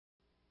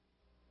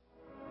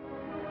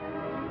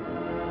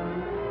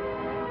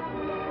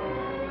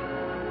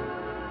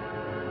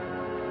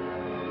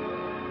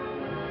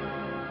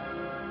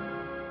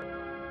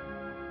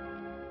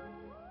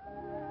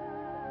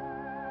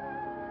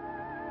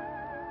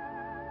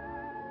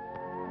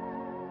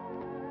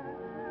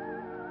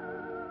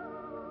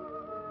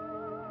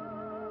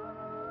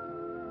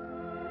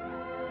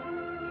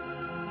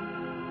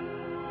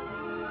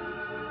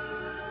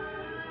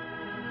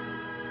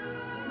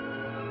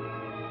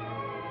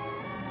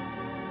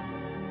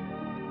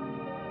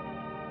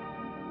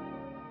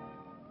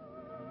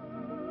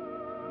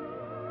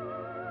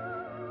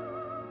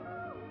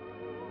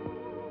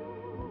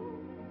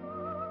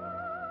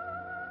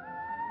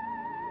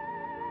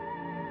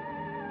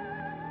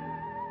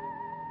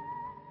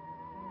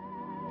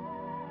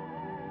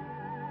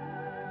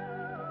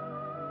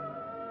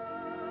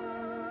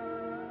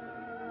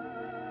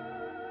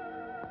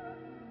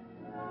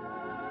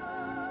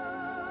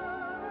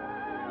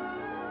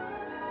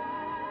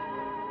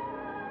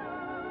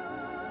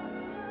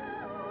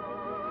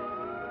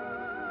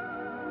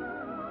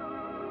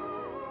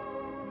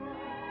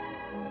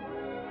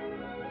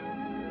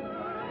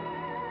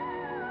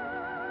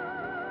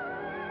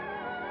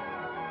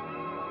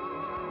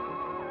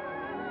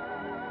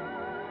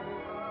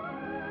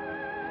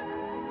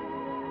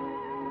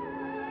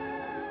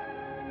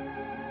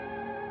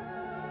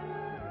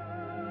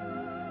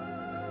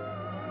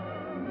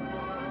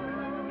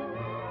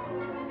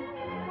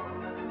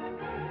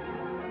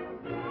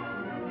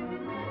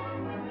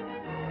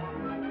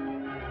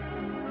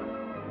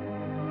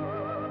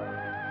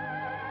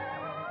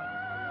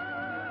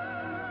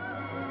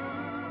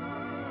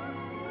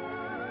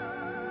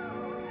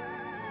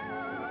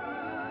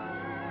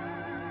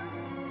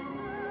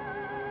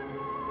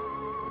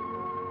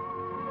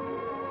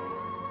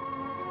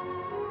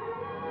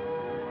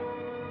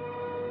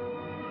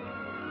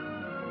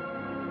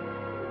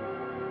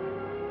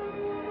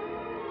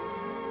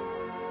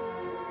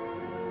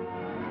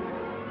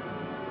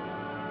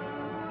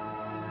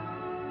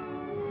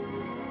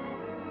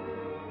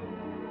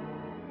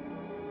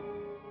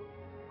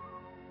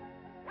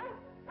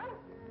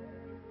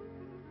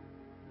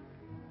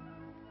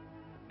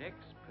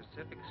Nick's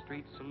Pacific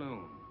Street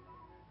Saloon,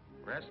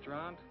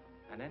 restaurant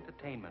and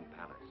entertainment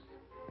palace.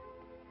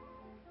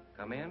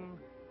 Come in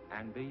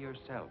and be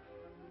yourself,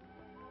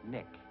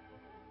 Nick.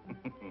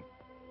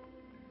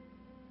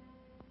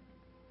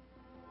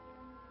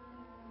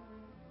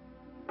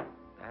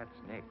 That's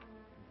Nick.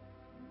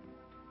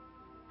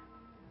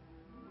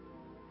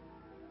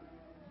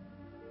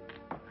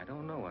 I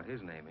don't know what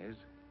his name is.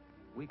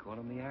 We call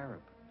him the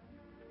Arab.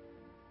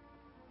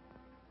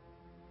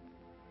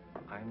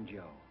 I'm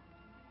Joe.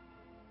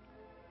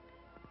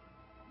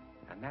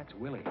 And that's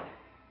Willie,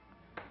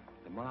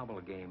 the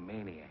marble game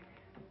maniac.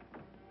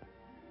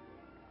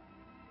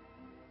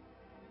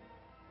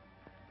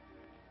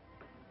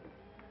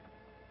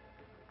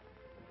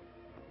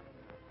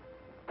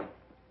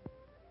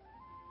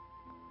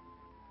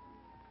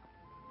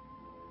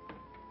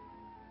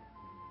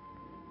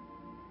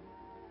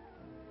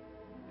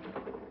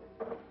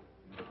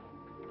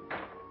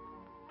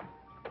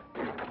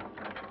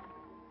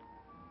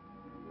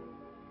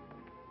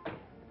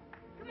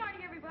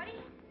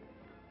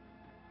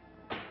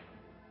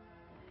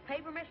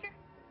 Paper, mister?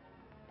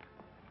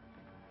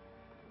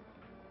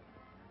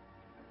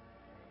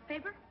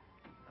 Paper?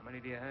 How many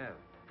do you have?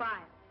 5.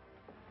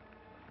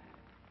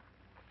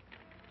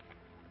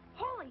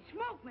 Holy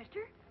smoke,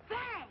 mister!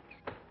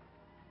 Thanks!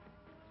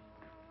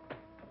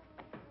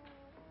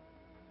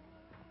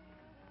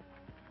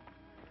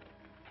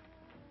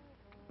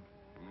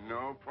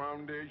 No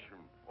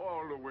foundation,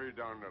 all the way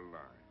down the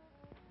line.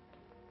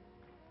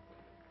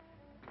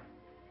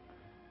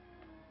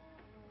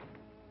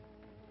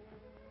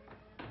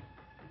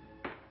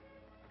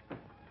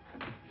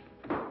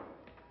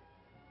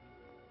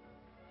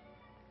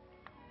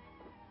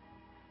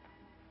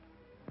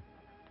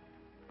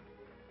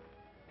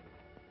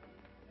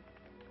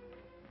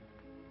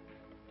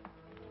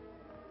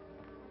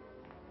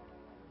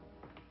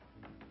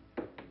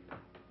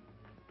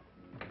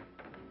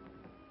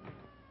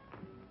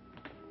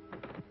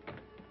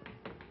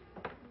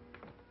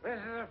 This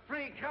is a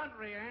free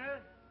country, ain't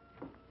it?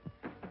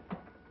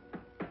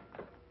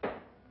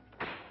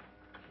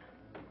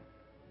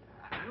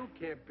 You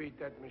can't beat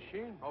that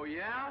machine. Oh,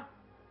 yeah?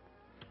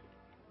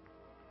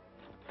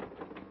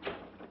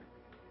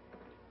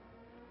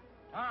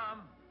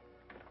 Tom?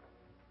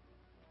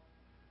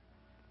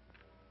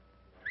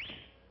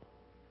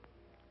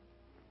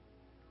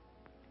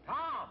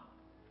 Tom!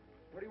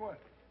 What do you want?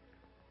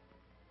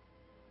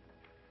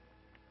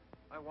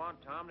 I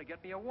want Tom to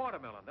get me a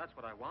watermelon. That's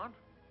what I want.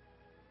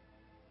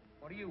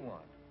 What do you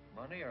want?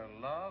 Money or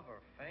love or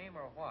fame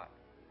or what?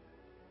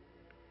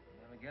 You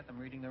never get them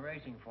reading the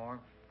racing form.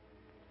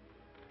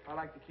 I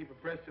like to keep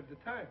abreast of the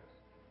times.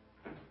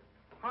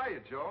 Hiya,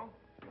 Joe.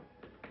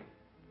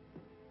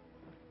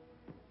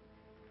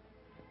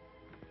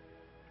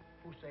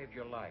 Who saved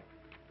your life?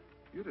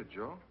 You did,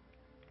 Joe.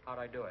 How'd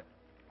I do it?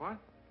 What?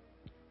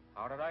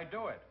 How did I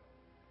do it?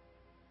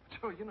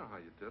 Joe, you know how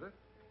you did it.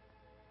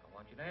 I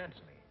want you to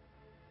answer me.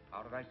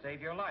 How did I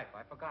save your life?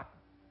 I've forgotten.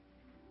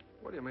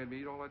 Well, you made me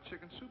eat all that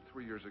chicken soup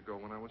 3 years ago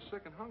when I was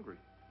sick and hungry.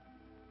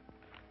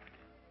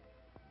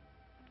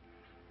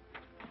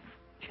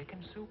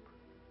 Chicken soup?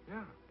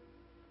 Yeah.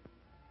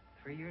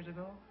 3 years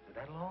ago? Is it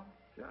that long?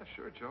 Yeah,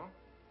 sure, Joe.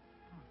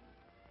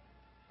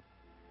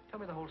 Tell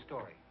me the whole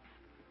story.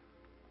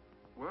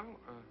 Well,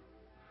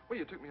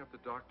 you took me up to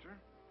the doctor,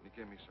 and you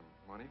gave me some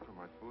money for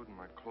my food and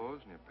my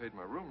clothes, and you paid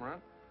my room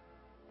rent.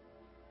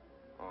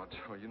 Oh,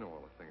 Joe, you know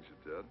all the things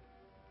you did.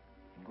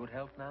 In good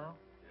health now?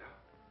 Yeah.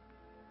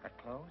 Got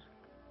clothes?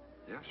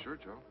 Yeah, sure,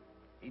 Joe.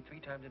 Eat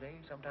 3 times a day,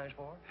 sometimes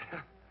 4?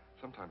 Yeah,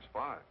 sometimes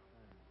 5.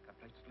 Got a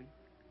place to sleep?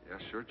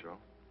 Yeah, sure, Joe.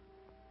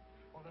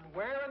 Well, then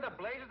where in the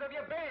blazes have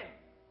you been?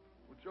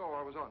 Well, Joe,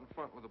 I was out in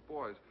front with the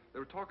boys.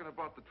 They were talking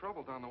about the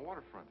trouble down the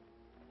waterfront.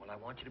 Well, I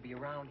want you to be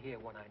around here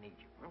when I need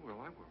you. I will.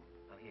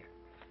 Now, here.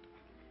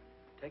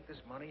 Take this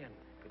money and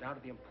go down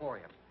to the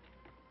Emporium.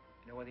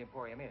 You know where the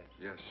Emporium is?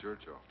 Yeah, sure,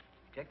 Joe.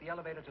 Take the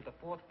elevator to the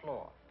 4th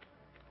floor.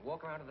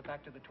 Walk around to the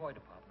back to the toy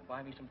department and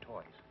buy me some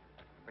toys.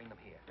 Bring them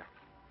here. Yeah.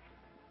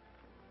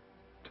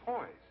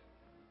 Toys?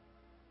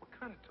 What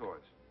kind of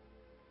toys?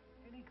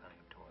 Any kind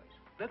of toys.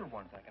 Little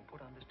ones I can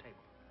put on this table.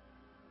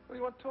 What do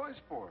you want toys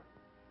for?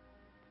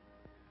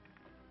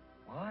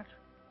 What?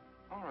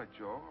 All right,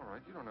 Joe, all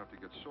right. You don't have to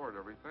get sore at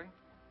everything.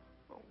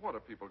 Well, what are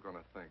people going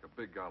to think? A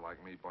big guy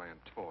like me buying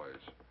toys.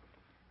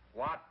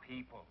 What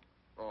people?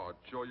 Oh,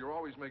 Joe, you're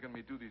always making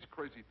me do these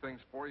crazy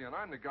things for you, and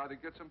I'm the guy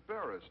that gets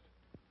embarrassed.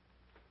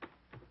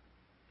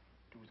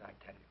 Do as I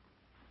tell you.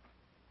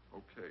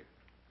 Okay.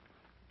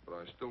 But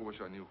I still wish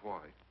I knew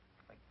why.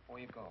 Wait, before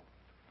you go,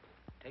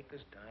 take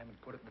this dime and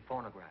put it in the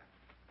phonograph.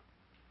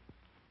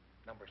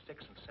 Number 6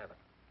 and 7.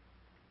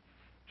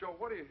 Joe,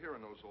 what do you hear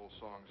in those old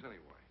songs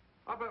anyway?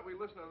 I bet we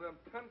listen to them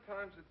 10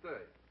 times a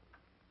day.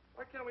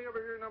 Why can't we ever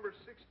hear number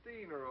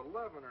 16 or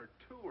 11 or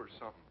 2 or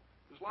something?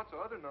 There's lots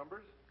of other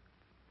numbers.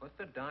 Put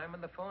the dime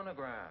in the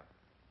phonograph.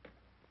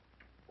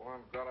 Well,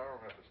 I'm glad I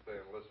don't have to stay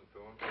and listen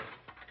to them.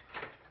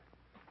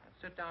 Now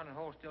sit down and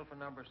hold still for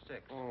number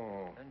 6.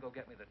 Oh. Then go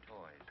get me the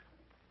toys.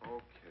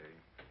 Okay.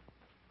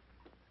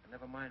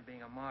 Never mind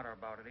being a martyr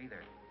about it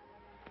either.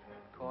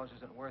 The cause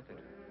isn't worth it.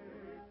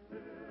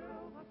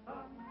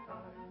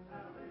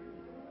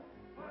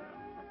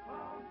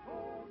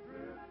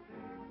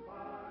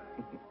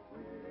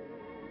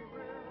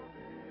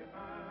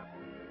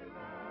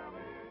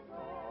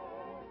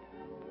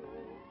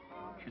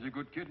 She's a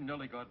good kid,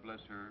 Nellie, God bless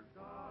her.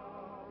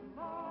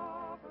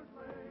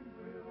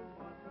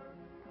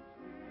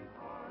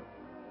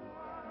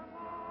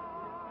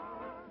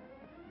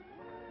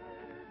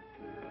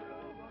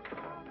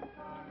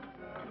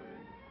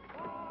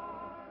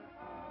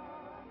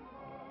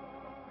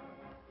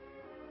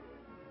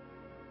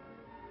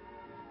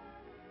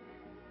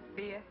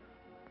 Beer.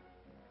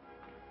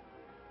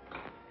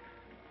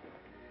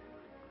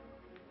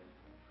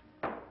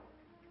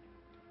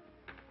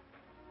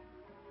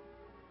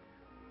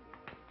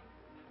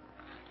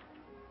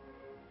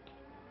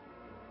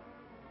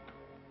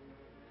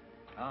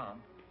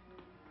 Tom?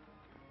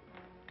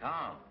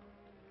 Tom?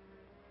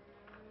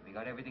 Have you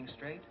got everything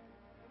straight?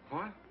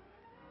 What?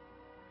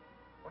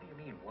 What do you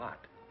mean, what?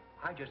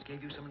 I just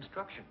gave you some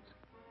instructions.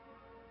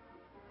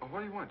 Oh,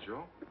 what do you want,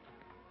 Joe?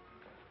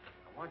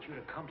 I want you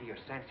to come to your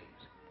senses.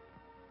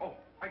 Oh,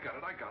 I got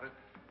it.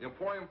 The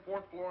Emporium,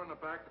 4th floor in the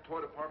back, the toy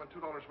department,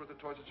 $2 worth of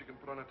toys that you can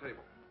put on a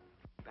table.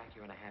 Back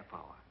here in a half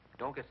hour.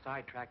 Don't get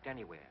sidetracked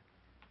anywhere.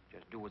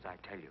 Just do as I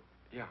tell you.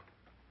 Yeah.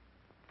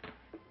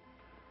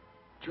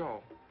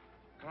 Joe,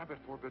 can I bet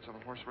 4 bits on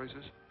the horse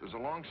races? There's a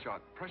long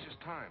shot, precious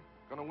time.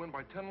 Gonna win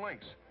by 10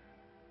 lengths.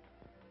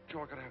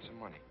 Joe, I gotta have some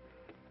money.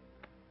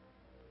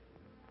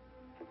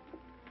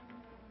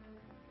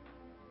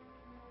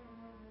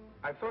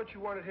 I thought you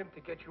wanted him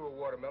to get you a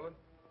watermelon.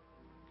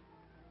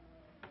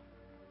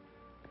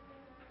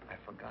 I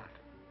forgot.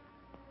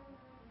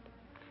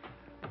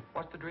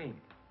 What's the dream?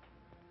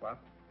 What?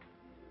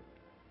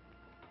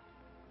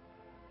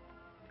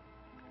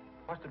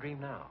 What's the dream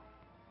now?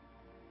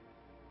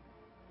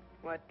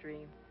 What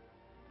dream?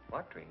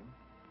 What dream?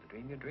 The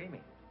dream you're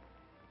dreaming.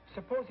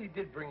 Suppose he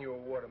did bring you a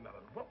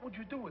watermelon. What would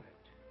you do with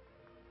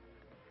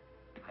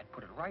it? I'd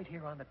put it right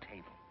here on the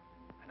table,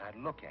 and I'd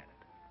look at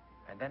it,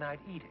 and then I'd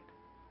eat it.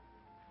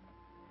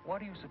 What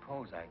do you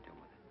suppose I'd do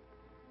with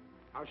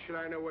it? How should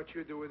I know what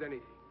you do with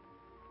anything?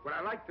 What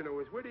I'd like to know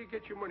is, where do you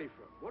get your money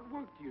from? What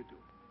work do you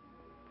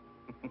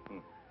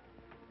do?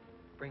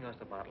 Bring us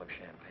a bottle of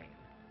champagne.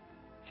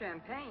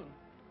 Champagne?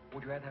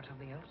 Would you rather have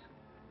something else?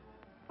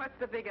 What's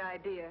the big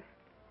idea?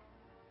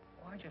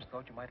 Oh, I just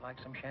thought you might like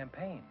some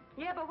champagne.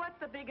 Yeah, but what's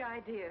the big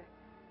idea?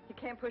 You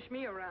can't push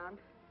me around.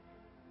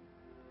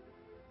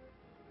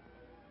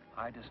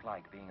 I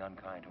dislike being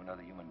unkind to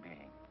another human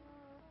being.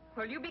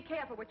 Well, you be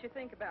careful what you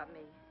think about me.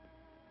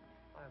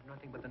 I have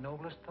nothing but the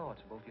noblest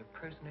thoughts of both your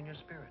person and your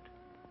spirit.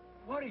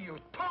 What are you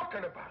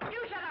talking about? You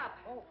shut up!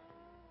 Oh.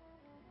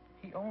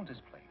 He owns his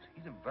place.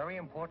 He's a very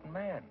important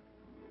man.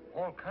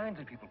 All kinds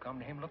of people come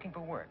to him looking for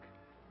work.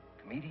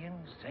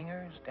 Comedians,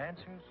 singers,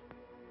 dancers.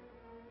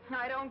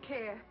 I don't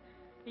care.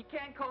 He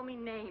can't call me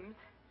names.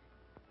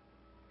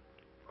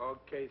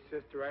 Okay,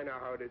 sister, I know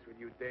how it is with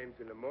you dames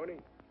in the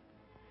morning.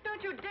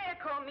 Don't you dare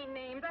call me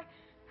names.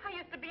 I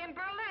used to be in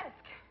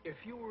burlesque. If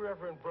you were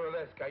ever in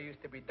burlesque, I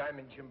used to be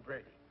Diamond Jim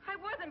Brady. I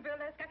was in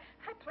burlesque.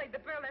 I played the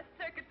burlesque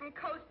circuit from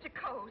coast to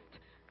coast.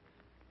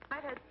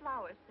 I've had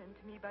flowers sent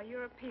to me by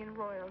European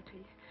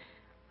royalty.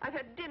 I've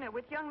had dinner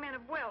with young men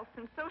of wealth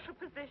and social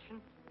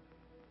position.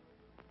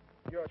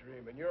 You're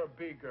dreaming. You're a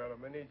big girl at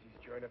Menezes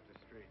joint up the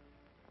street.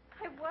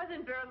 I was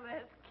in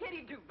burlesque.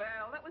 Kitty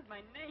Duval. That was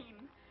my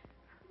name.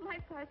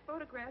 Life-size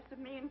photographs of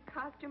me in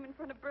costume in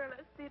front of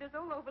burlesque theaters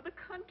all over the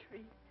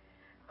country.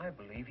 I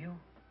believe you.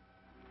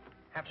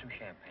 Have some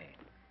champagne.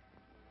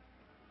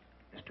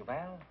 Miss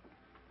Duval?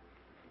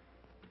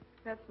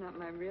 That's not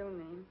my real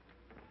name.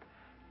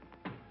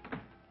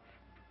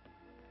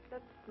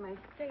 That's my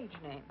stage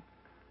name.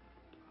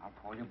 I'll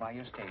call you by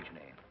your stage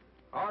name.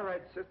 All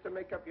right, sister,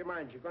 make up your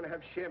mind. You're going to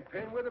have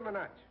champagne with him or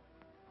not?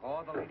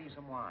 Pour the lady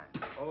some wine.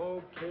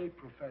 Okay,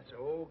 Professor,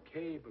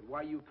 okay. But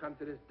why you come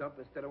to this dump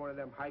instead of one of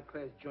them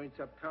high-class joints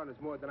uptown is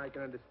more than I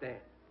can understand.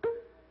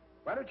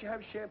 Why don't you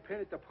have champagne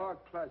at the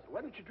Park Plaza?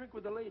 Why don't you drink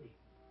with the lady?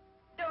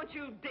 Don't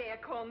you dare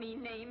call me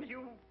names,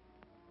 you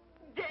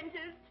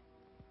dentist.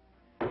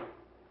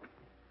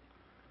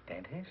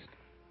 Dentist?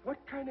 What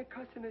kind of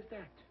cussing is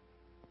that?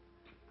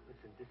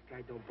 Listen, this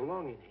guy don't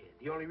belong in here.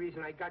 The only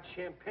reason I got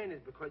champagne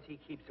is because he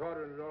keeps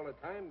ordering it all the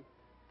time.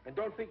 And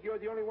don't think you're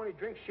the only one he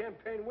drinks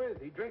champagne with.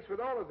 He drinks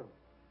with all of them.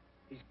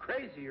 He's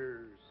crazy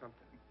or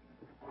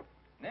something.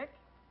 Nick,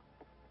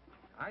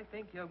 I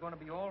think you're going to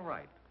be all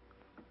right.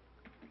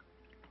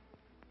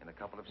 In a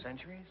couple of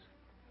centuries?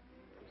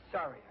 I'm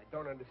sorry, I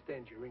don't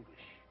understand your English.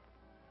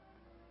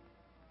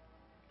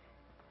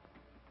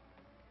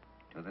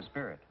 To the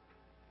spirit,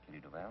 Kitty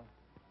Duval.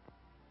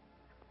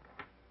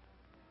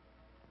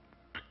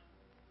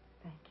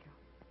 Thank you.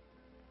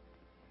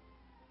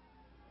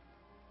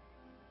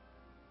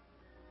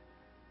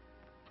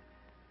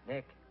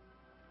 Nick,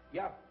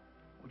 Yeah.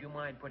 would you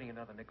mind putting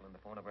another nickel in the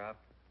phonograph?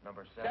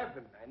 Number 7.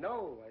 7. I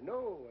know.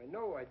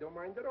 I don't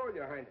mind at all,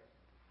 Your Highness.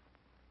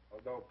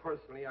 Although,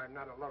 personally, I'm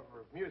not a lover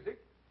of music.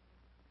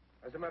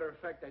 As a matter of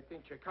fact, I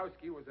think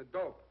Tchaikovsky was a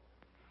dope.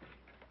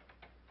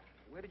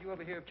 Where did you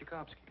ever hear of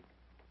Tchaikovsky?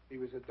 He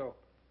was a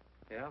dope.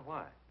 Yeah,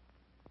 why?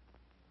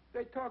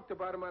 They talked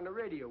about him on the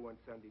radio one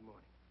Sunday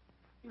morning.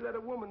 He let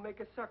a woman make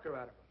a sucker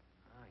out of him.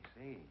 I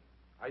see.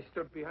 I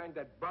stood behind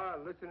that bar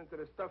listening to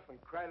the stuff and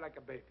cried like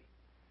a baby.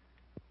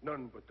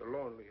 None but the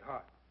lonely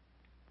heart.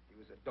 He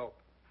was a dope.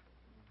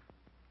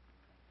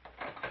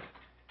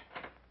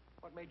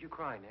 What made you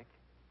cry, Nick?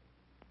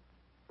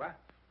 What?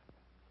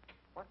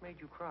 What made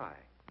you cry?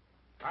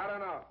 I don't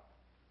know.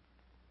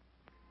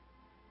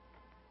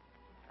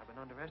 I've been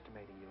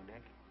underestimating you,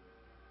 Nick.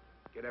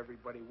 Get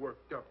everybody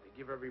worked up. They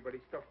give everybody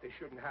stuff they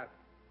shouldn't have.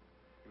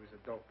 He was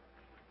a dope.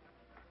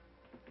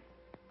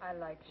 I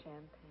like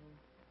champagne.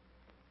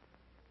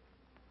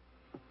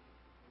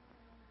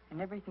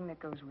 And everything that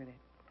goes with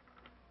it.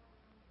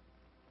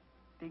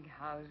 Big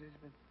houses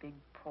with big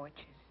porches.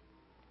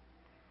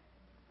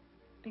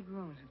 Big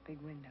rooms with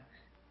big windows.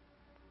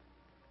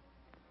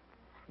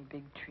 And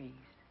big trees.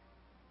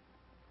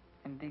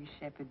 And big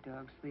shepherd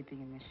dogs sleeping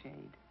in the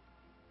shade.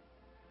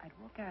 I'd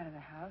walk out of the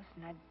house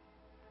and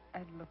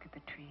I'd look at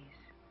the trees.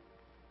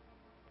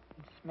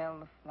 And smell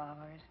the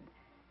flowers.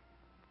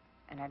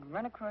 And I'd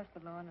run across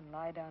the lawn and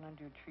lie down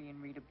under a tree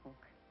and read a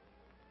book.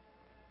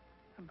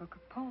 A book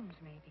of poems,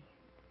 maybe.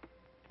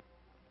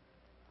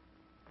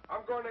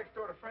 I'm going next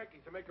door to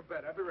Frankie's to make a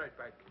bet. I'll be right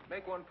back.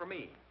 Make one for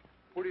me.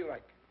 Who do you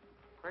like?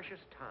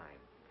 Precious time.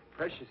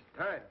 Precious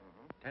time.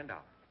 $10.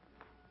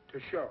 To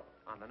show.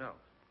 On the nose.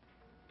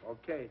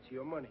 Okay, it's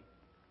your money.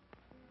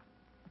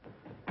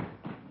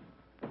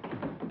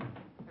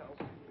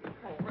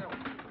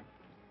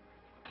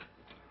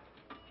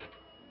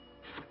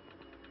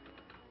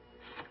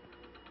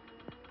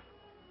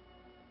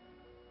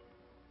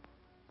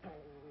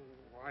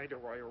 Why do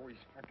I always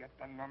forget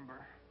the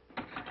number?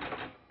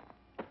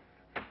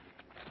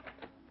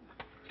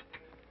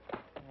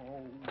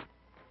 Oh.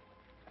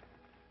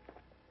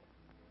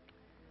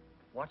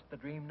 What's the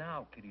dream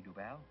now, Kitty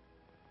Duval?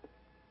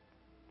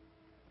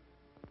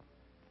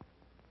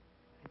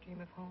 I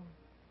dream of home.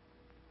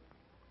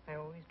 I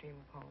always dream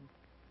of home.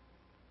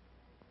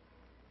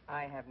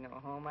 I have no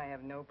home. I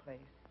have no place.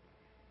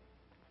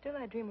 Still,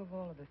 I dream of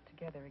all of us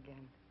together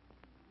again.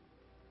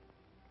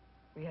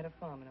 We had a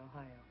farm in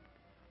Ohio.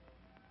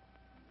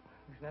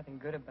 There was nothing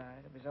good about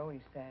it. It was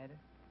always sad.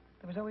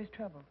 There was always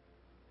trouble.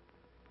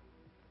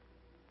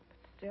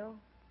 But still,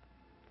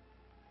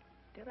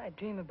 I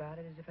dream about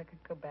it as if I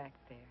could go back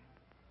there.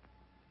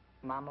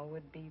 Mama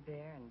would be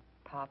there, and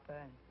Papa,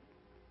 and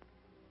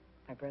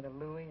my brother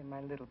Louie, and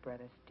my little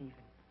brother Stephen.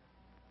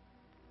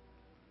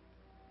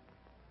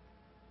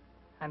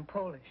 I'm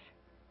Polish.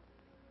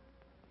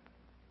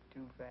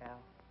 Duval.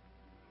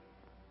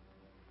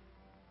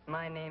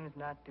 My name's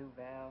not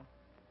Duval.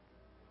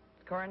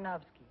 It's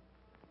Koronovsky.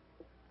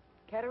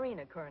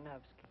 Katerina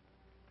Koronovsky.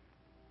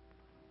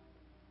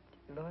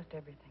 We lost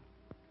everything.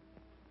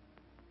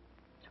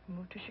 So we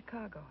moved to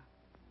Chicago.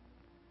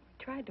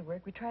 We tried to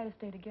work. We tried to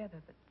stay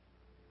together, but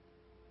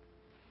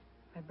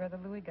my brother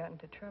Louis got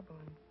into trouble,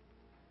 and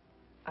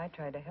I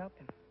tried to help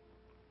him.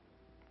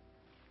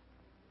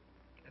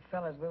 The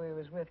fellas Louis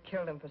was with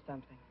killed him for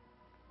something.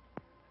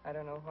 I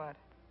don't know what.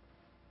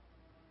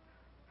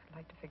 I'd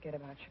like to forget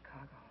about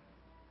Chicago.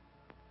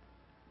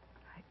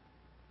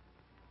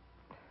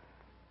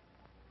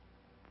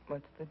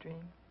 What's the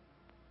dream?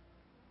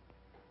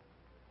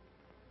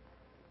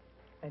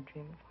 I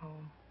dream of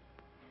home.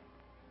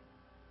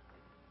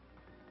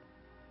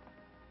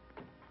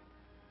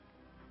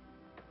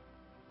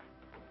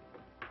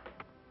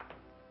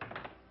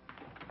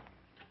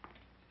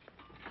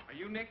 Are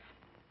you Nick?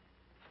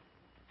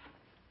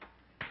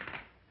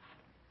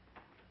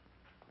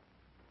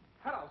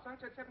 Hello,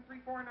 Sunset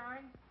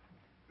 7349.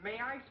 May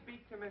I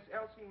speak to Miss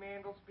Elsie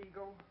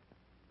Mandelspiegel?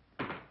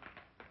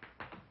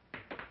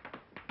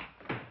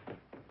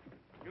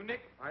 You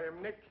Nick? I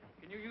am Nick.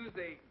 Can you use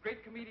a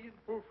great comedian?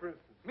 Who, for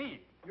instance? Me.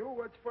 You?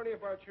 What's funny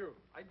about you?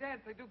 I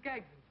dance, I do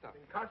gags and stuff.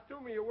 In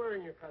costume, or you're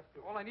wearing your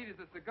costume? All I need is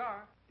a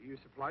cigar. Do you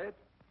supply it?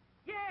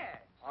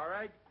 Yes. All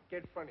right,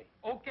 get funny.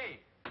 Okay.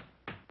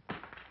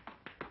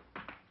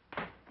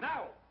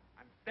 Now,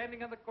 I'm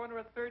standing on the corner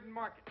of 3rd and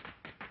Market.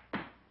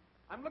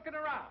 I'm looking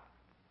around.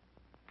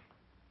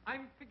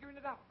 I'm figuring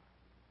it out.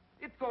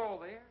 It's all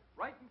there,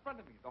 right in front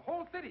of me. The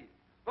whole city.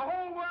 The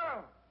whole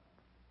world.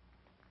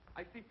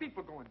 I see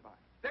people going by.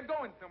 They're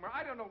going somewhere.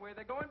 I don't know where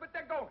they're going, but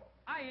they're going.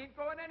 I ain't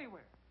going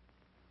anywhere.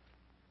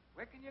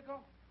 Where can you go?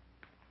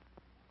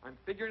 I'm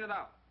figuring it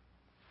out.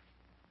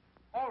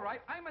 All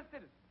right, I'm a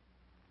citizen.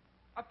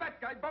 A fat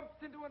guy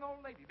bumps into an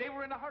old lady. They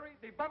were in a hurry.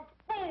 They bumped.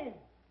 Boom!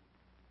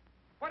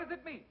 What does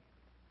it mean?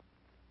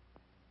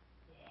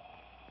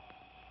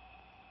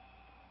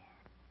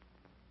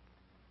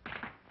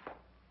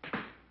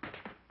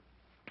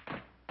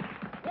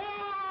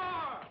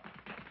 War!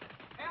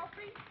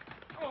 Elsie?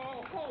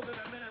 Oh, hold it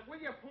a minute, will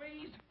you,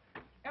 please?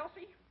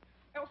 Elsie?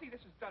 Elsie, Elsie,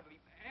 this is Dudley.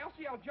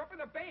 Elsie, I'll jump in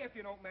the bay if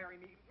you don't marry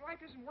me. Life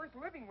isn't worth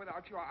living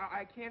without you.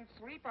 I can't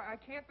sleep. I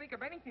can't think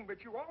of anything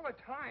but you all the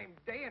time,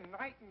 day and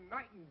night and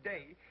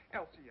day.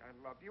 Elsie, I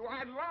love you.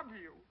 I love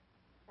you.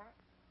 What?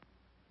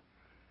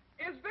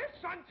 Is this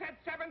Sunset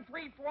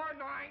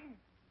 7349?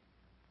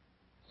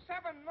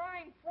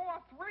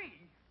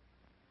 7943?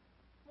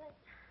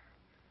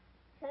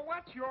 Well,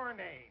 what's your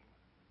name?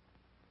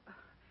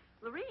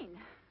 Lorene.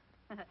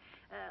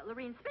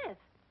 Lorene Smith.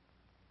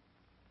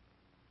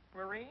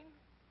 Lorene?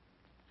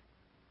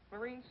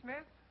 Lorene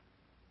Smith?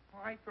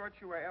 Oh, I thought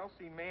you were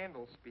Elsie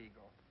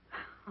Mandelspiegel.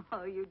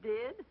 Oh, you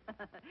did?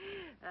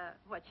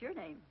 What's your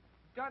name?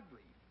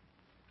 Dudley.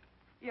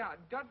 Yeah,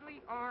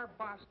 Dudley R.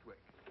 Bostwick.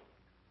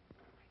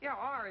 Yeah,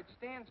 R, it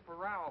stands for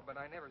Rowell, but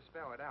I never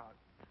spell it out.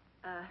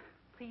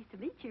 Pleased to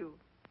meet you,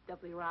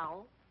 Dudley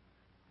Rowell.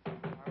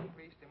 I'm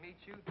pleased to meet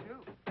you,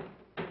 too.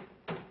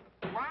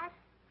 What?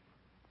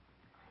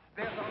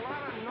 There's a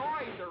lot of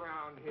noise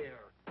around here.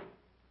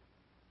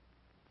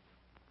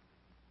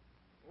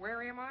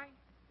 Where am I?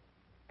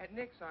 At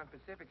Nick's on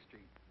Pacific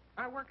Street.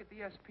 I work at the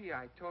SP.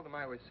 I told them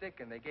I was sick,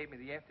 and they gave me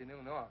the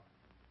afternoon off.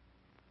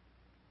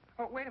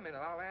 Oh, wait a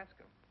minute. I'll ask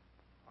them.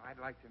 I'd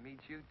like to meet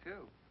you,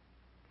 too.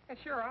 Yeah,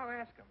 sure, I'll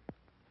ask them.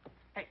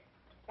 Hey,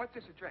 what's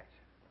this address?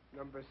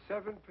 Number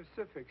 7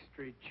 Pacific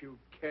Street, you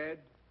cad.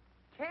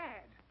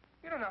 Cad?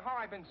 You don't know how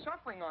I've been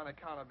suffering on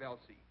account of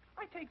Elsie.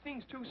 I take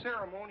things too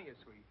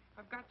ceremoniously.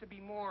 I've got to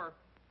be more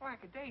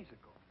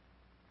lackadaisical.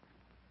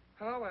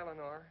 Hello,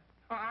 Eleanor.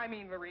 I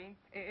mean, Lorene.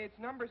 It's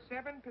number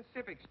 7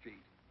 Pacific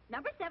Street.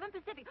 Number 7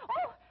 Pacific.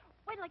 Oh,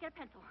 wait till I get a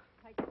pencil.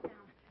 Write this down.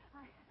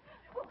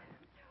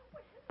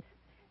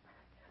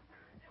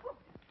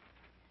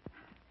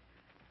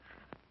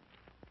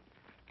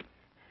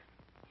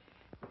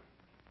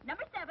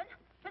 Number 7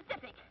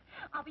 Pacific.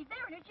 I'll be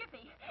there in a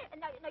jiffy.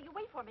 And now you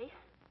wait for me.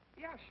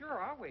 Yeah,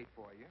 sure, I'll wait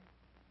for you.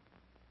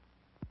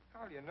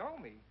 How do you know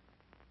me?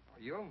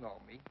 Well, you'll know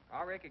me.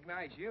 I'll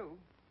recognize you.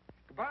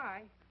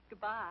 Goodbye.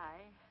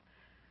 Goodbye.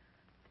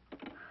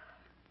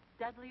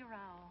 Dudley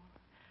Rowell.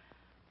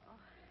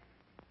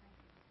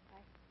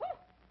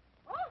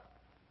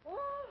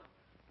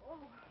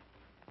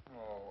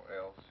 Oh,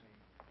 Elsie.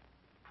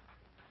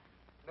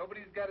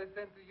 Nobody's got a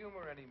sense of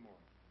humor anymore.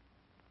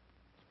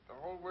 The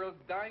whole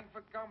world's dying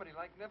for comedy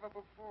like never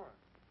before.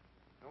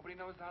 Nobody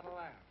knows how to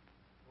laugh.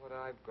 What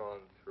I've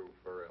gone through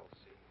for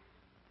Elsie.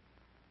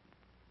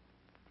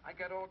 I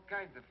got all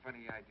kinds of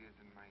funny ideas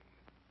in my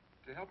head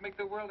to help make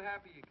the world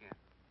happy again.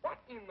 What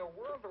in the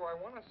world do I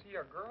want to see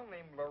a girl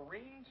named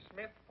Lorene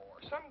Smith for?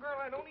 Some girl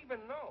I don't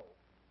even know.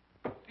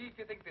 See if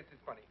you think this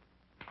is funny.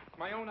 It's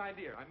my own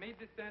idea. I made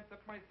this dance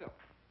up myself.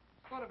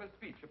 Sort of a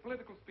speech, a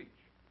political speech.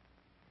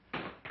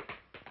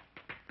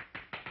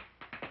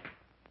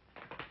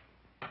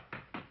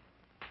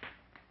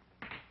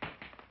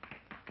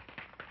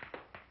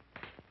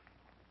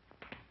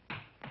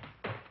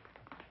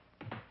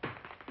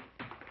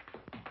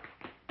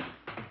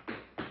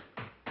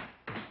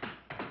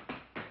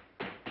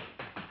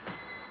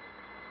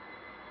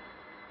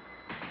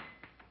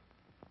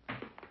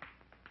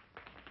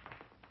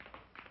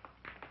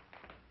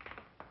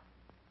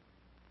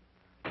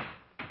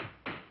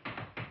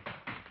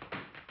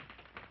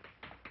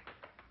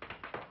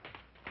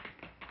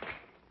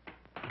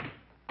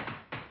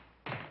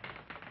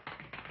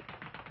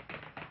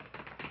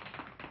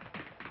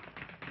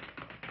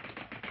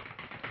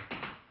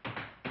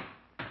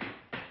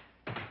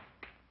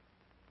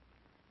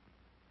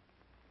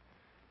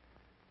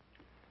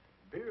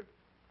 Beer?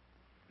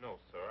 No,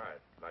 sir.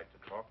 I'd like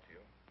to talk to you.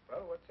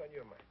 Well, what's on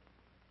your mind?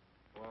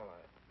 Well,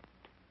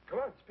 Come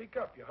on, speak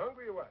up. You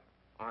hungry or what?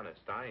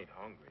 honest, I ain't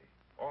hungry.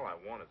 All I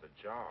want is a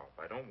job.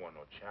 I don't want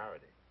no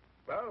charity.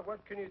 Well,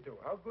 what can you do?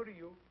 How good are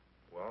you?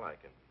 Well, I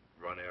can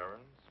run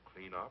errands,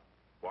 clean up,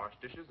 wash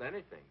dishes,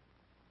 anything.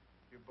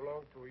 You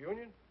belong to a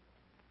union?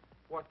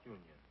 What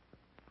union?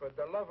 For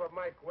the love of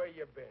Mike, where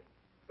you been?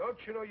 Don't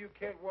you know you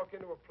can't walk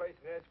into a place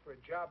and ask for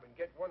a job and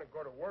get one and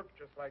go to work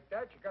just like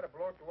that? You got to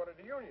belong to one of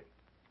the unions.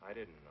 I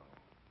didn't know.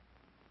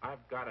 I've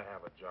got to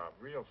have a job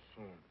real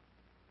soon.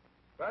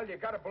 Well, you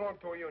got to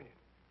belong to a union.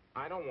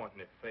 I don't want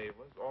any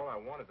favors. All I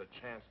want is a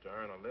chance to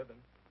earn a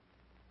living.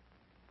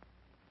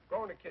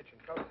 Go in the kitchen.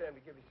 Tell Sam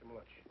to give you some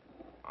lunch.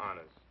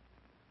 Honest,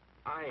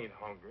 I ain't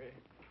hungry.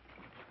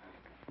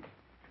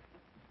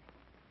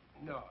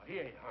 No, he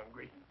ain't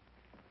hungry.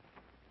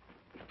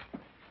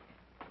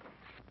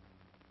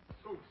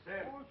 Soup,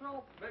 Sam. Oh,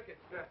 so Make it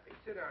snappy.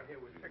 Sit down here.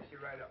 We'll fix you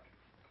right up.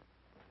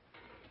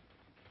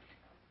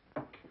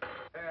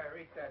 There,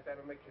 eat that.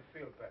 That'll make you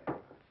feel better.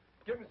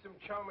 Give him some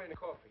chow mein and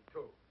coffee,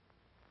 too.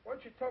 Why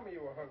don't you tell me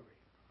you were hungry?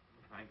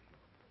 Thank you.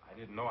 I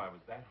didn't know I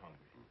was that hungry.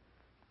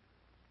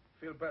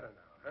 Feel better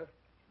now, huh?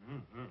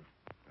 Mm-hmm.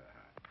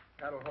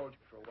 That'll hold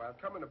you for a while.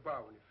 Come in the bar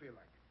when you feel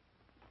like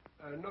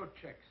it. No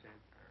check, Sam.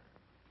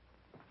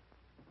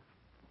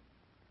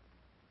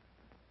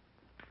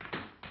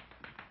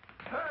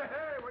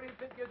 Hey, what do you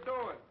think you're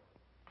doing?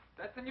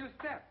 That's a new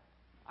step.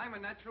 I'm a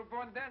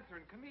natural-born dancer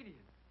and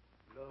comedian.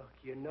 Look,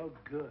 you're no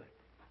good.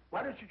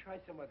 Why don't you try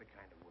some other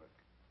kind of work?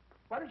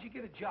 Why don't you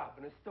get a job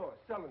in a store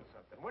selling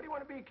something? What do you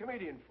want to be a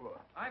comedian for?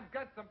 I've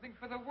got something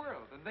for the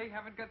world, and they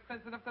haven't got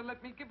sense enough to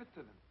let me give it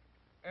to them.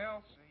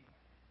 Elsie.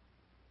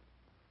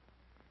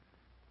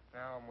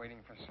 Now I'm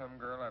waiting for some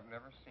girl I've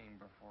never seen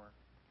before.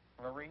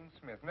 Lorene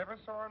Smith. Never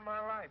saw her in my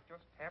life.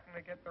 Just happened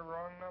to get the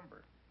wrong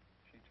number.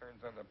 She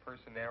turns on the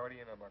personality,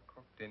 and I'm a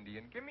cooked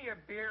Indian. Give me a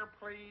beer,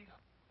 please.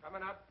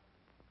 Coming up.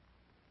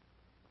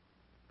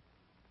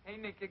 Hey,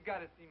 Nick, you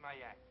gotta see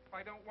my act. If I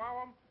don't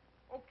wow 'em,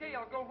 okay,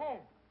 I'll go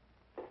home.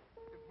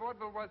 If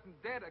vaudeville wasn't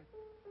dead,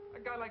 a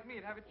guy like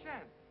me'd have a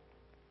chance.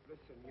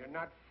 Listen, you're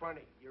not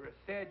funny. You're a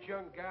sad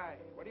young guy.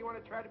 What do you want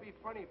to try to be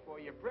funny for?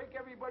 You break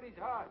everybody's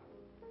heart.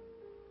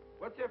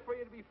 What's there for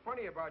you to be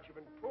funny about? You've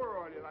been poor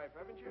all your life,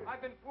 haven't you?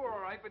 I've been poor,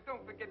 all right, but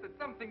don't forget that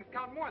some things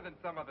count more than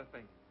some other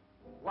things.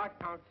 What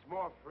counts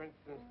more, for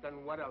instance,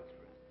 than what else,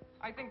 for instance?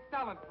 I think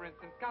talent, for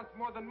instance, counts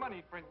more than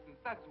money, for instance.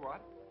 That's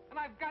what. And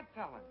I've got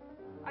talent.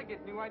 I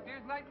get new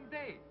ideas night and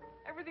day.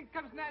 Everything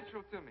comes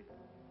natural to me.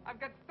 I've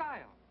got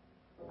style.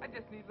 I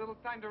just need a little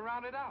time to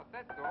round it out,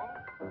 that's all.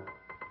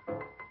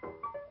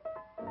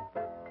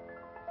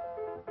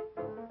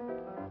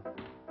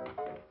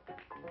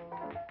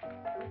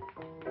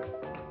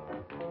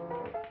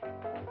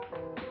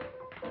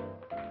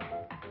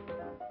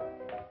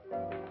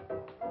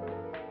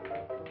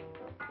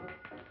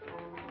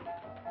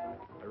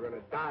 I run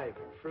a dive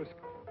in Frisco.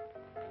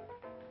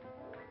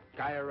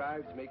 Guy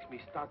arrives, makes me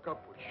stock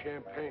up with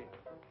champagne.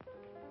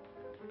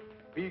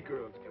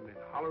 B-girls come in,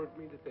 holler at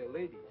me that they're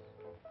ladies.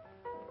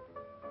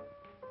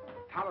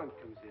 Talent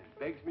comes in,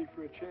 begs me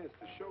for a chance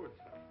to show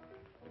itself.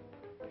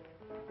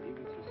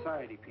 Even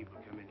society people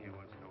come in here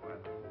once in a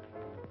while.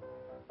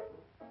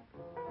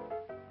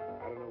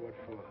 I don't know what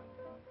for.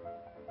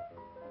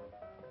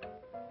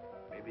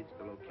 Maybe it's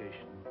the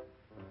location.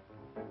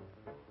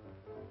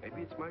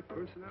 Maybe it's my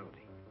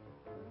personality.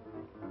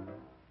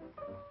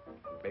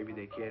 Maybe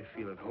they can't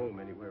feel at home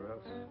anywhere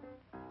else.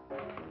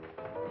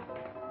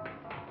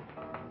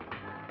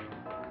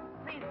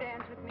 Please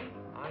dance with me.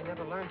 I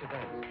never learned to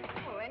dance.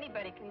 Well,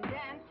 anybody can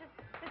dance.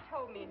 Just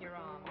hold me in your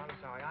arms. I'm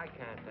sorry, I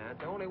can't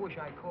dance. I only wish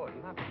I could.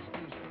 You'll have to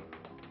excuse me.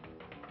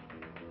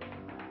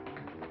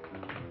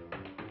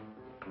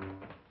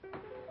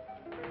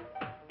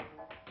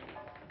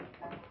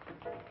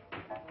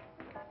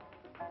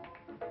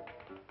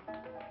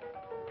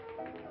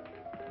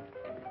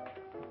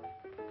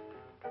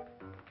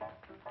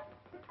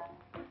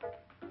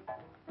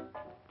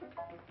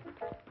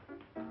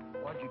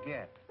 What'd you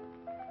get?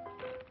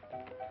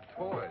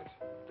 Toys.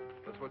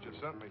 That's what you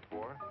sent me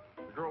for.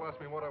 The girl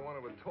asked me what I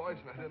wanted with toys,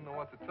 and I didn't know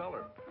what to tell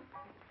her.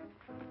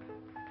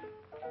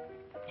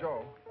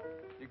 Joe,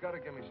 you gotta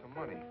give me some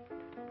money.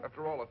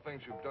 After all the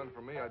things you've done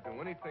for me, I'd do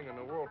anything in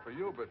the world for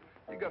you, but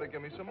you gotta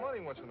give me some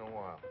money once in a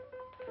while.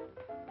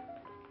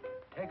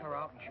 Take her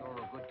out and show her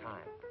a good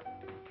time.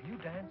 Can you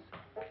dance?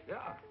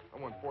 Yeah, I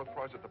won 4th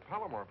prize at the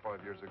Palomar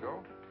 5 years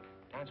ago.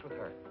 Dance with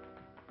her.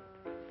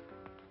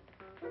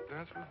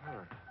 Dance with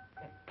her.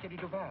 Kitty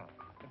Duval,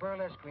 the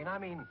burlesque queen. I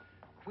mean,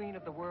 queen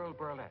of the world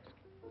burlesque.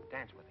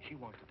 Dance with her. She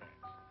wants to dance.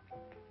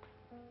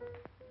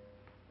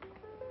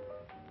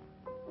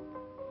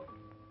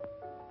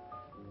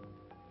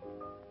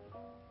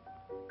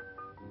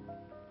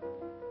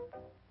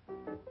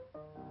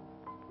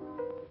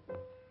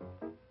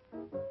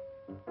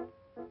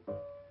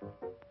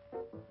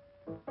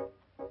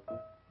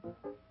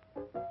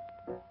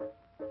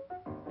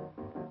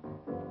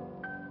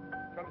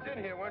 Comes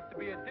in here, wants to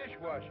be a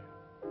dishwasher.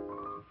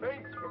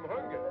 Faints from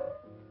hunger.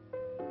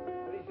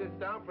 When he sits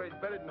down, plays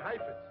better than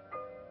Heifetz.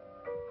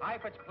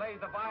 Heifetz plays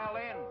the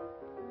violin.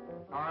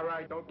 All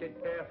right, don't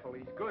get careful.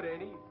 He's good,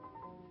 ain't he?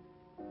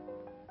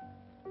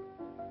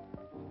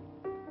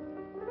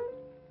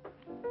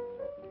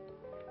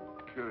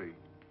 Kitty.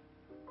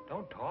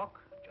 Don't talk.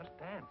 Just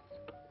dance.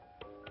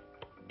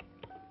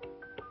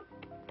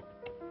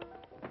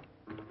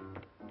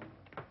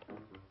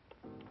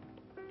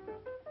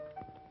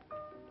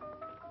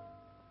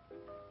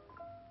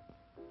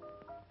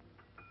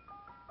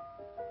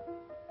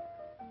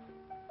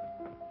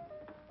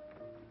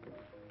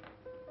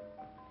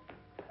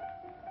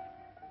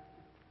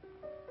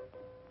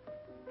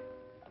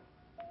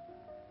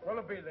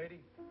 What'll it be, lady?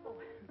 Oh,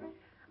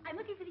 I'm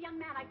looking for the young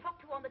man I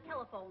talked to on the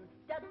telephone,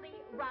 Dudley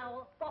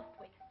Rowell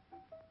Bostwick.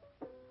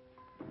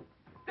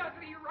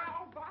 Dudley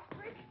Rowell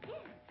Bostwick?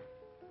 Yes.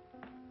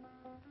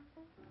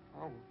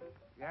 Oh,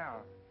 yeah.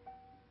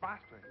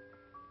 Bostwick.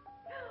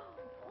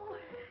 Oh.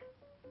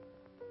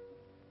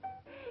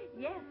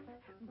 Yes,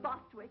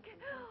 Bostwick.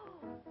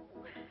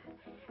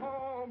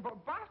 Oh,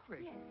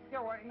 Bostwick? Yes.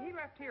 Yeah, well, he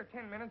left here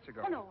 10 minutes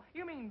ago. Oh, no.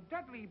 You mean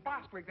Dudley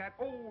Bostwick, that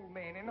old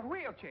man in the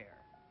wheelchair?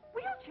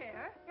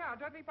 Wheelchair? Yeah,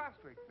 Dudley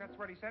Bostwick. That's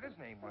what he said his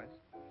name was.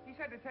 He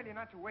said to tell you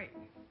not to wait.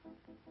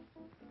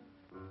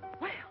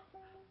 Well.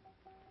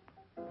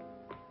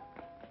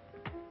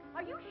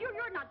 Are you sure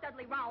you're not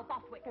Dudley Rowell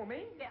Bostwick? Oh,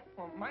 me? Yes.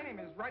 Well, my name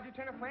is Roger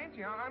Tenor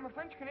Francie. I'm a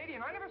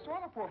French-Canadian. I never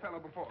saw the poor fellow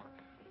before.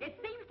 It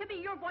seems to be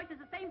your voice is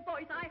the same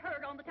voice I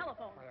heard on the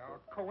telephone.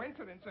 Well,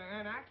 coincidence,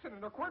 an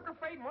accident, a quirk of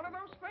fate, one of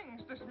those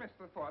things. Dismiss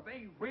the thought.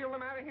 They wheeled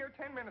him out of here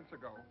 10 minutes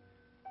ago.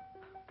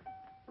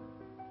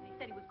 He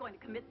said he was going to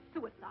commit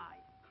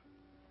suicide.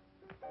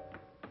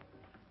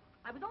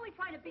 I was only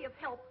trying to be of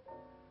help.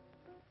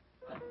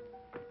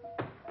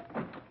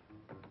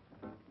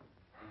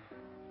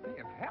 Be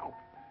of help?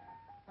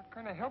 What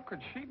kind of help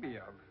could she be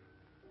of?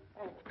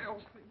 Oh,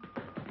 Elsie.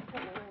 Oh,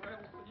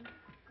 Elsie.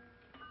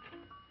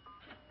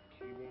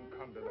 She won't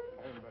come to the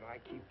phone, but I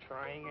keep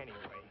trying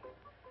anyway.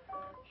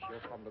 She'll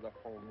come to the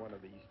phone one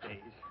of these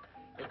days.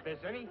 If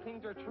there's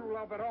anything to true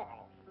love at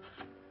all,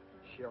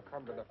 she'll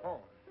come to the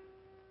phone.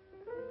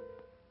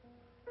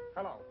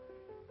 Hello.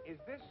 Is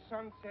this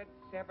Sunset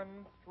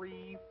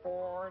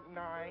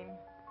 7349?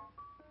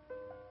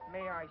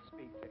 May I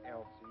speak to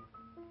Elsie?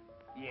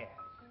 Yes.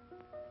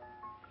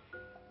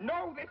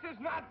 No, this is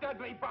not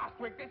Dudley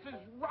Bostwick. This is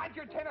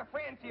Roger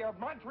Tenafranci of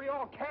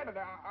Montreal,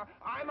 Canada.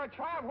 I'm a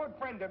childhood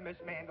friend of Miss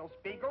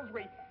Mandelspiegel's.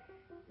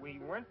 We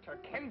went to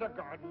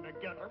kindergarten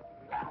together.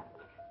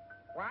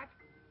 What?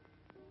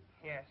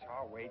 Yes,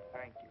 I'll wait.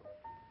 Thank you.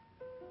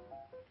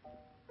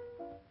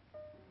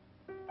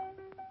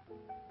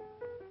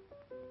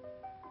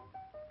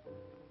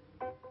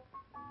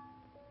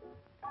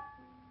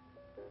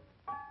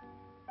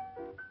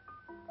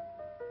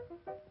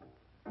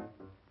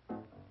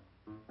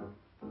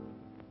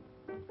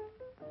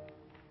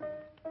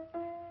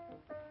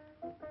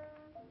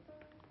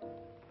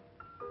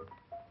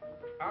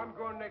 I'm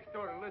going next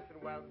door to listen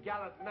while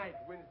Gallant Knight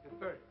wins the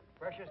 30.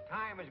 Precious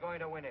Time is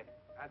going to win it.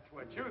 That's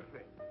what you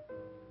think.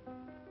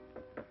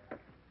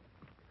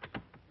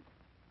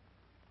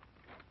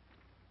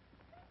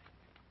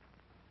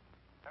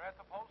 They're at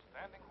the post,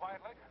 standing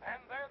quietly,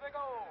 and there they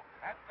go.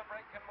 At the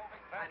break and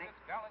moving fast, it's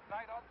Gallant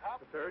Knight on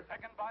top. The third.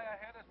 Second by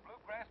ahead is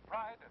Bluegrass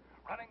Pride.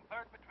 Running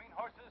third between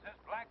horses is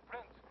Black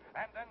Prince.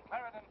 And then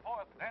Clarendon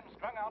fourth. Then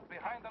strung out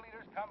behind the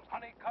leaders comes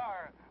Honey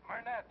Carr,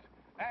 Murnett,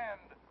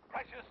 and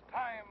Precious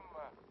Time.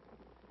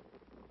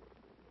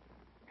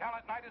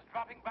 Gallant Knight is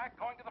dropping back,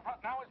 going to the front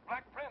now is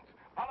Black Prince,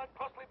 followed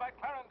closely by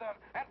Clarendon,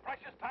 and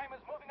Precious Time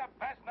is moving up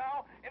fast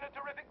now in a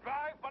terrific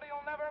drive, but he'll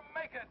never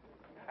make it.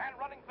 And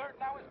running third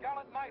now is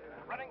Gallant Knight.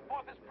 Running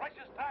fourth is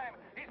Precious Time.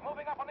 He's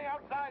moving up on the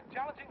outside,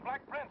 challenging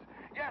Black Prince.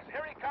 Yes,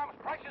 here he comes,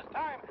 Precious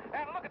Time,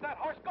 and look at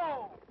that horse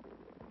go.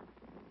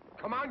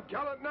 Come on,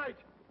 Gallant Knight.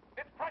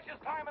 It's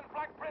Precious Time and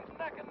Black Prince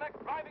neck and neck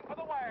driving for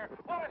the wire.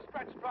 What a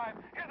stretch drive.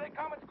 Here they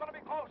come. It's going to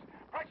be close.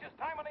 Precious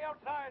Time on the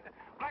outside.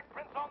 Black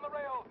Prince on the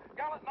rail.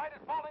 Gallant Knight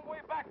is falling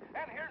way back.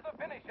 And here's the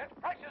finish. It's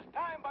Precious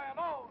Time by a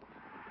nose.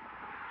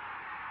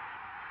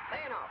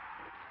 Say no.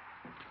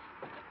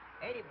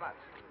 $80.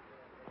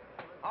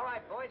 All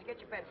right, boys,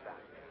 get your bets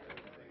down.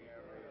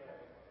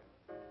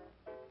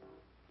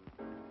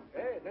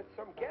 Hey, that's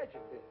some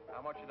gadget there.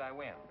 How much did I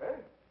win? Huh?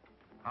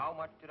 How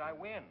much did I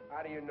win?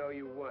 How do you know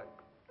you won?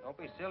 Don't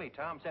be silly.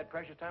 Tom said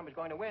Precious Time was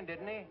going to win,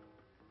 didn't he?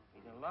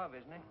 He's in love,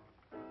 isn't he?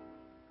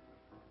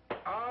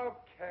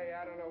 Okay,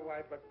 I don't know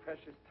why, but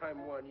Precious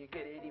Time won. You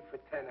get 80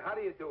 for 10. How do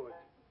you do it?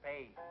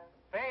 Fade.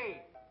 Fade!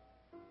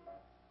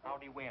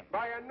 How'd he win?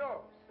 By a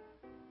nose.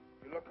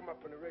 You look him up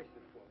in the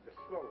racing form. The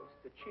slowest,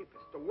 the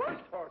cheapest, the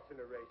worst horse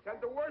in the race,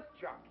 and the worst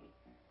jockey.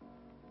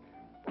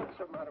 What's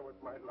the matter with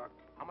my luck?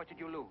 How much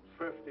did you lose?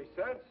 50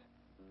 cents.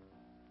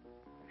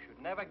 You should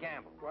never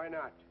gamble. Why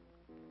not?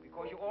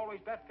 Because you always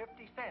bet 50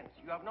 cents.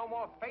 You have no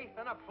more faith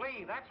than a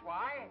flea, that's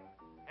why.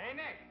 Hey,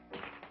 Nick.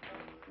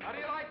 How do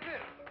you like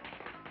this?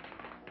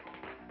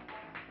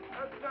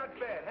 That's not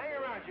bad. Hang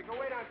around. You can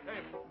wait on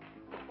table.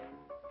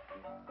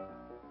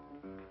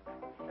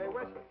 Hey,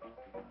 Wesley.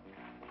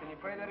 Can you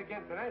play that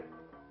again tonight?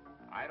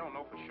 I don't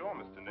know for sure,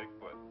 Mr. Nick,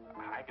 but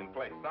I can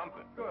play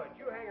something. Good.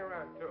 You hang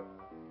around, too.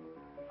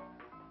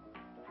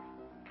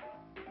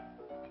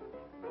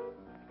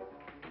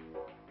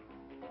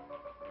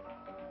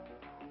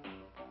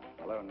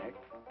 Hello, Nick.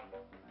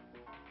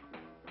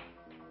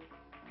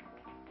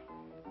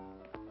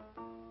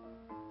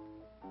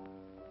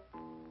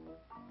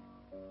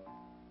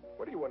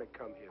 What do you want to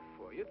come here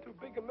for? You're too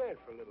big a man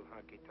for a little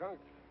honky-tonk.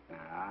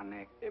 Ah,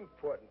 Nick,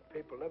 Important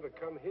people never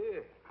come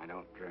here. I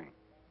don't drink.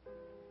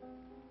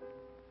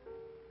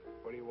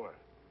 What do you want?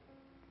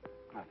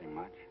 Nothing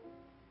much.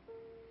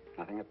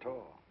 Nothing at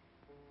all.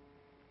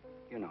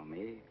 You know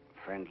me,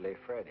 Friendly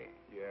Freddie.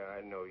 Yeah,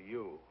 I know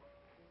you.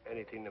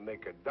 Anything to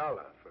make $1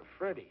 for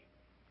Freddie.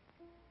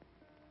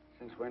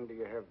 Since when do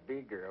you have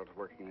B-girls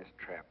working this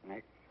trap,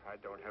 Nick? I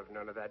don't have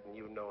none of that, and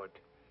you know it.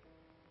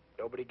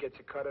 Nobody gets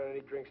a cut on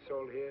any drinks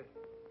sold here.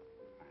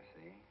 I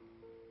see.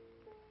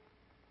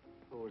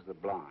 Who was the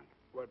blonde?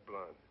 What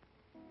blonde?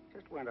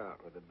 Just went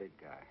out with the big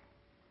guy.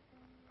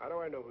 How do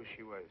I know who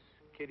she was?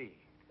 Kitty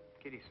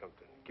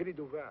something. Kitty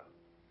Duval.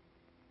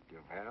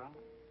 Duval?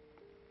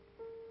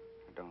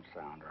 It don't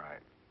sound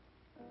right.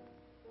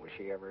 Was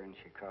she ever in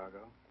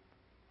Chicago?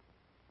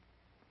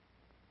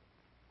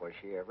 Was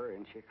she ever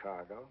in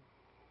Chicago?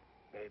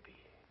 Maybe.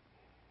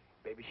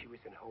 Maybe she was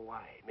in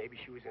Hawaii. Maybe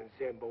she was in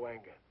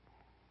Zamboanga.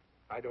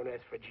 I don't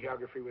ask for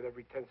geography with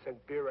every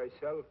 10-cent beer I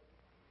sell.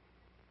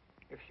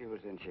 If she was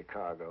in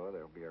Chicago,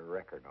 there'll be a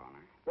record on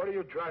her. What are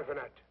you driving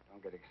at?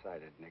 Don't get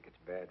excited, Nick. It's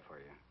bad for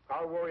you.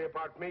 I'll worry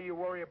about me, you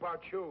worry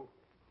about you.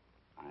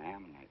 I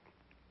am, Nick.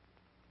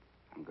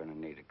 I'm going to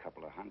need a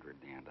couple of hundred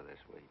at the end of this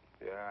week.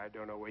 Yeah, I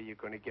don't know where you're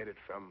going to get it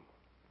from.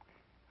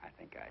 I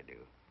think I do.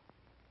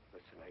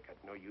 Listen, I got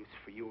no use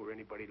for you or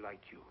anybody like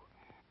you.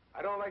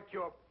 I don't like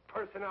your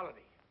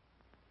personality.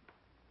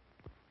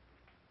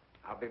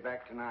 I'll be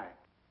back tonight.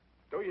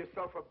 Do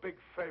yourself a big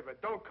favor.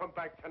 Don't come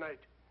back tonight.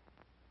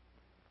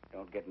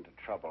 Don't get into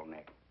trouble,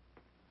 Nick.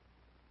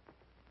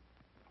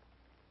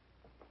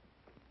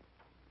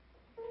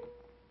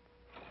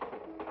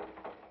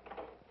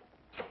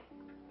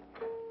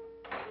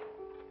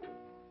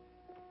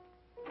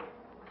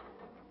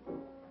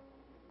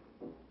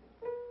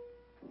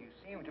 You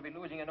seem to be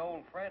losing an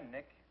old friend,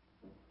 Nick.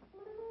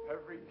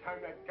 Every time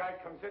that guy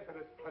comes into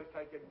this place,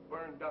 I get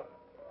burned up.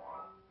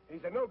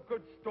 He's a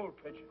no-good stool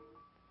pigeon.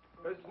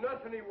 There's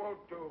nothing he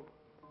won't do.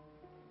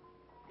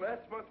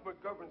 Last month,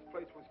 McGovern's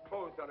place was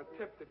closed on a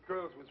tip that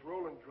girls was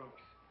rolling drunks.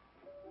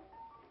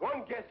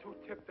 One guess who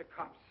tipped the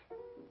cops.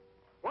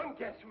 One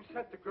guess who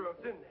sent the girls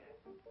in there.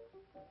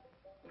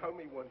 Tell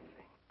me one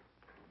thing.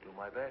 Do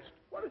my best.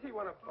 What does he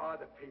want to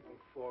bother people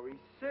for?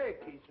 He's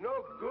sick. He's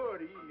no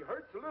good. He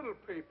hurts little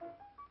people.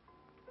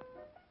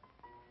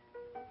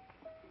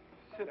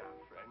 Sit down,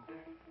 friend.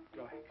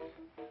 Relax.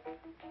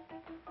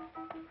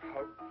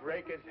 I'll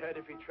break his head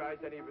if he tries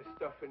any of his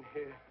stuff in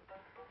here.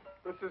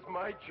 This is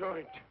my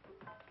joint.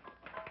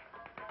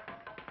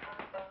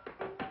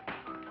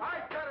 I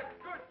got a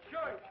good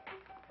joint.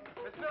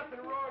 There's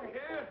nothing wrong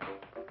here.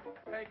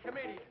 Hey,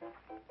 comedian,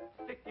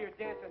 stick to your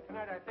dancing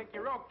tonight. I think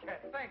you're okay.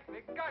 Thanks,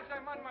 Nick. Gosh,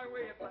 I'm on my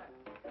way at last.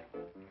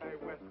 Hey,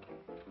 Weston,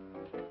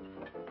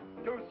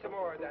 do some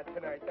more of that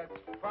tonight. That's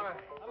fine.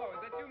 Hello,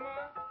 is that you,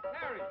 Ma?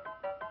 Harry,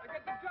 I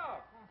got the job.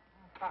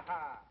 Ha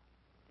ha.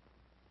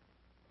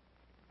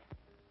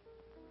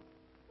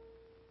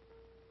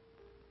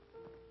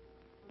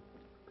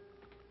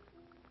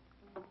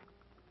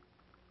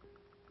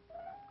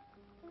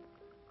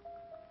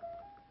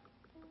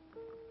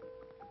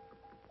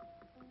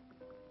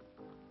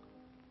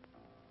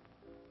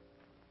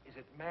 Is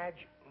it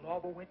Madge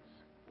Lobowitz?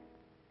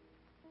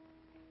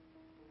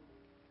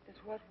 Is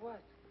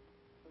what?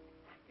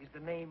 Is the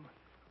name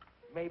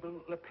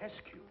Mabel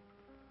Lepescu?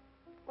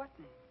 What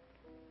name?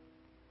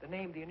 The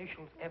name the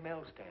initials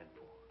ML stand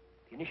for.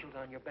 The initials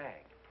on your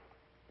bag.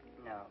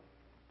 No.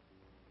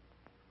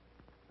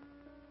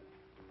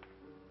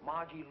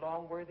 Margie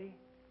Longworthy?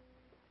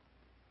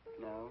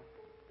 No.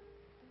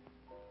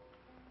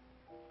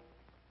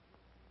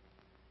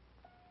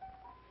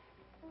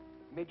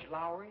 Midge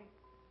Lowry?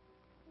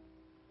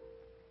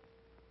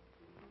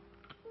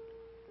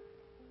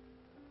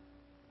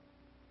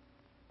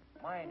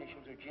 My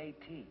initials are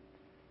JT.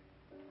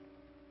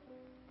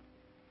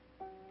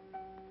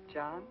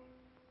 John?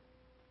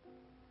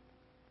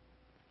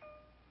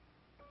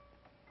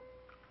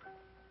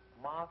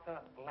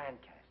 Martha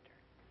Lancaster.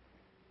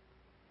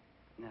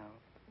 No.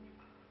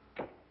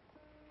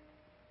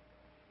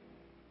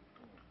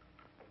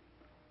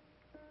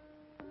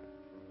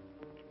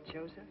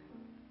 Joseph?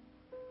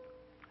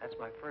 That's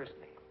my first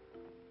name.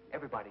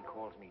 Everybody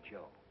calls me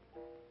Joe.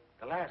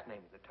 The last name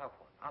is the tough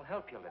one. I'll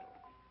help you a little.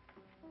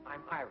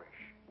 I'm Irish.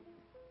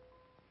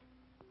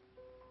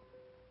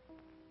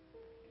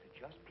 Is it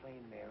just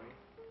plain Mary?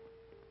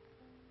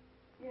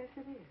 Yes,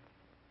 it is.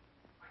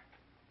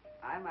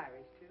 I'm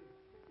Irish, too.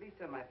 At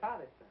least on my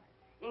father's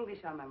side.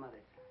 English on my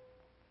mother's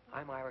side.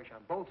 I'm Irish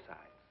on both sides.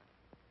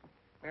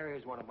 Mary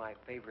is one of my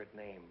favorite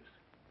names.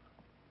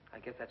 I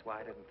guess that's why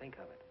I didn't think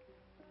of it.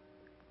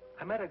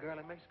 I met a girl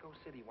in Mexico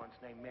City once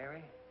named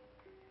Mary.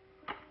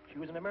 She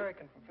was an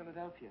American from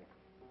Philadelphia.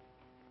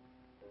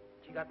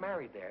 She got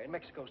married there, in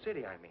Mexico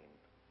City, I mean,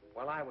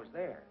 while I was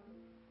there.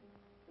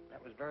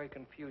 That was very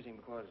confusing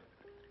because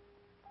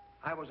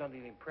I was under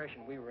the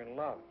impression we were in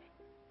love.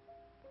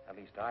 At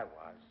least I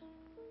was.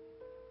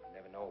 I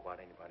never know about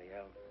anybody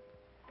else.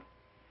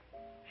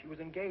 She was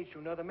engaged to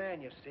another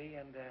man, you see,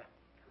 and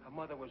her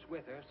mother was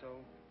with her, so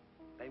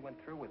they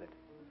went through with it.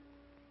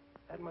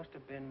 That must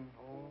have been,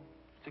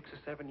 6 or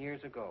 7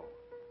 years ago.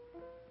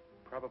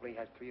 Probably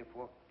has 3 or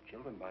 4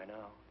 children by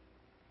now.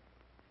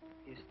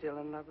 You still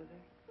in love with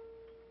her?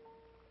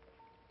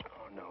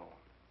 Oh, no.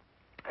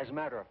 As a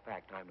matter of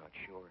fact, I'm not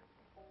sure.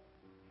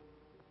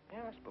 Yeah,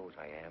 I suppose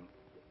I am.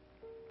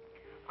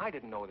 I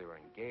didn't know they were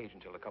engaged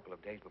until a couple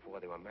of days before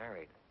they were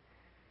married.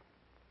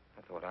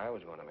 I thought I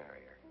was going to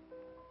marry her.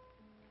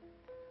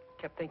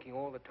 Kept thinking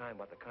all the time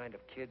about the kind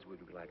of kids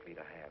we'd be likely to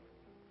have.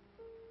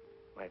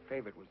 My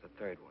favorite was the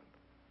third one.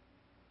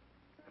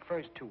 The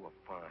first 2 were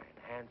fine,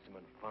 handsome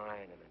and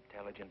fine and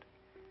intelligent.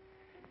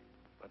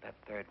 But that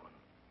third one,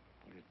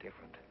 he was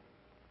different.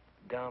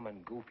 Dumb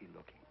and goofy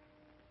looking.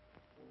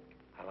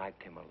 I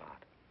liked him a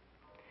lot.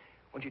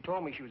 When she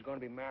told me she was going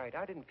to be married,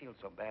 I didn't feel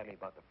so badly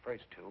about the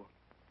first 2.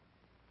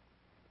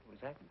 It was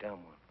that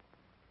dumb one.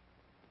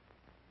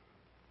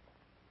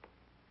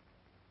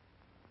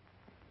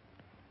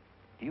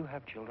 Do you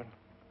have children?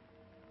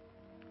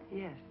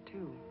 Yes,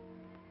 2.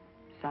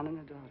 son and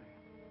a daughter.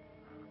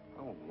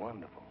 Oh,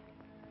 wonderful.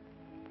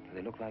 Do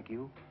they look like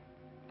you?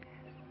 Yes.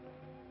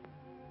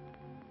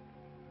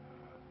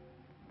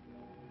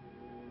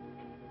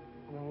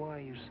 Well, then why are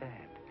you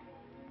sad?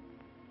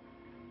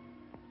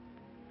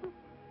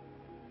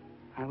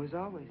 I was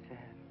always sad.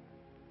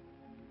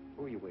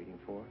 Who are you waiting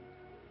for?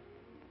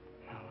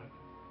 No one.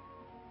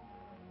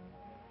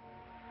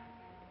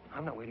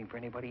 I'm not waiting for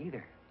anybody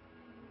either.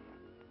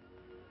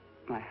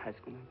 My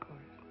husband, of course.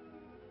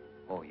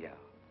 Oh, yeah.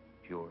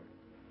 Sure.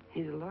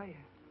 He's a lawyer.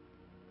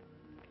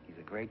 He's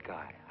a great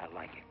guy. I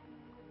like him.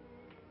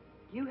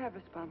 You have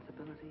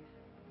responsibilities.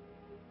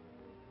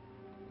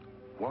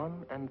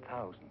 1 and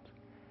thousands.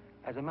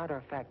 As a matter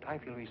of fact, I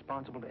feel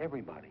responsible to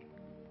everybody.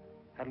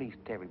 At least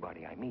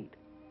everybody I meet.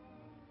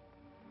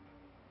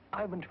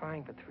 I've been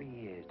trying for 3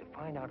 years to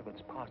find out if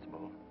it's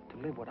possible to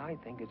live what I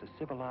think is a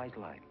civilized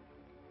life.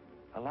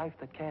 A life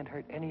that can't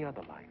hurt any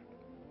other life.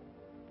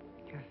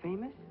 You're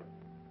famous?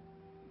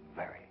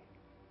 Very.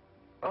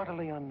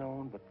 Utterly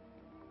unknown, but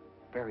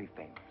very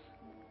famous.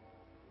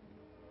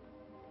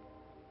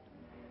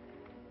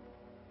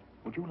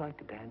 Would you like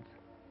to dance?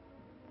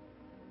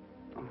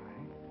 All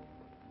right.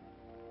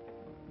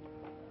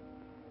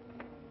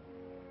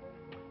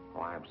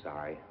 Oh, I'm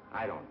sorry.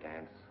 I don't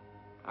dance.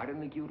 I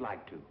didn't think you'd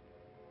like to.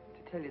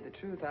 To tell you the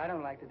truth, I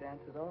don't like to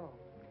dance at all.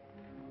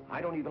 I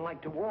don't even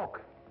like to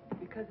walk.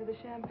 Because of the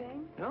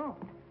champagne? No,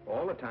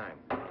 all the time.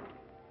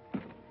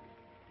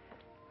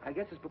 I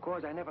guess it's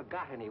because I never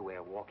got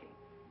anywhere walking.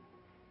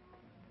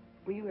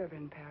 Were you ever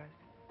in Paris?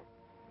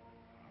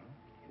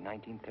 In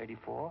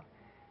 1934,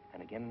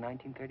 and again in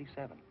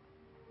 1937.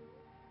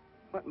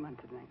 What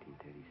month of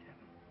 1937?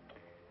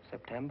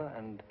 September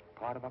and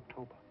part of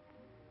October.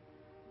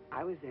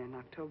 I was there in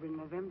October and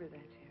November that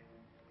year.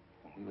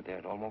 We were there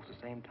at almost the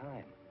same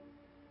time.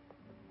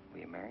 Were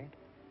you married?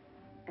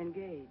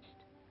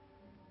 Engaged.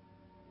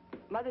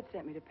 Mother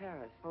sent me to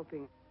Paris,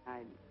 hoping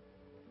I'd,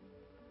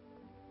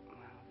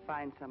 well,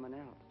 find someone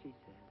else, she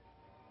said.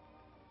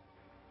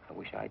 I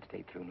wish I'd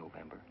stayed through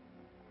November.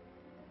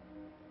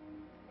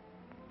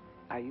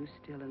 Are you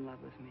still in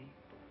love with me?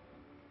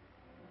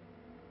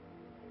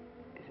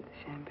 Is it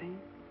the champagne?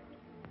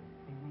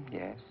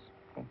 Yes,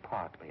 well,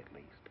 partly at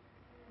least.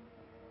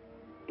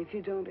 If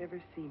you don't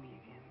ever see me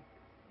again,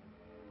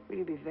 will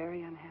you be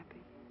very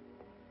unhappy?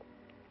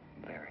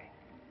 Very.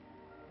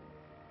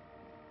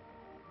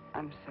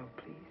 I'm so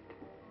pleased.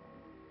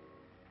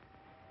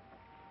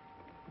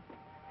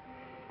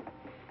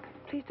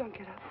 Please don't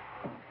get up.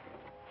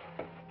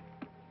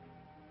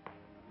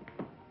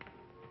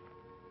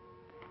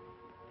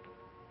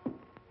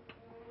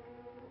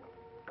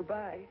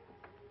 Goodbye.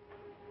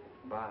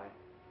 Bye.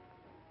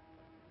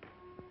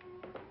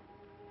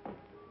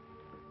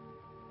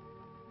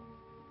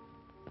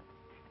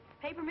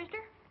 Paper, mister?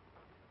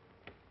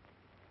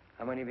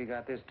 How many have you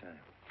got this time?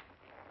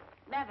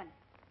 11.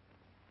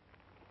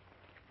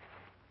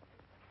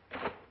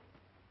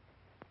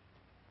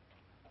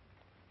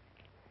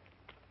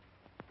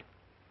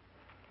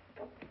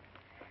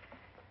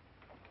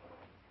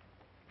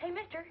 Hey,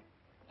 mister,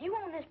 you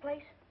own this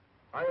place.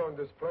 I own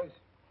this place.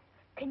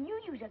 Can you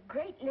use a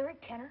great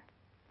lyric tenor?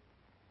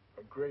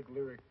 A great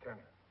lyric tenor.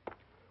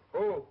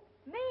 Who?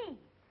 Me.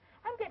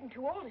 I'm getting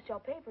too old to sell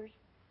papers.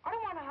 I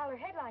don't want to holler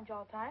headlines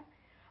all the time.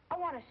 I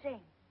want to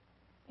sing.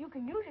 You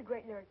can use a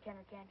great lyric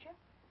tenor, can't you?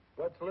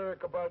 What's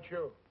lyric about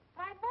you?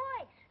 My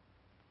voice.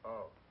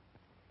 Oh.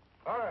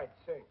 All right,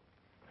 sing.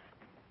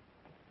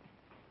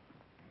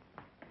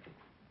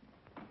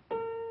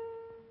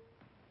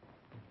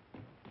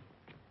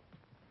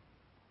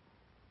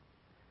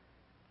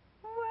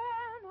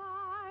 When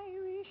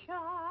Irish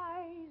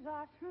eyes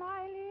are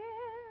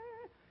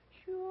smiling,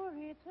 sure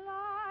it's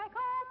like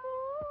a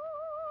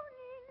moon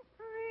in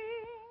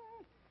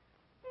spring.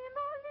 In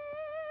the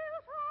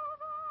lilt of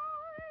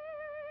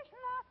Irish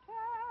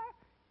laughter,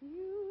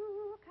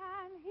 you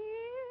can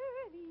hear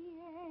the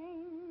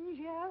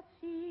angels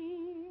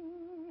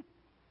sing.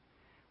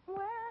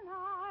 When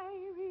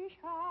Irish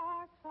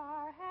hearts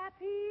are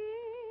happy,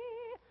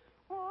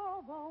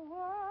 all the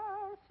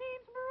world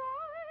seems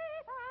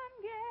bright and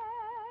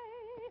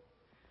gay.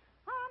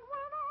 And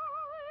when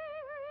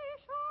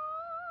Irish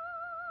eyes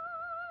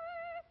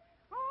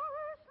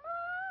are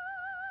smiling.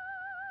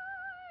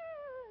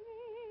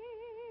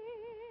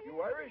 You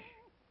Irish?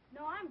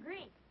 No, I'm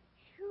Greek.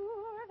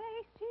 Sure they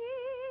see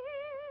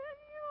in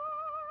your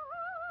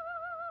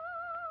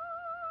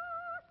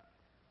heart.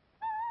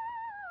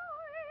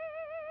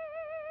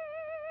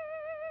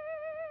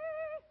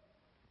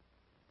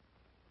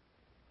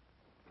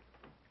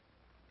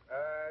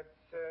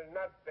 It's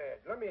not bad.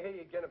 Let me hear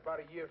you again about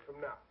a year from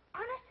now.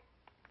 Honest?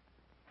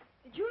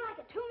 Did you like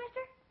it too,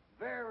 mister?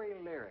 Very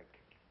lyric.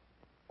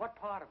 What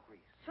part of Greece?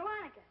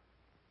 Salonica.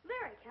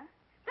 Lyric, huh?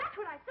 That's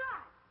what I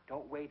thought.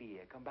 Don't wait a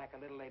year. Come back a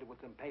little later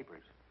with some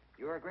papers.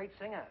 You're a great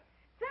singer.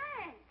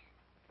 Thanks.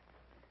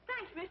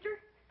 Thanks, mister.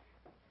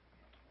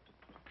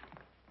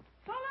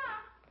 So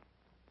long.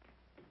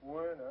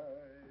 When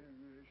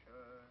Irish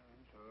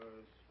eyes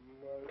are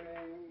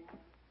smiling,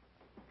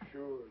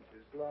 sure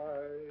just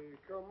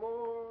like a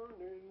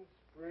morning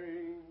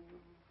spring.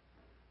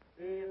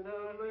 In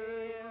the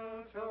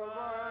lilt of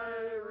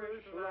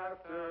Irish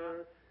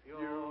laughter,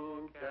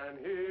 you can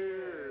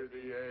hear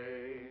the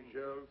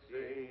angels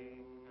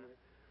sing.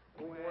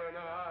 When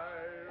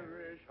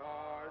Irish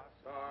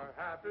hearts are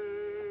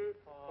happy,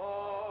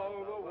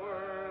 all the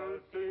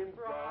world seems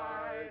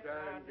bright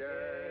and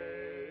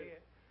gay.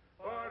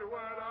 But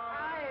when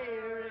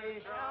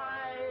Irish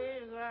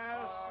eyes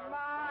are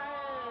smiling,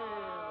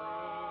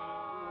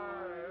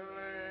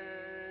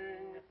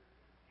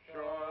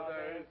 sure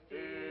they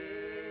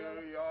steal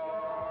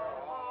your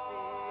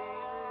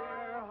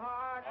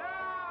heart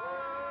away.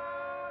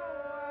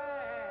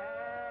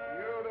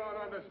 You don't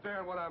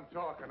understand what I'm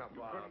talking about.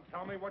 You couldn't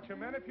tell me what you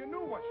meant if you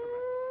knew what you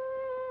meant.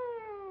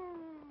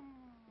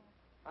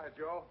 Hi,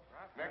 Joe.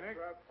 Next.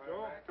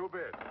 Joe. Two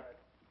bids.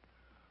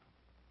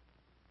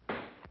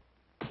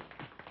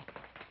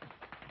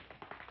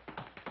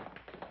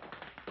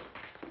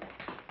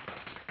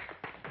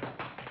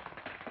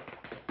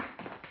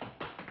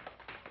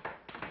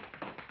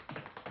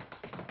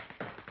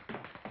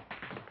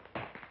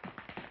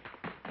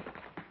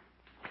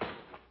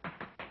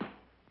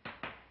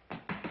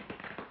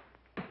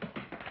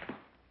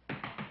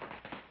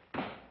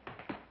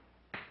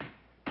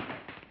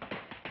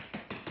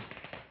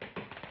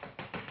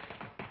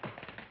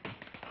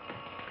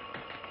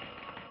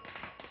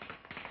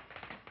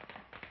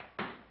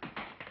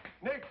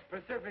 Nick's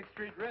Pacific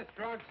Street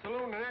Restaurant,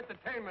 Saloon, and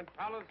Entertainment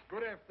Palace.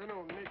 Good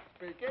afternoon. Nick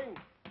speaking.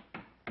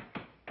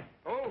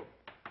 Oh.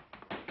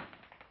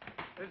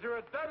 Is there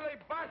a Dudley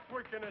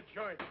Bostwick in the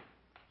joint?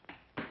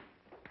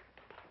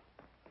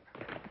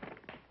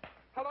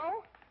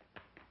 Hello?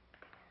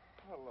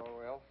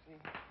 Hello,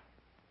 Elsie.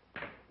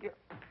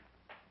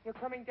 You're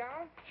coming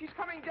down? She's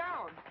coming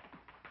down.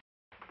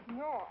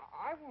 No,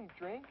 I won't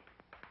drink.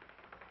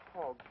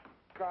 Oh,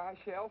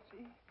 gosh,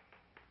 Elsie.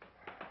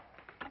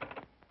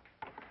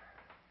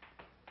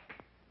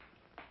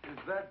 Is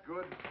that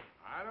good?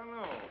 I don't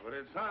know, but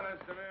it's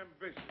honest and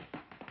ambitious.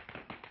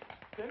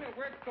 Then it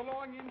works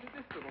along into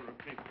this little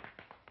routine.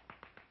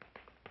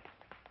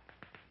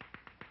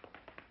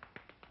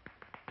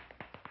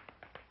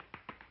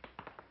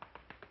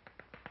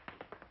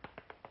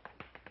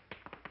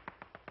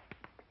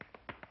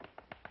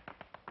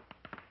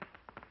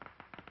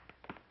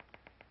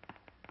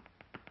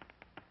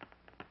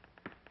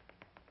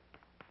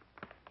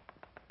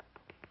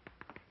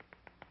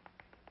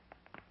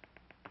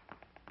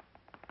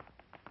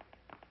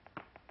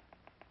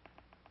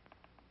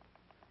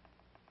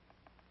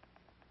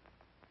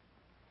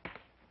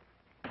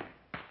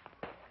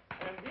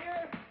 And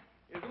here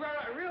is where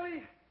I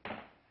really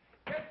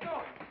get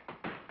going.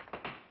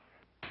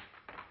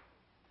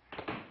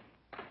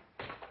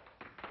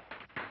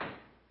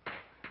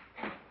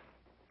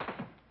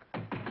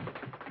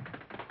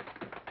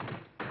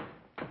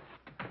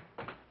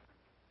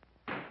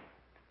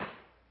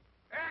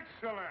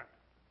 Excellent.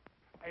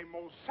 A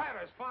most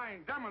satisfying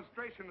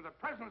demonstration of the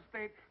present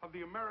state of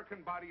the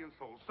American body and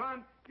soul.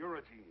 Son, you're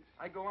a genius.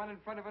 I go on in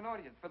front of an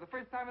audience for the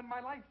first time in my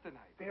life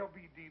tonight. They'll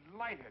be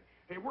delighted.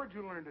 Hey, where'd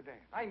you learn to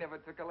dance? I never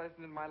took a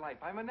lesson in my life.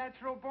 I'm a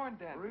natural-born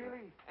dancer.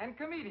 Really? And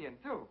comedian,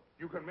 too.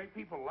 You can make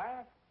people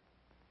laugh?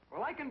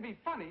 Well, I can be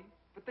funny,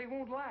 but they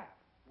won't laugh.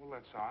 Well,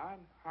 that's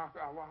odd.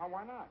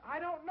 Why not? I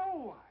don't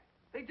know why.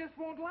 They just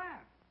won't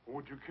laugh.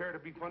 Would you care to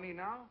be funny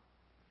now?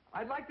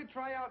 I'd like to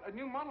try out a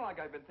new monologue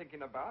I've been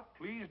thinking about.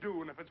 Please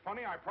do, and if it's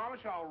funny, I promise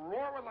you I'll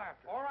roar with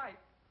laughter. All right.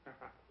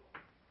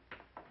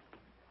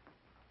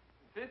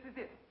 This is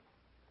it.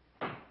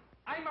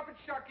 I'm up at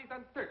Sharky's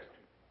on 3rd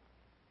Street.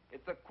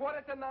 It's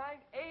 8:45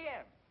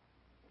 a.m.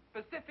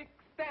 Pacific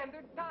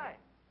Standard Time.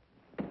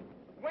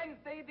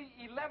 Wednesday, the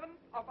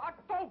 11th of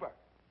October.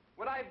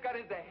 What I've got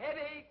is a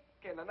headache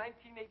and a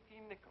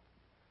 1918 nickel.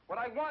 What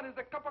I want is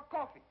a cup of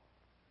coffee.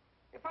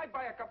 If I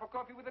buy a cup of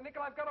coffee with a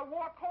nickel, I've got to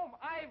walk home.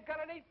 I've got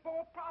an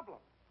 8-ball problem.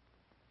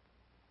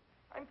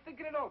 I'm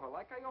thinking it over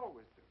like I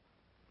always do.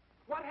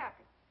 What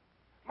happens?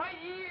 My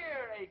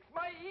ear aches.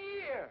 My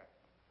ear.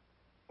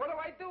 What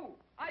do?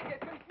 I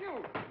get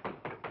confused.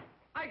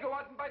 I go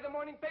out and buy the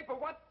morning paper.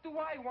 What do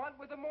I want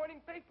with the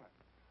morning paper?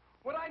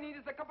 What I need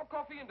is a cup of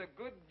coffee and a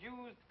good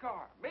used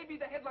car. Maybe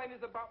the headline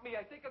is about me.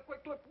 I take a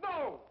quick look.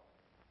 No!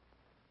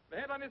 The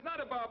headline is not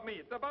about me.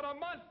 It's about a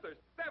monster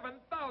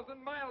 7,000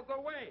 miles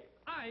away.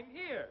 I'm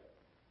here.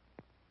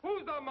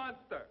 Who's the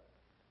monster?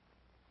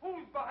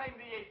 Who's behind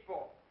the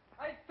 8-ball?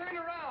 I turn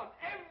around.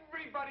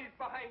 Everybody's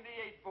behind the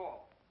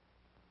 8-ball.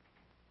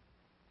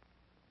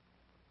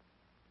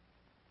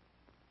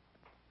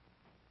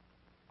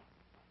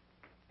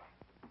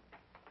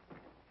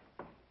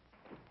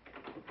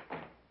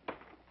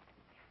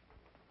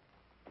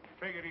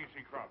 Take it easy,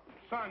 Crump.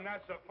 Son,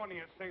 that's the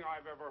funniest thing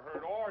I've ever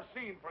heard, or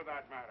seen for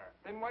that matter.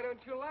 Then why don't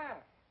you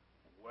laugh?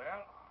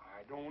 Well,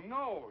 I don't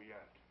know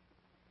yet.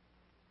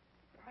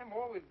 I'm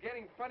always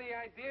getting funny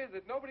ideas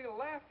that nobody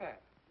will laugh at.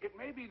 It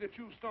may be that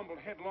you've stumbled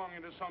headlong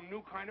into some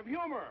new kind of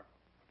humor.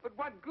 But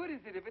what good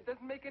is it if it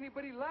doesn't make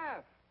anybody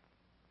laugh?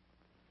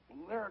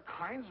 Well, there are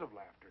kinds of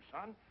laughter,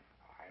 son.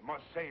 I I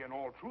must say in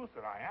all truth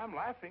that I am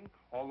laughing,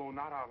 although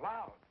not out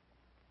loud.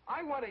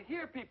 I want to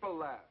hear people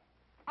laugh.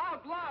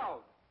 Out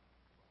loud.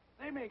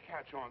 They may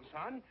catch on,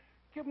 son.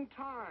 Give 'em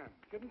time.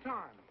 Give 'em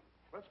time.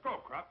 Let's go,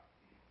 Krupp.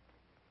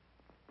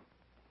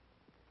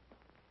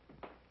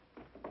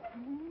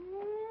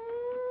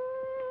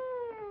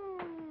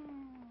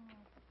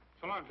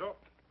 So long, Joe.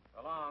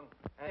 So long.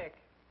 Nick,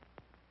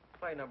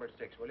 play number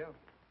 6, will you?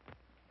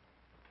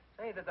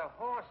 Say, there's a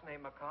horse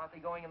named McCarthy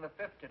going in the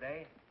 5th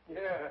today.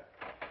 Yeah.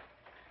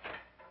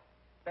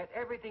 Bet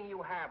everything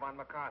you have on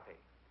McCarthy.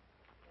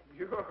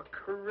 You're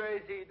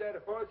crazy.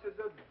 That horse is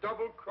a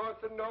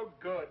double-crosser, no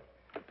good.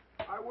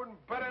 I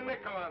wouldn't bet a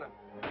nickel on him.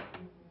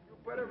 You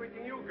bet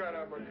everything you got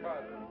on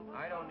McCarthy.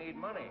 I don't need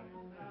money.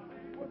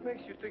 What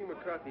makes you think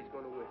McCarthy's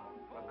going to win?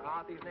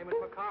 McCarthy's name is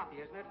McCarthy,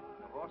 isn't it?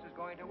 The horse is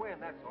going to win,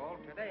 that's all,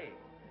 today.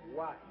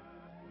 Why?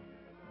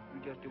 You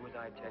just do as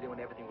I tell you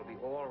and everything will be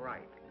all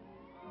right.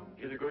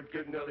 She's a good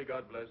kid, Nellie.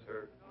 God bless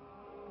her.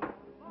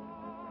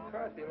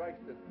 McCarthy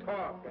likes to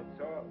talk,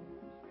 that's all.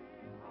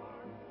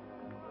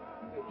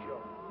 Hey,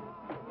 Joe.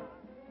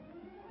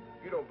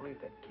 You don't believe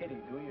that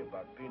kidding, do you,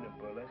 about being a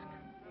burlesque?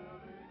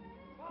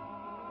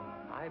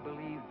 I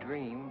believe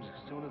dreams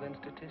sooner than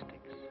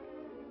statistics.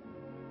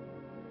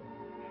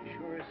 She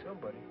sure is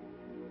somebody.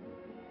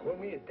 Call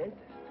me a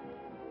dentist.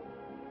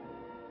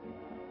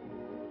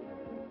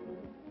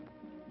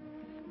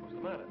 What's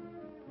the matter?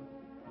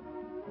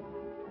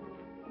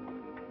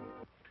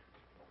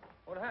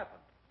 What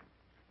happened?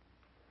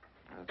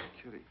 That's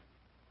Kitty.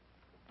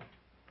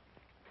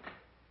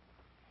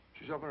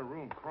 She's up in her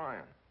room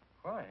crying.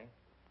 Crying?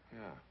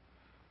 Yeah.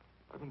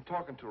 I've been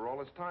talking to her all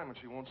this time and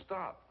she won't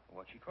stop.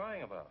 What's she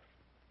crying about?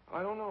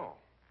 I don't know.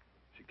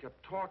 She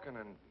kept talking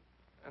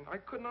and I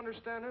couldn't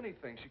understand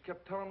anything. She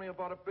kept telling me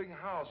about a big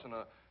house and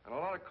a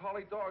lot of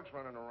collie dogs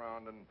running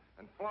around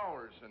and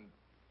flowers and...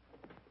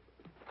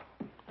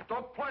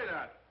 Don't play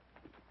that!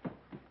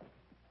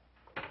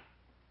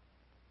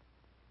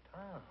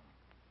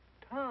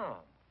 Tom.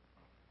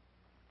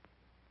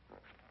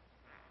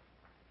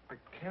 I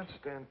can't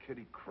stand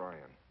Kitty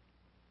crying.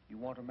 You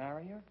want to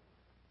marry her?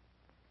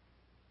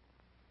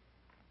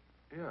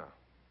 Yeah.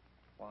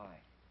 Why?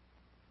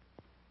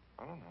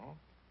 I don't know.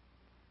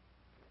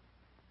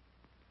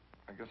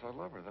 I guess I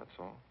love her, that's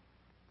all.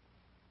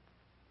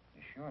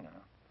 You sure now?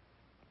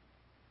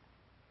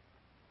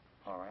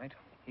 All right,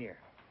 here.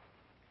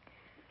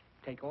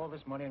 Take all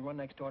this money and run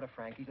next door to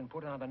Frankie's and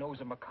put it on the nose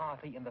of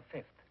McCarthy in the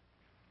 5th.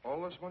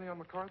 All this money on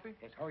McCarthy?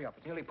 Yes, hurry up.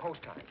 It's nearly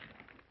post time.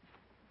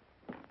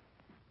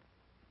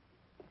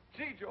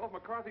 Gee, Joe, if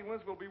McCarthy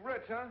wins, we'll be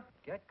rich, huh?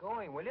 Get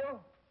going, will you?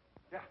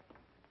 Yeah.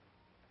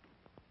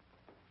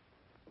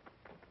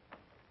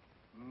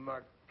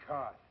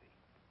 McCarthy.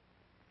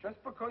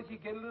 Just because you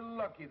get a little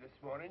lucky this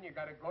morning, you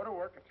got to go to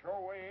work and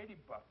throw away $80.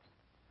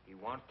 He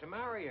wants to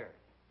marry her.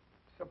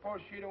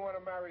 Suppose she don't want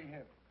to marry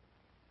him.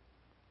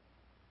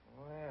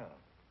 Well,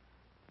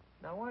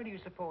 now why do you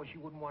suppose she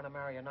wouldn't want to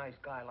marry a nice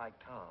guy like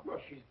Tom? Well,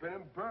 she's been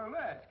in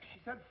burlesque.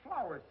 She's had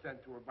flowers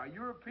sent to her by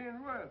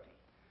European royalty.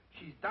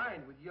 She's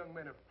dined with young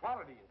men of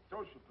quality and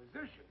social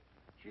position.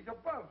 She's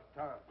above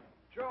Tom.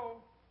 Joe,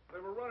 they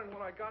were running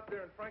when I got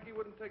there, and Frankie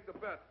wouldn't take the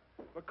bet.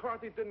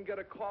 McCarthy didn't get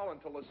a call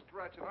until the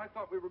stretch, and I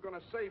thought we were going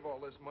to save all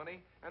this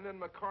money, and then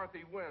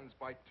McCarthy wins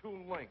by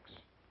 2 links.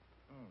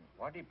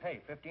 What'd he pay,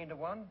 15 to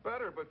 1?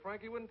 Better, but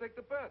Frankie wouldn't take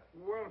the bet.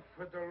 Well,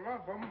 for the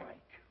love of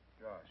Mike.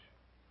 Gosh,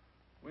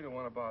 we'd have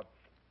won about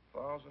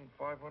 $1,500.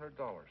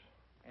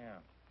 Yeah.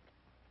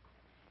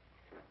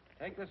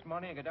 Take this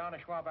money and go down to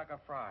Schwabacher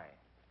Fry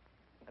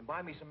and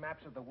buy me some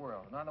maps of the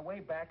world. And on the way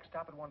back,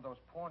 stop at one of those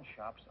pawn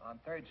shops on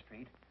 3rd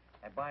Street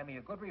and buy me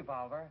a good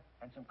revolver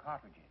and some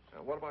cartridges.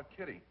 What about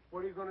Kitty?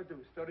 What are you going to do,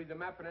 study the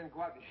map and then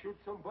go out and shoot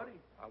somebody?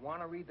 I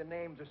want to read the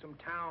names of some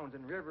towns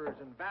and rivers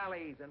and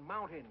valleys and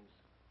mountains.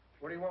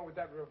 What do you want with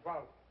that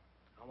revolver?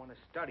 I want to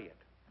study it.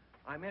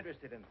 I'm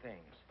interested in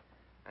things.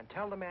 And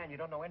tell the man you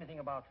don't know anything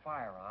about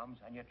firearms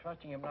and you're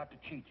trusting him not to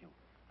cheat you.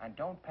 And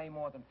don't pay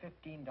more than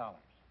 $15.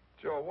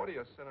 Joe, what are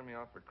you sending me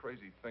out for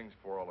crazy things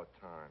for all the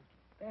time?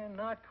 They're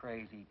not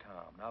crazy,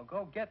 Tom. Now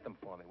go get them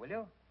for me, will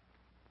you?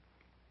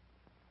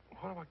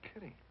 What about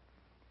Kitty?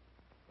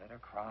 Let her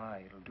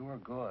cry. It'll do her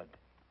good.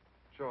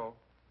 Joe,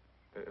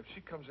 if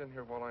she comes in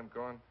here while I'm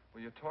gone,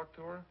 will you talk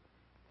to her?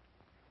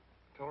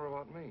 Tell her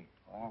about me.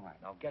 All right.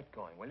 Now get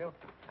going, will you?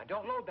 And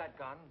don't load that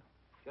gun.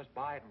 Just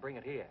buy it and bring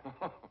it here.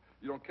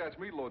 You don't catch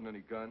me loading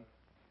any gun.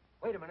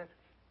 Wait a minute.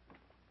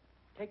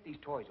 Take these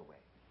toys away.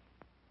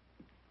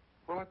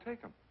 Where'll I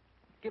take them?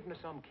 Give them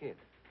to some kid.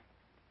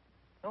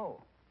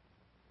 No.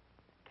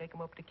 Take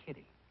them up to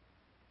Kitty.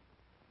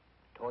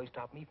 Toys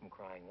stopped me from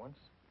crying once.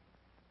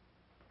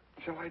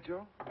 Shall I,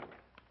 Joe?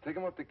 Take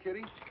them up to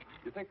Kitty?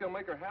 You think they'll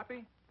make her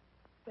happy?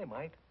 They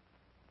might.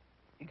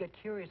 You get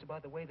curious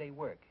about the way they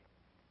work.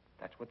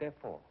 That's what they're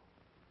for.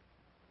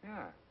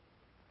 Yeah.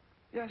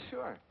 Yeah,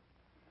 sure.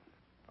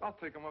 I'll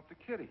take them up to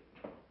Kitty.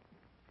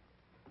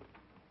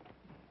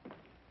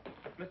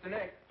 Mr.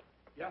 Nick,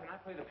 can I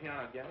play the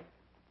piano again?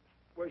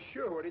 Well,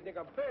 sure. What do you think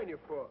I'm paying you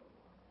for?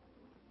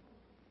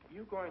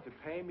 You going to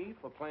pay me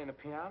for playing the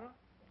piano?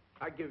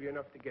 I give you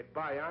enough to get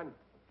by on.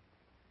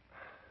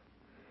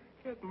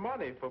 Get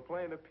money for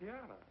playing the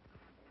piano?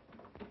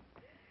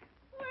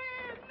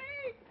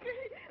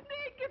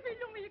 Nick,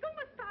 figlio mio,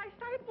 come stai?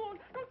 Stai buono?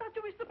 Non ti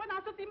ho visto per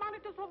una settimana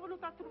e ti sono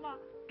venuta a trovare.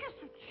 Che è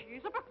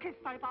successo? Perché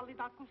stai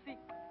pallida così?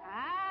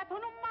 Tu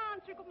non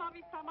mangi come hai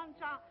visto a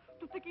mangiare.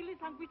 Tutti quelli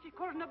sanguici,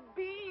 corn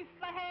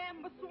beef,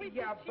 ham, sweet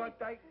Yeah, cheese.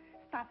 but I...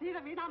 Stasera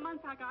vieni a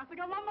mangiare a casa,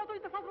 che mamma tu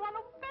ti fa trovare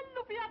un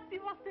bello piatto di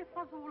pasta e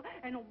fagioli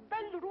e un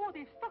bello ruoto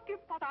di stocchi e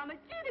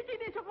patane.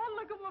 Chini,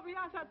 cipolla come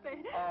piace a te.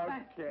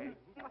 Ok.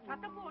 Ma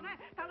state buono,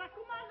 Ti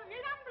raccomando,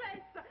 vieni a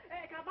presto.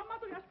 Che la mamma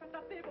tu ti aspetta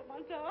a te per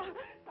mangiare.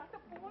 State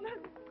buono,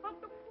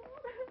 state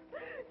buono.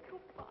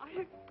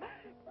 Goodbye.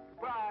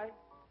 Bye.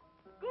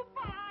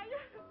 Goodbye.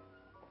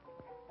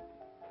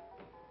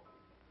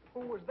 Who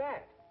was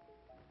that?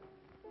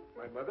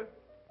 My mother?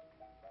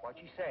 What'd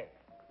she say?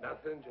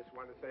 Nothing, just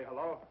wanted to say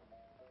hello.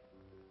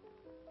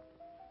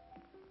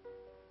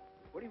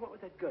 What do you want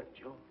with that gun,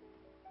 Joe?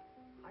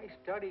 I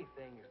study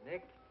things,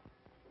 Nick.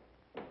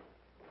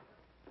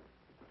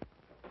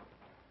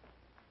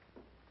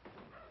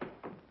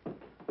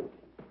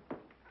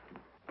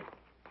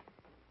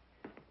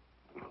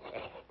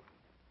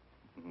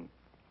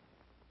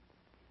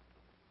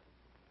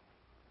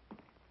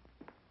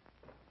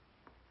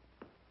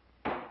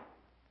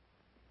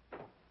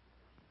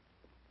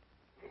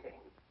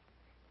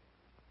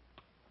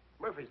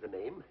 Murphy's the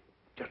name.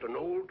 Just an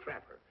old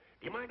trapper.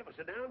 Do you mind if I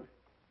sit down?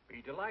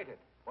 Be delighted.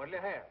 What'll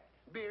you have?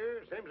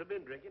 Beer, same as I've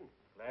been drinking.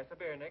 Glass of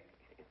beer, Nick.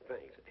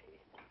 Thanks.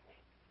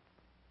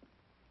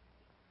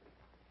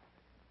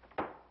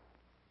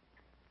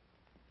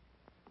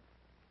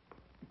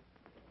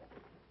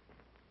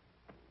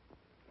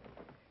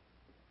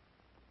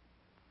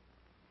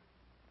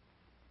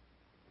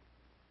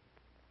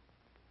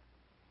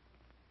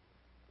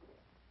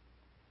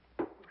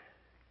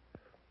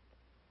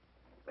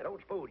 I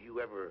don't suppose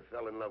you ever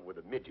fell in love with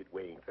a midget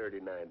weighing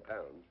 39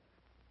 pounds.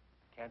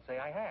 Can't say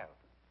I have.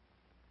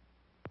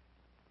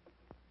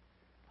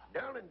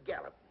 Down in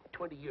Gallup,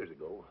 20 years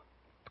ago,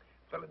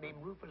 a fellow named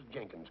Rufus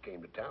Jenkins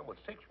came to town with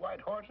 6 white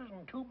horses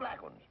and 2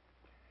 black ones.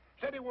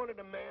 Said he wanted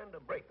a man to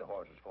break the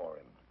horses for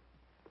him.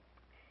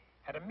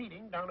 Had a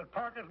meeting down at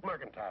Parker's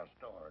mercantile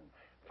store, and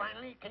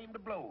finally it came to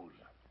blows.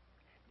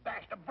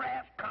 Bashed a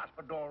brass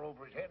cuspidor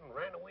over his head and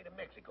ran away to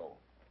Mexico.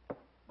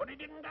 But he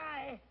didn't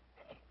die.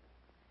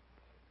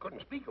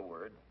 Couldn't speak a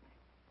word.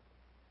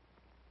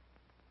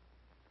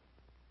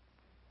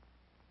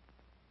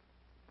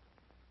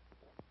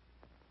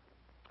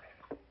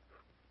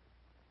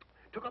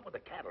 Took up with a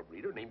cattle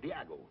breeder named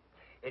Diago,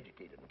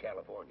 educated in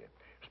California.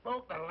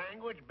 Spoke the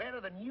language better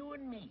than you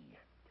and me.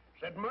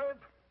 Said, Murph,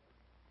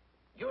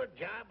 your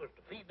job was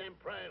to feed them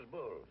prize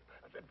bulls.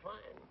 I said,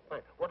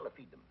 fine. What'll I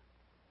feed them?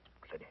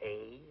 Said,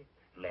 hay,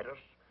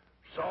 lettuce,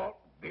 salt,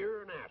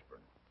 beer, and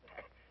aspirin.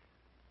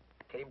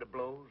 Came to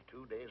blows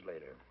 2 days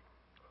later.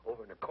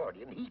 Over an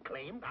accordion he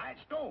claimed I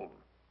stole.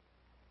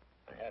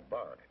 I had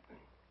borrowed it.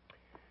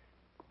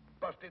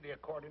 Busted the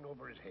accordion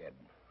over his head.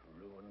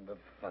 Ruined the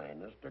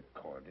finest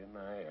accordion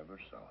I ever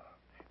saw.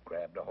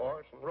 Grabbed a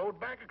horse and rode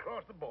back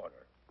across the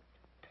border.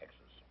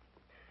 Texas.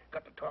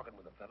 Got to talking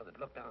with a fellow that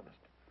looked honest.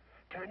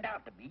 Turned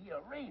out to be a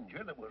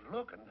ranger that was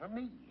looking for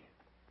me.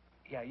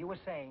 Yeah, you were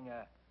saying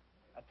a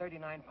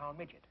 39-pound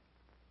midget.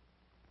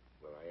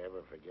 Will I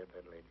ever forget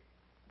that lady?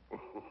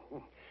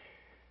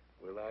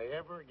 Will I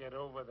ever get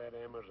over that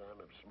Amazon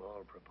of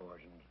small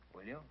proportions?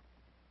 Will you?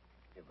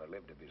 If I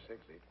live to be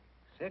 60.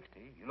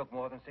 60? You look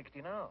more than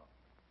 60 now.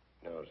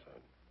 No,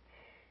 son.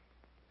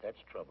 That's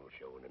trouble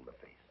showing in my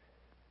face.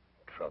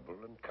 Trouble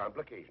and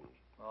complications.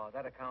 Oh,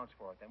 that accounts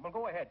for it then. Well,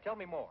 go ahead. Tell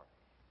me more.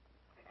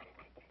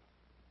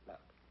 Look.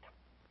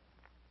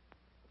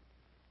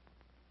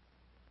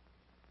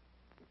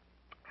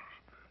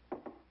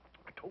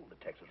 I told the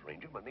Texas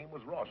Ranger my name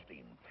was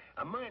Rothstein,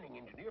 a mining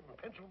engineer from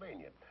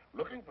Pennsylvania,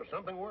 looking for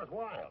something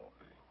worthwhile.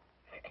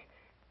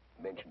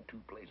 Mentioned 2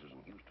 places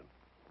in Houston.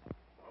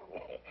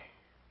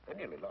 I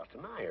nearly lost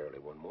an eye early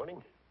one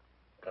morning,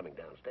 coming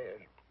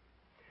downstairs.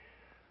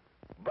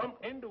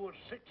 Bumped into a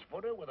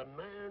 6-footer with an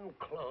iron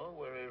claw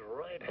where his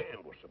right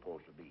hand was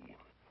supposed to be.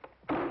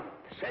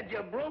 Said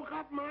you broke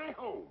up my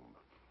home.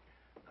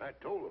 I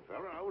told the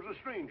fella I was a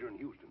stranger in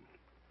Houston.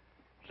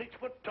 6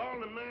 foot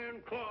tall and an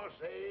iron claw,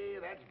 say,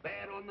 that's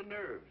bad on the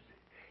nerves.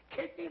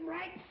 Kicked him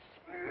right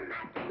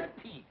smack in the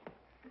teeth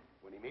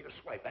when he made a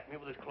swipe at me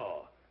with his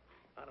claw.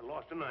 I'd have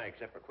lost an eye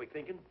except for quick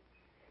thinking.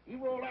 He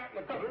rolled out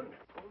in the gutter and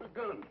pulled a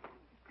gun.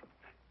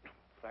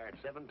 Fired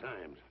 7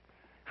 times.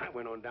 I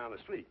went on down the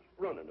street,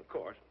 running, of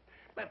course.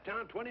 Left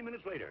town 20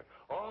 minutes later,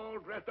 all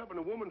dressed up in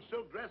a woman's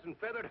silk dress and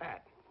feathered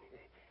hat.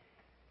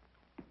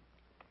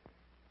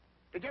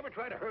 Did you ever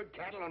try to herd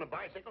cattle on a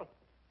bicycle?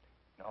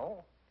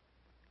 No.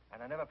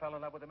 And I never fell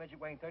in love with a midget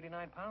weighing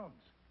 39 pounds.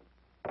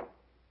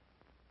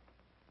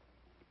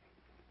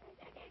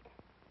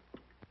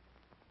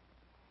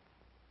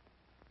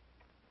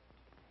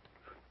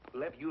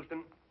 Left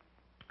Houston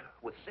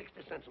with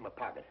 60 cents in my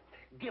pocket.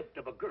 Gift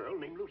of a girl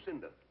named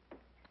Lucinda.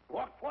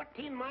 Walked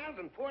 14 miles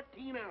in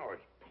 14 hours.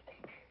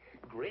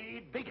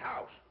 Great big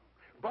house.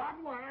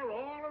 Barbed wire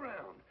all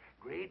around.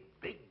 Great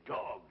big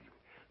dogs.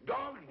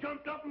 Dogs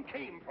jumped up and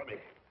came for me.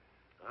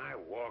 I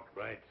walked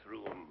right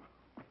through them.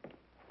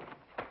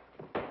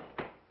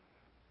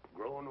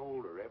 Growing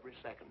older every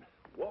second.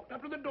 Walked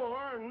up to the door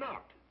and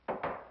knocked.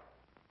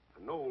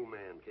 An old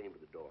man came to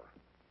the door.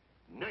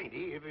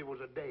 90 if it was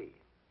a day.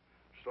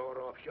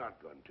 Sawed-off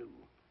shotgun, too.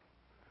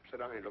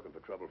 Said, I ain't looking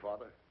for trouble,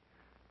 Father.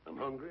 I'm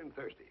hungry and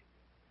thirsty.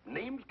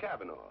 Name's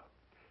Kavanaugh.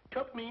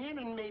 Took me in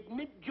and made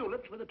mint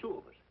juleps for the two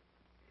of us.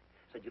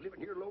 Said, you living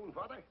here alone,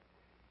 Father?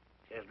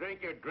 Says,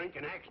 drink your drink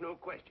and ask no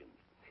questions.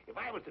 If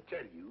I was to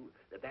tell you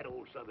that that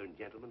old Southern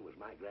gentleman was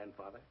my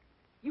grandfather,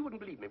 you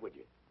wouldn't believe me, would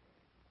you?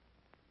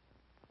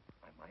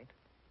 I might.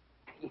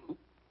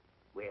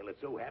 Well, it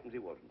so happens he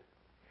wasn't.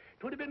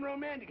 'Twould have been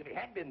romantic if he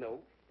had been, though.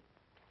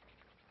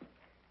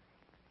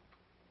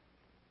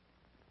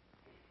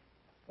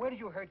 Where did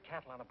you herd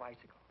cattle on a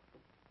bicycle?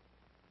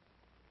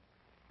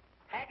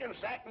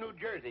 Hackensack, New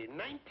Jersey,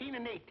 19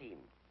 and 18.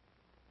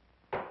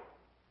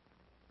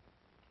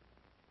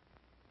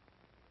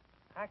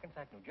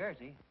 Hackensack, New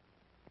Jersey?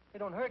 They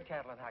don't herd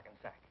cattle in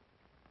Hackensack.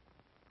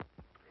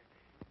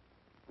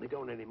 They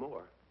don't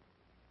anymore.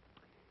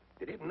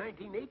 They did in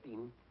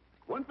 1918.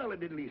 One fella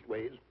did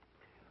leastways.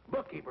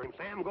 Bookkeeper in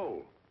Sam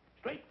Gold.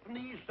 Straight from the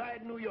east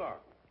side of New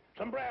York.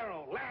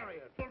 Sombrero,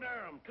 lariat, full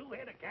Durham, 2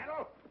 head of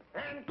cattle,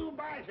 and 2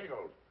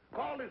 bicycles.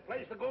 Called his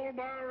place the Gold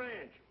Bar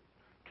Ranch.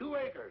 2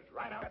 acres,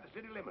 right out at the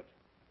city limits.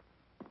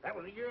 That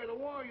was the year of the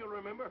war, you'll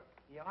remember.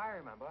 Yeah, I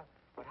remember.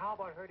 But how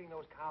about herding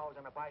those cows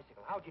on a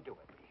bicycle? How'd you do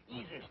it?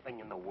 Easiest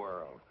thing in the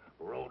world.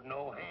 Rode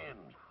no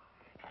hands.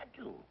 Had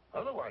to.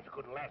 Otherwise, I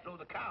couldn't lasso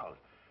the cows.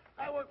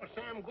 I worked with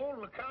Sam Gold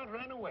and the cows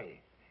ran away.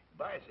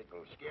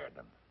 Bicycles scared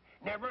them.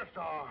 Never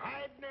saw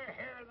hide nor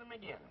hair of them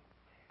again.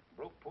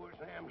 Broke poor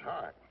Sam's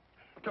heart.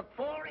 Took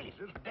 4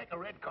 aces, a deck of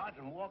red cards,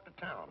 and walked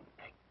to town.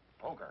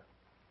 Poker.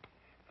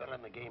 Fella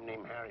in the game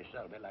named Harry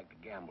Selby liked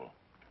to gamble.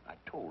 I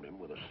told him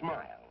with a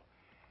smile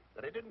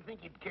that I didn't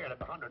think he'd care that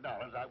the $100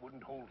 I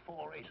wouldn't hold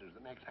 4 aces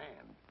the next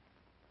hand.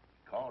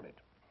 He called it.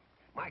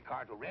 My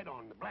cards were red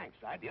on the blank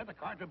side, the other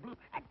cards were blue.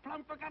 I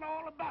plumb forgot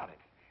all about it.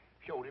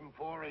 Showed him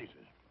 4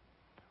 aces.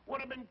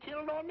 Would have been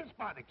killed on the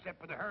spot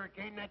except for the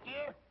hurricane that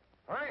year.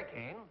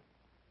 Hurricane?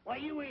 Why,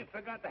 you ain't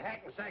forgot the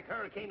Hackensack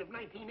hurricane of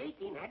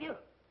 1918, had you?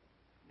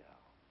 No.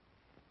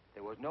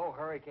 There was no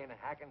hurricane in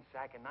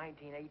Hackensack in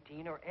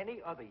 1918 or any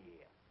other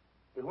year.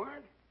 There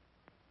weren't?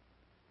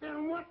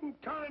 Then what in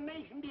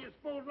tarnation do you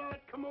suppose all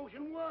that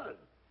commotion was?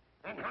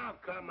 And how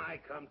come I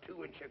come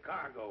to in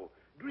Chicago,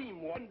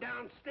 dream one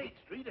down State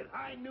Street at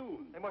high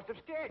noon? They must have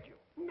scared you.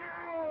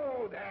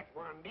 No, that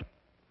one didn't.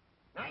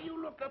 Now,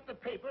 you look up the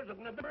papers of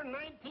November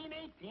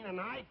 1918, and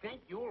I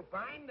think you'll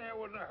find there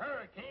was a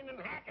hurricane in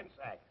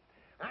Hackensack.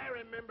 I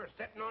remember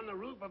sitting on the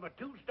roof of a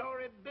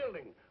 2-story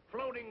building,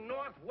 floating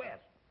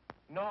northwest.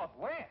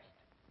 Northwest?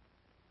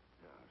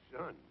 Now,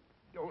 son,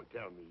 don't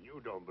tell me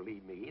you don't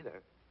believe me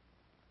either.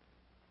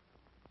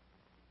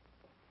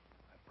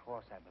 Of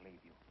course I believe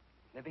you.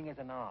 Living is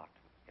an art.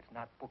 It's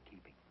not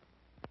bookkeeping.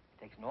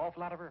 It takes an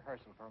awful lot of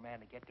rehearsal for a man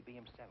to get to be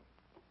himself.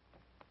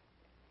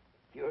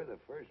 You're the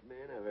first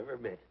man I've ever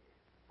met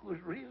who's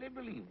really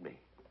believed me.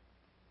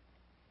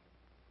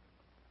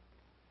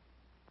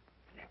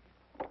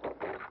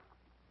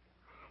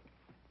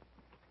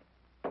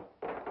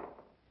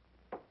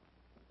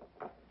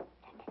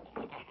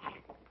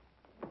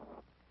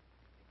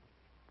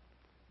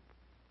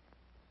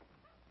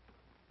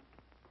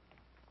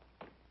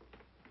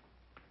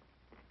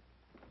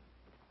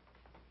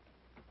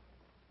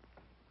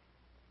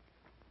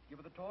 Give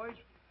her the toys?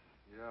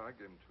 Yeah, I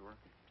gave them to her.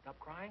 Stop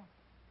crying?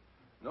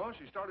 No,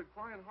 she started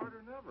crying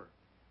harder than ever.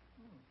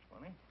 It's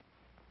funny.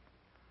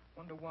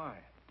 Wonder why.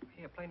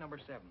 Here, play number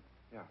 7.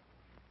 Yeah.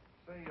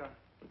 Say,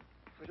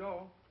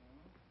 Joe,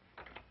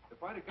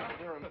 if I'd have gotten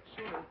there a bit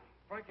sooner,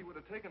 Frankie would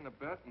have taken the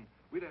bet, and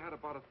we'd have had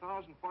about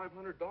 $1,500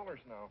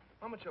 now.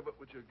 How much of it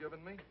would you have given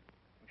me?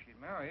 Well,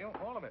 she'd marry you,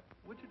 all of it.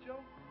 Would you,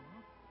 Joe?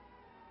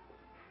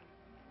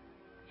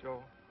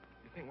 Joe,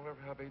 you think we'll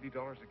ever have $80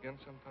 again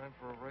sometime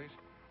for a race?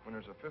 When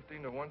there's a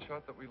 15-to-1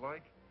 shot that we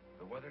like?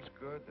 The weather's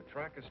good, the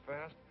track is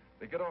fast,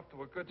 they get off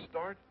to a good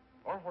start.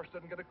 Our horse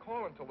doesn't get a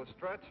call until the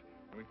stretch,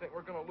 and we think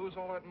we're going to lose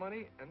all that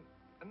money, and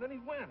then he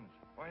wins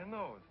by a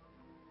nose.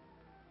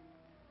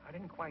 I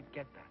didn't quite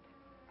get that.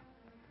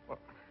 Well,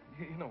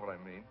 you know what I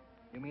mean.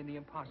 You mean the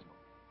impossible?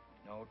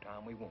 No,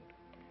 Tom, we won't.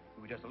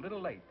 We were just a little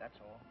late, that's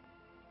all.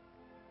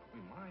 We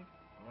might.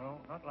 No,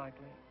 not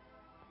likely.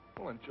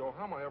 Well, and Joe,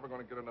 how am I ever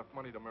going to get enough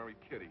money to marry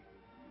Kitty?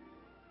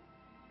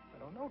 I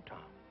don't know,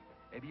 Tom.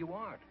 Maybe you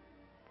aren't.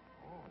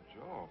 Oh,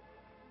 Joe,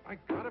 I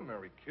gotta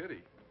marry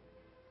Kitty.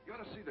 You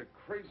ought to see the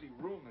crazy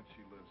room that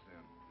she lives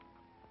in.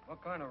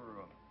 What kind of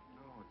room?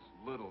 No, it's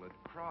little. It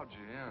crowds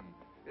you in.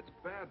 It's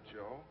bad,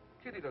 Joe.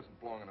 Kitty doesn't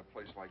belong in a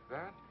place like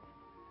that.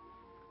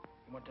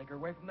 You want to take her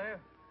away from there?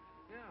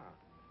 Yeah.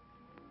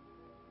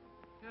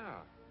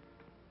 Yeah.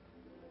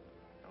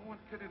 I want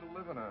Kitty to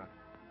live in a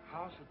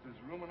house that there's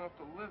room enough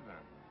to live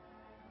in.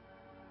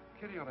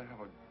 Kitty ought to have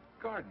a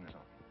garden or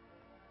something.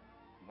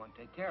 You want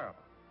to take care of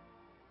her.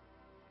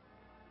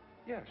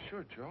 Yeah,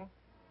 sure, Joe.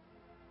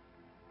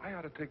 I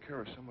ought to take care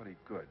of somebody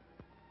good.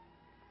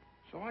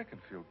 So I can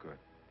feel good.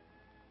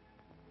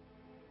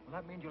 Well,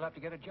 that means you'll have to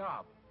get a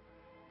job.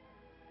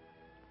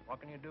 What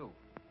can you do?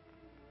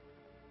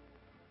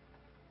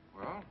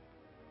 Well,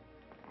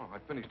 I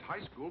finished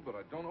high school, but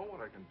I don't know what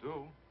I can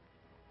do.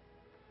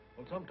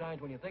 Well, sometimes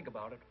when you think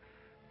about it,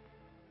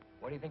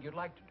 what do you think you'd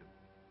like to do?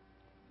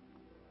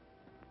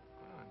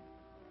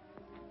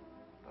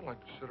 I'd like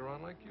to sit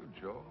around like you,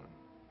 Joe, and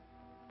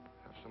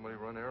have somebody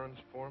run errands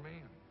for me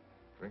and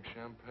drink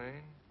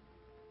champagne,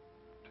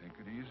 take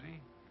it easy,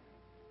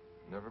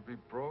 never be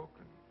broke,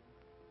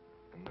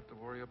 and not to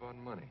worry about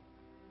money.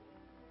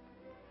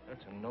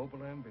 That's a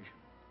noble ambition.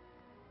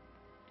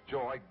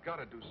 Joe, I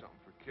gotta do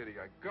something for Kitty.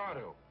 I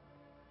gotta.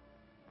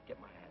 Get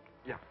my hat.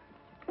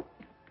 Yeah.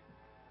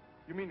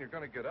 You mean you're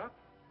gonna get up?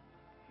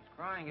 She's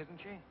crying, isn't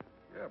she?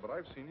 Yeah, but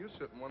I've seen you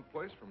sit in one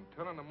place from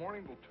 10 in the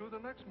morning till 2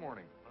 the next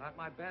morning. Well, at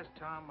my best,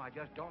 Tom, I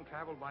just don't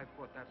travel by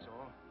foot, that's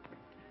all.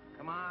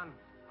 Come on,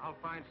 I'll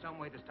find some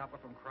way to stop her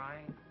from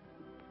crying.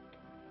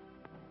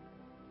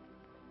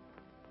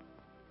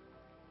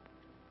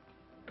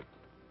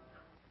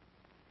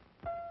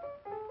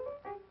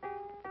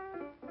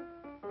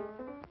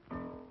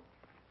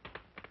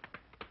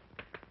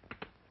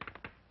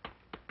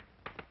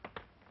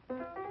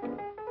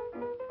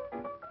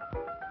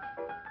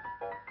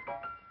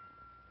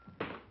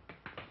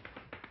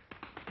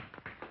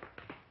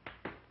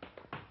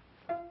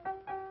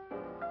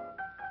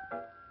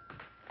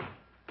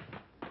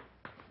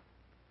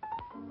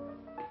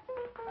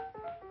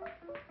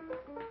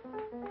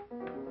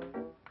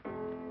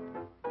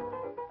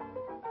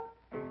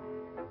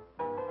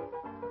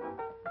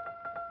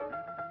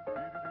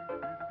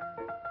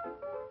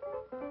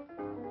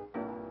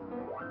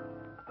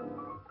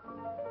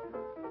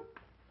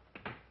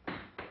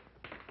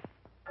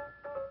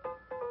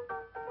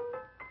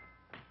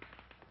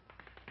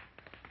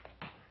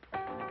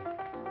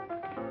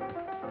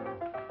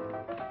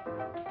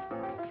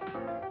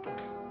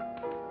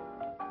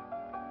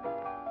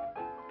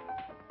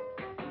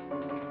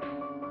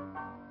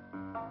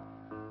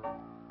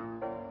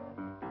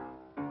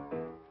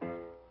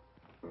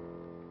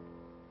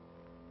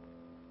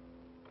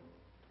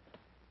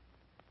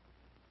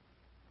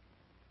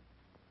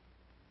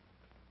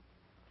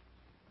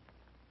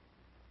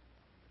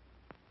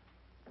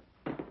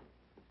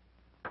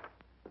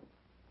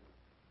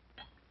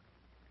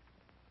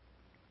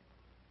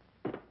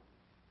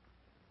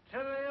 To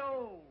the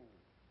old.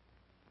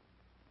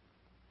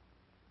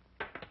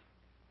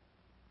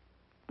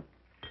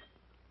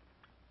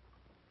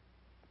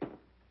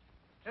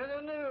 To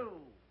the new.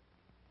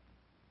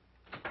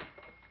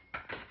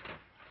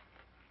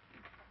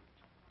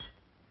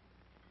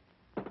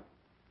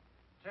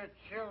 To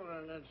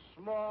children and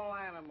small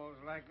animals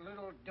like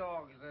little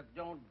dogs that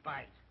don't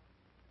bite.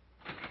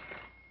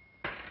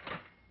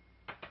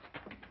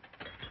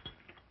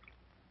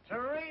 To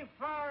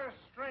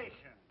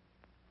reforestation.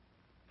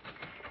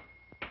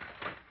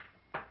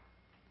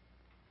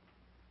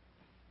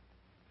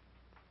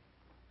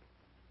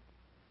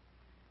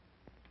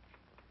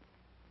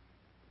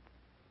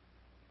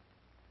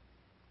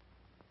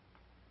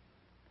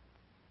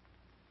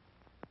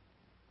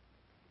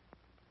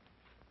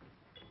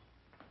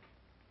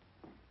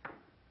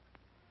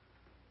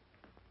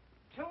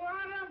 To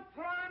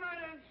unemployment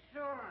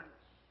insurance.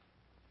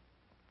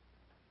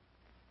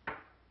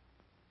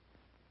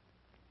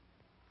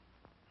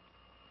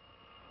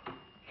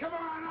 Come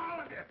on,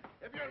 all of you.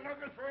 If you're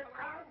looking for it,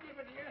 I'll give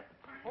it to you.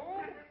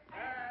 Who?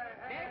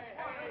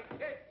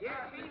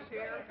 Yes, he's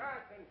here. It's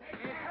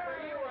for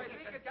you. I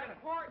think it's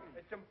important.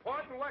 It's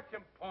important? What's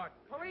important?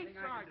 Police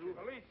sergeant.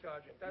 Police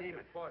sergeant, that's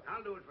Name it. important.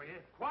 I'll do it for you.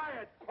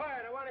 Quiet,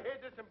 quiet. I want to hear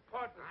this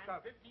important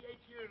I'm stuff. 58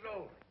 years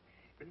old.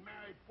 Been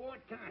married 4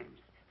 times.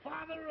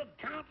 Father of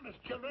countless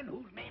children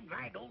whose names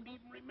I don't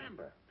even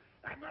remember.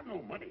 I've got no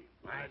money.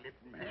 I live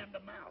from hand to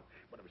mouth.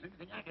 But if there's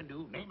anything I can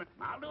do, name it,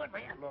 I'll do it for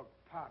you. Look,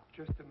 Pop,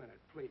 just a minute,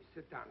 please.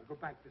 Sit down and go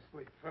back to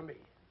sleep for me.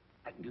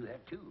 I can do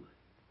that, too.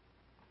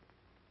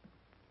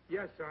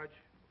 Yes, Sarge.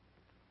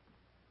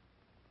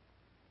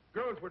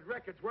 Girls with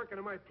records working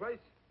in my place.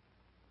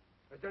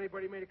 Has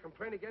anybody made a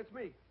complaint against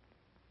me?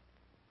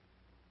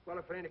 Well,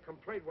 if it ain't a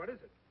complaint, what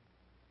is it?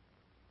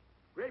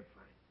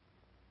 Grapevine.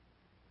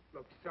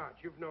 Look, Sarge,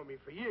 you've known me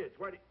for years.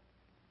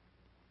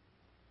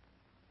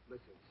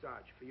 Listen,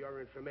 Sarge, for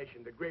your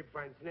information, the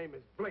Grapevine's name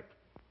is Blick.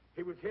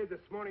 He was here this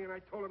morning, and I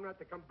told him not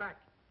to come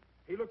back.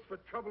 He looks for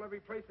trouble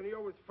every place, and he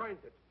always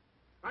finds it.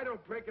 I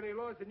don't break any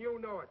laws, and you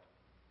know it.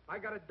 I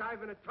got to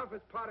dive in the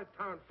toughest part of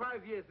town.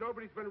 5 years,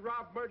 nobody's been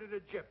robbed, murdered,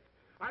 or gypped.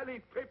 I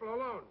leave people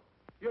alone.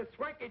 Your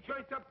swanky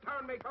joints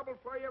uptown make trouble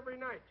for you every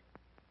night.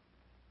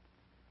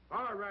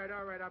 All right,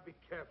 I'll be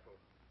careful.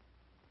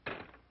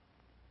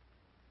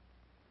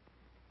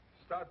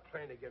 Start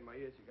playing again. My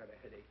ears, you got a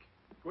headache.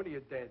 Go to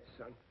your dance,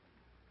 son.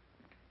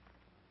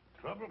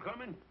 Trouble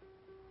coming?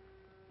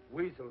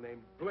 Weasel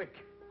named Blick.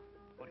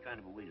 What kind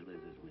of a weasel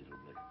is this weasel,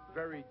 Blick?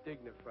 Very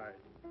dignified.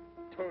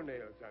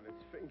 Toenails on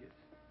its fingers.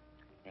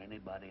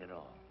 Anybody at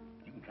all.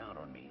 You can count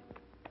on me.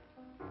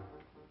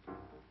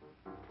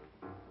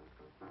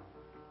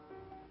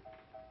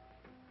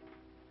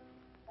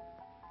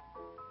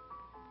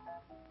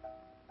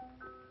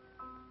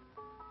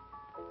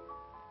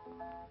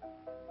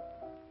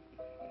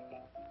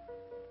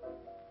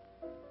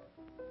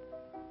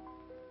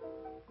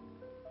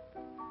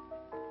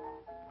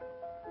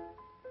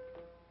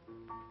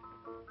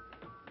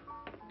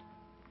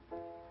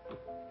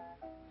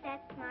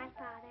 That's my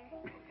father.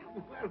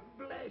 Well,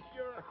 bless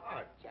your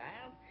heart,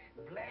 child.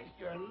 Bless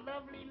your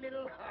lovely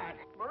little heart.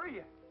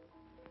 Maria!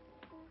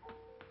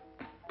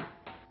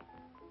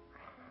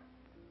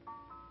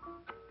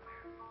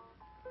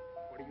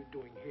 What are you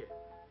doing here?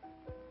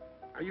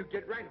 Now you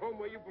get right home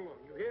where you belong,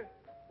 you hear?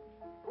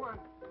 Go on.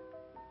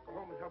 Go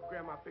home and help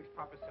Grandma fix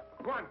Papa's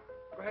supper. Go on.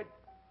 Go ahead.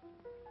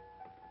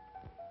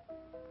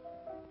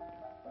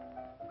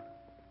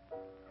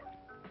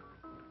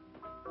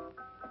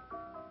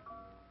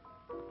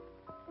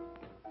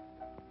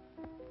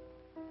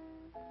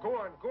 Go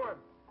on, go on.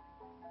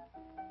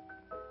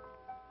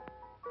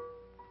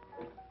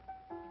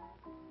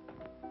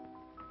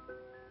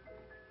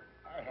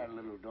 I had a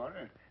little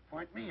daughter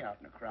point me out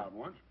in a crowd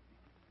once.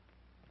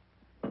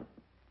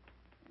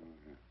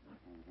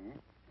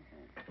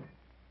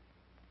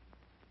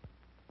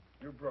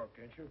 You're broke,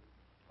 ain't you?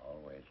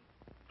 Always.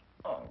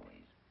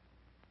 Always.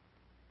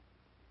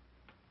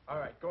 All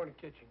right, go in the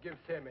kitchen. Give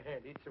Sam a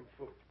hand. Eat some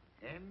food.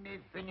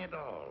 Anything at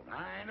all.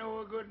 I know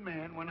a good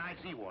man when I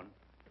see one.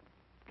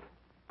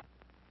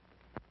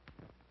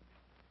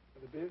 For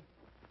the beer?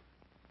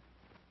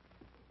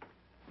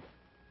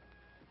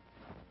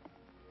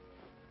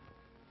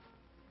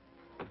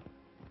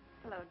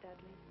 Hello,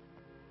 Dudley.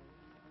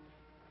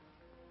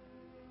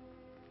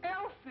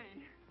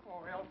 Elsie!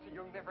 Oh, Elsie,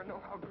 you'll never know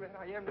how glad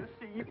I am to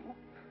see you.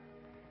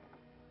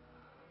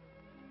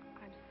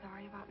 I'm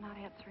sorry about not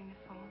answering the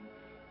phone.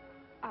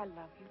 I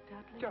love you,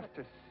 Dudley. Just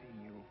to see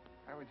you.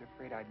 I was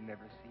afraid I'd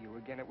never see you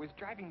again. It was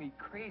driving me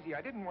crazy.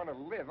 I didn't want to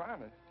live,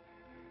 honest.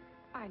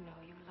 I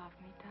know you love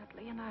me,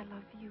 Dudley, and I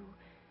love you.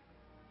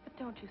 But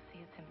don't you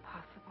see it's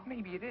impossible?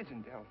 Maybe it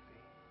isn't,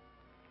 Elsie.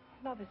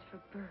 Love is for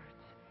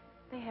birds.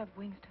 They have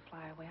wings to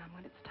fly away on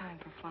when it's time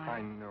for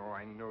flying.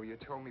 I know. You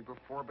told me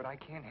before, but I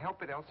can't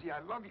help it, Elsie.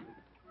 I love you.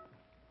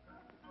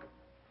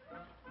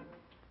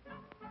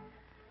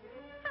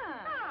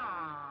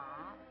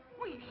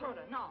 We should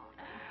have known.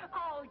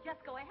 Oh,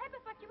 just go ahead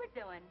with what you were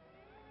doing.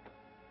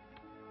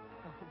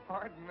 Oh,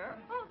 pardon, huh?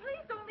 Oh,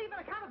 please don't leave it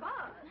a kind of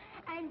buzz.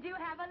 And do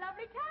have a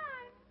lovely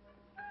time.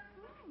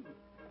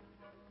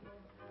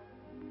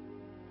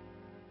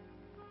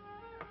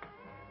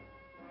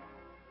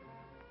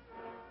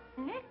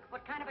 Nick,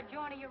 what kind of a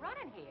joint are you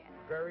running here?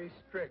 Very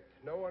strict.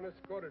 No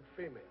unescorted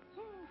females.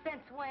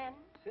 Since when?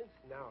 Since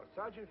now,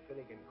 Sergeant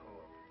Finnegan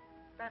called.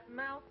 That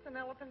mouse and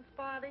elephant's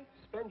body?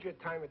 Spend your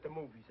time at the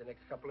movies the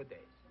next couple of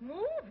days.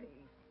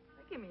 Movies?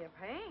 They give me a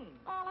pain.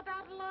 All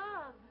about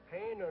love.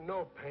 Pain or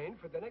no pain,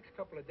 for the next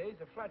couple of days,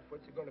 the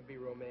Flatfoots are going to be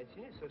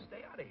romancing you, so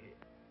stay out of here.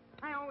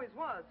 I always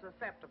was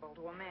susceptible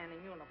to a man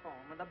in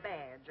uniform with a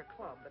badge, a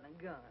club, and a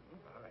gun.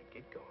 All right,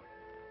 get going.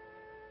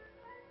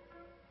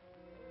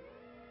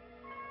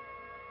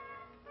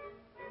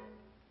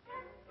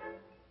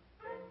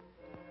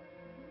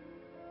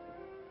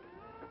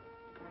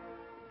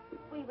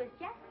 We was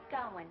just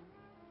going.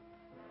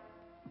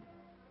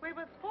 We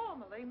was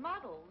formerly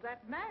models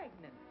at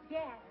Magnus.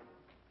 Yes.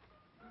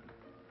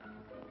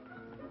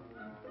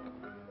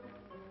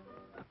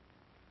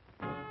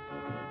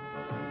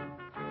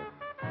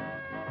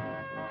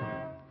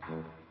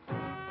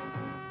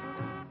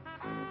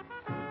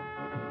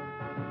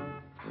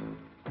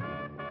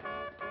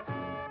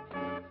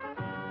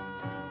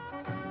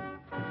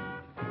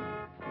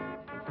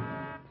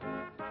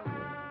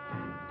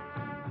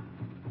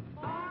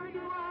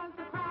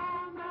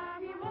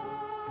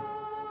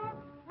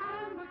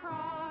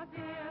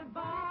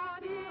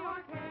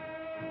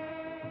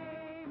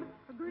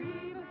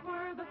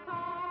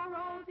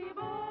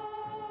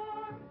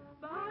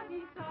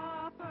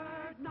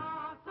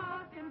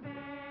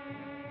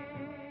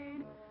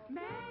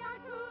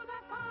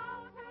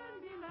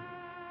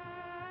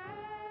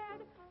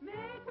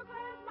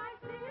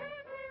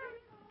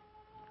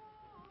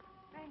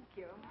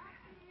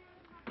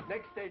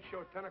 Next stage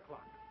show, 10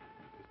 o'clock.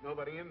 There's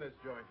nobody in this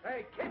joint.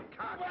 Hey, Kid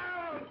Cock!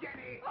 Whoa,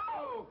 Jenny!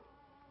 Oh!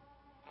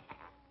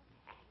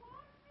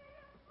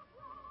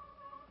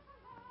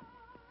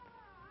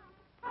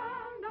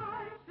 And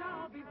I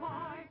shall be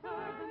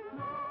whiter than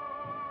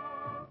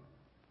snow.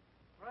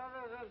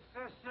 Brothers and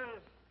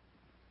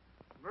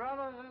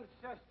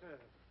sisters,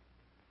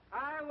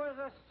 I was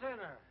a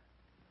sinner.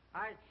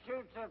 I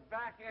chewed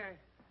tobacco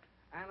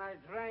and I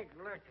drank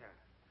liquor.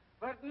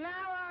 But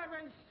now I've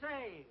been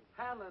saved.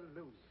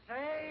 Hallelujah.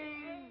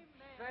 Saved,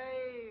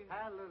 saved,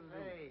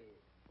 Hallelujah.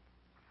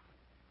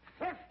 saved.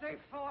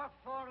 54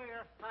 for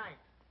fight.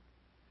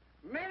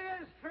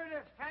 Millions for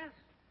defense,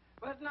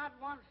 but not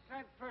 1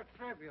 cent for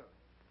tribute.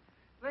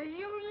 The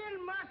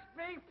Union must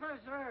be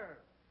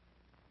preserved.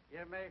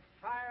 You may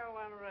fire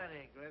when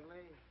ready,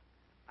 Gridley.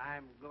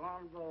 I'm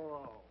gone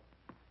below.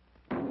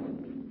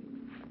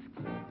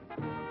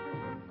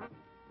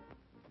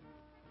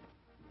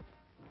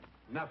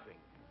 Nothing.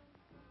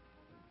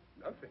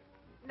 Nothing.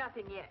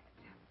 Nothing yet.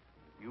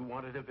 You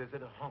wanted to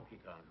visit a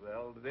honky-tonk.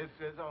 Well, this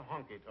is a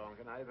honky-tonk,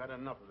 and I've had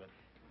enough of it.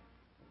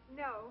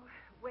 No,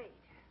 wait.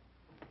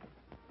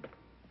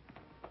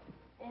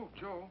 Oh,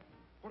 Joe,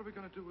 what are we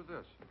going to do with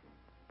this?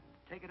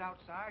 Take it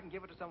outside and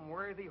give it to some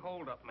worthy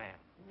hold-up man.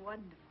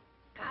 Wonderful.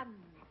 Guns.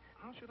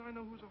 How should I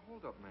know who's a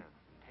hold-up man?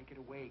 Take it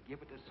away.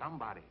 Give it to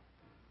somebody.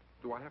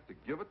 Do I have to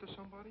give it to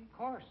somebody? Of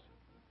course.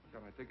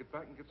 Can I take it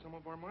back and get some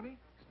of our money?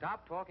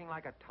 Stop talking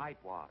like a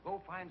tightwad.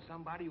 Go find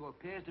somebody who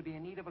appears to be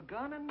in need of a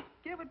gun and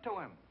give it to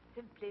him.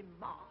 Simply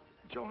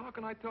marvelous. Joe, how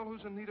can I tell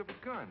who's in need of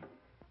a gun?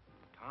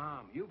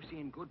 Tom, you've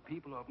seen good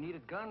people who have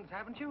needed guns,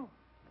 haven't you?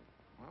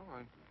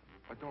 Well,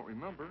 I don't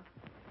remember.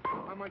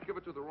 I might give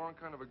it to the wrong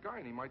kind of a guy,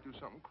 and he might do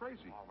something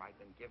crazy. All right,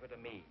 then give it to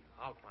me.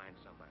 I'll find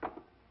somebody.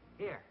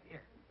 Here.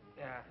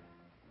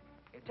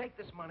 Take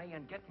this money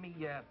and get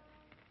me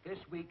this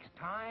week's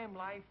Time,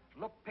 Life,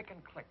 Look, Pick,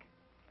 and Click,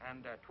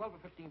 and 12 or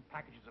 15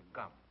 packages of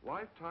gum.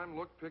 Lifetime,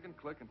 Look, Pick, and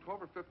Click, and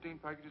 12 or 15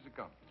 packages of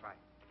gum. That's right.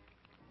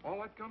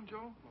 All that gum,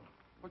 Joe?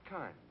 What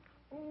kind?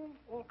 Oh,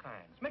 all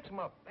kinds. Mix them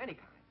up, any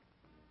kind.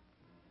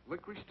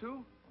 Licorice,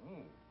 too?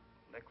 Oh,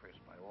 licorice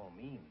by all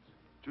means.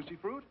 Juicy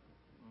fruit?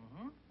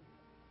 Mm-hmm.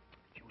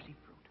 Juicy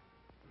fruit.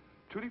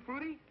 Tutti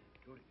frutti?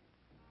 Tutti.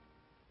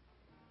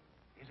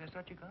 Is there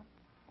such a gum?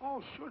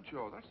 Oh, sure,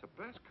 Joe. That's the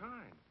best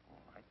kind.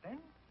 All right, then.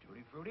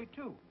 Tutti frutti,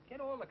 too. Get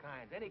all the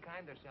kinds, any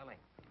kind they're selling.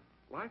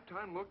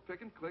 Lifetime, Look,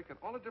 Pick, and Click, and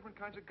all the different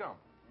kinds of gum.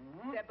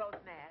 Mm-hmm. They're both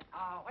mad.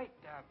 Wait.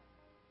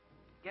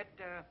 Get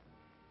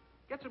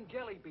some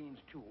jelly beans,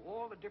 too.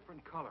 All the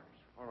different colors.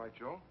 All right,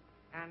 Joe.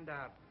 And,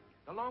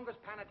 the longest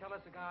Panatella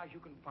cigars you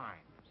can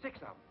find. 6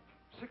 of them.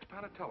 6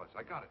 Panatellas.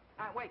 I got it.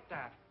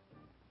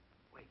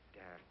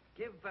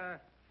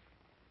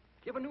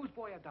 Give a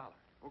newsboy $1.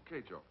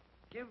 Okay, Joe.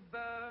 Give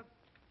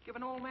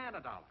an old man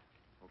 $1.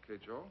 Okay,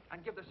 Joe.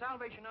 And give the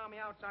Salvation Army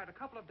outside a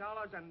couple of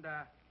dollars and,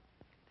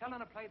 tell them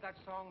to play that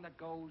song that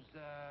goes,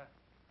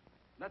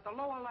 let the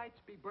lower lights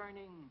be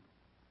burning,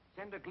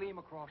 send a gleam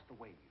across the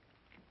wave.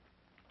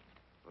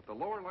 Let the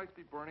lower lights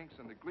be burning,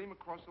 send a gleam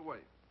across the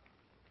wave.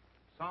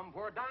 Some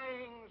poor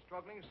dying,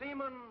 struggling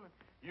seaman,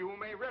 you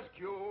may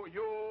rescue,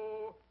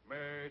 you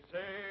may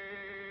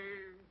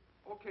save.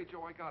 Okay,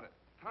 Joe, I got it.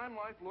 Time,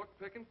 Life, Look,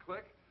 Pick, and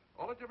Click.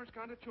 All the different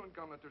kinds of chewing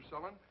gum that they're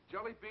selling.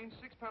 Jelly beans,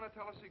 6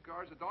 Panatella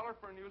cigars, $1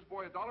 for a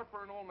newsboy, $1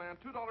 for an old man,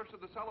 $2 to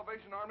the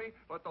Salvation Army.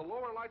 Let the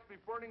lower lights be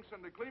burning,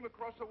 send a gleam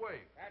across the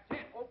wave. That's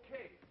it.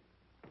 Okay.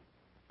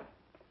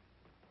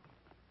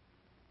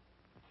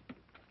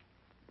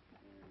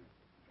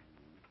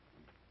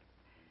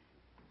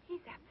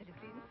 He's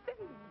absolutely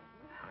insane.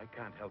 I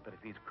can't help it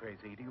if he's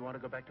crazy. Do you want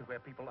to go back to where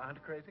people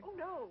aren't crazy? Oh,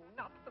 no,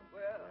 not the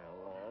world.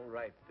 Well, all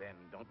right, then.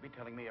 Don't be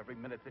telling me every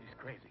minute that he's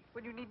crazy.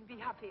 Well, you needn't be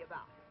happy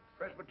about it.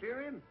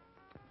 Presbyterian?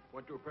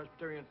 Went to a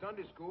Presbyterian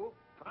Sunday school.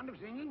 Fond of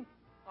singing?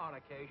 On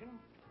occasion.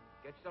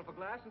 Get yourself a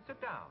glass and sit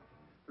down.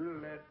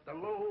 Let the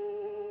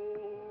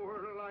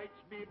lower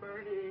lights be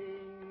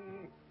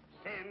burning,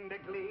 send a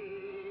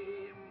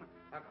gleam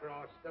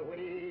across the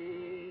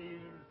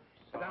wave.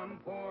 Some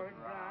poor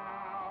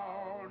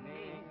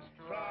drowning,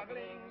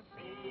 struggling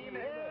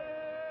seaman,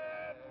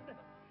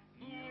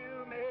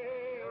 you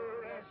may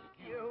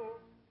rescue,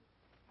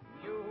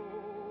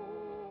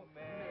 you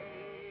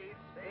may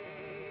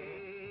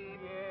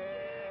save,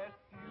 yes,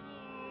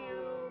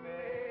 you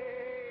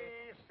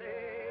may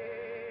save.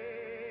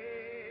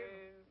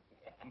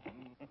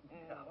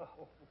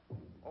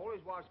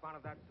 Always was fond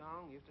of that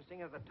song. Used to sing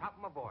it at the top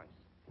of my voice.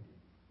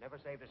 Never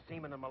saved a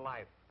seaman in my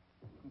life.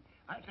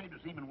 I saved a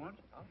seaman once.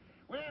 Huh?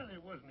 Well,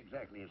 it wasn't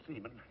exactly a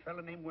seaman. A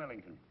fella named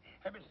Wellington.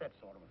 Heavy-set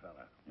sort of a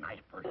fella.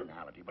 Nice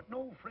personality, but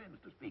no friends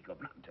to speak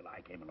of, not until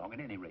I came along, at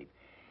any rate.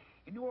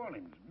 In New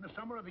Orleans, in the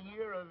summer of the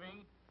year of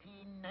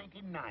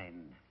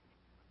 1899.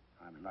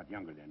 I was a lot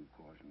younger then, of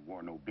course, and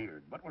wore no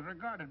beard, but was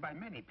regarded by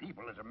many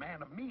people as a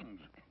man of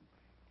means.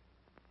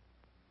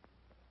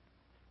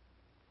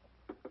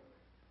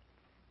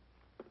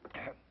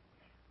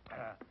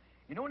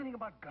 You know anything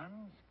about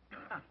guns?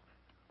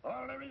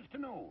 All there is to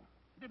know.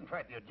 Didn't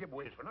fight the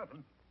Ojibways for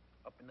nothing.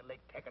 Up in the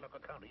Lake Tecoloca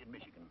County in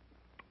Michigan.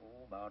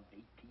 Oh, about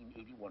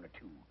 1881 or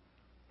 2.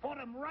 Fought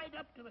 'em right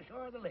up to the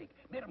shore of the lake.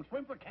 Made 'em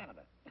swim for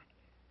Canada.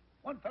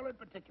 One fellow in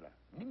particular,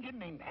 an Indian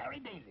named Harry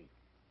Daisy.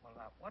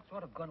 Well, what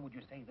sort of gun would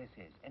you say this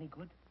is? Any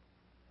good?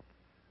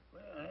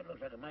 Well, that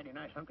looks like a mighty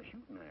nice hunk of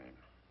shooting iron.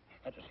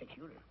 That's a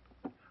 6-shooter.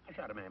 I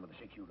shot a man with a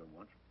 6-shooter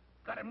once.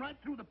 Got him right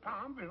through the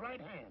palm of his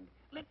right hand.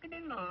 Lifted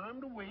his arm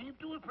to wave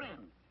to a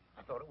friend.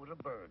 I thought it was a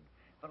bird.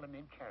 A fellow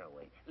named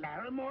Carraway.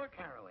 Larimore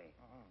Carraway.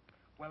 Uh-huh.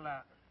 Well,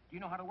 do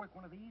you know how to work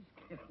one of these?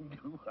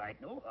 Do I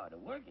know how to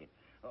work it?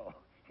 Oh,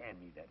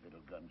 hand me that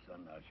little gun,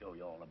 son. I'll show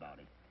you all about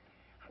it.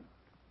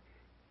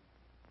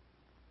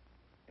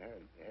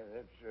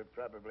 That's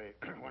probably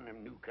one of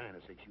them new kind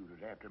of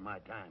 6-shooters after my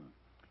time.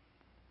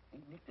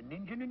 Ain't nicked an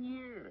engine in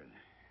years.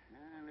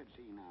 Let's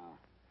see now.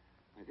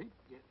 I think,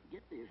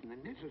 get this, and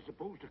then this is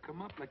supposed to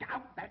come up like...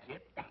 Oh, that's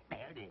it.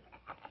 There it is.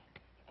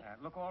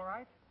 Look all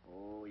right?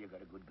 Oh, you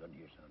got a good gun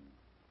here, son.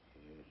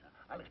 Yes,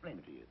 I'll explain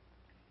it to you.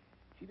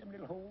 See them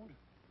little holes?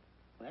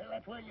 Well,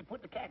 that's where you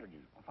put the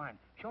cartridges. Oh, fine.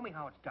 Show me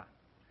how it's done.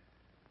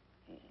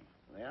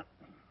 Well,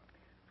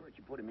 first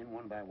you put them in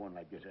one by one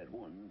like this. There's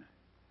 1.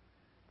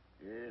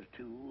 There's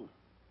 2.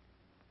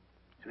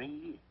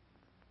 3.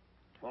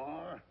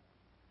 4.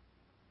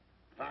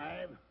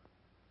 5.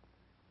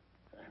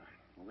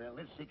 Well,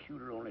 this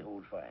 6-shooter only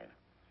holds 5.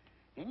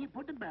 Then you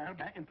put the barrel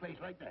back in place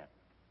like that.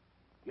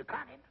 You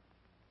cock it.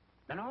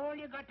 Then all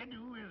you got to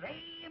do is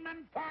aim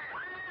and fire.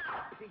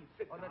 Please,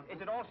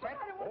 is it all set?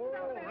 Oh,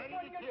 ready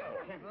to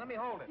kill. Let me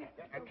hold it.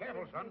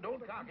 Careful, son.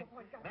 Don't cock it.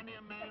 Many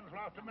a man's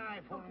lost an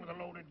eye fooling with a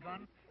loaded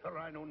gun. A fellow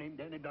I know named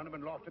Danny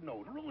Donovan lost a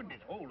nose. Ruined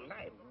his whole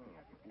life.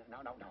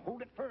 Now,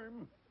 hold it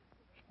firm.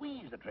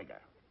 Squeeze the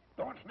trigger.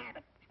 Don't snap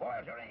it.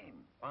 Spoils your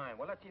aim. Fine.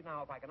 Well, let's see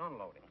now if I can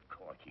unload it. Of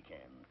course you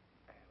can.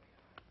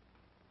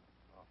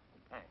 Oh,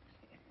 thanks.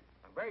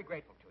 I'm very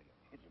grateful to you.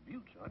 It's a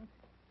beaut, son.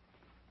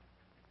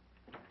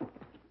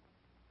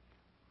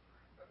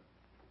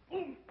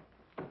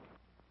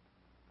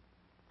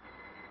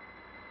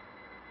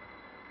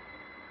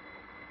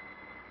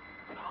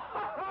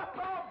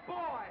 Oh,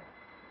 boy!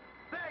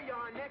 There you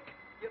are, Nick.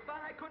 You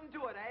thought I couldn't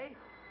do it, eh?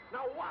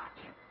 Now watch.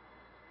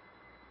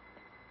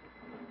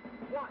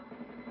 1,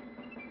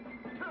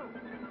 2,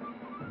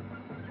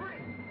 3,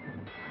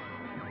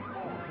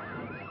 4,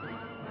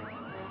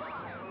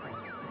 5,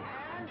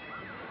 and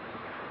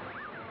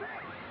 6.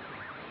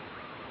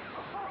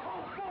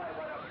 Oh, boy,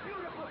 what a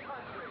beautiful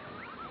country.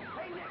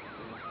 Hey, Nick,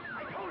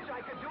 I told you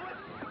I could do it.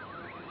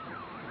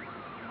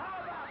 How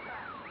about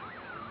that?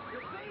 You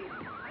see,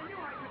 I knew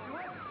I could do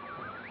it.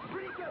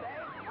 Pretty good, eh?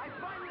 I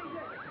finally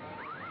did it.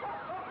 Oh,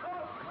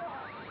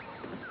 boy.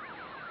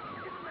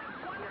 Isn't that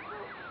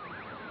wonderful?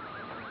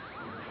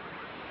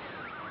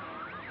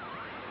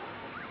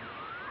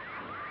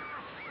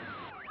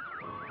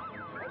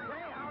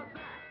 Okay, how's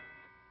that?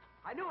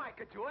 I knew I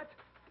could do it.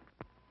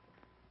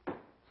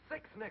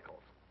 6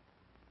 nickels.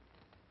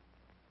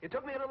 It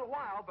took me a little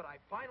while, but I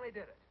finally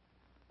did it.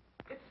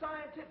 It's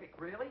scientific,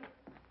 really.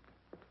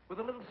 With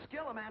a little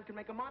skill, a man can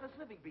make a modest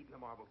living beating the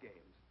marble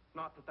games.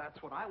 Not that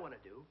that's what I want to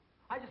do.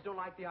 I just don't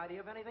like the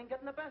idea of anything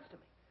getting the best of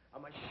me. A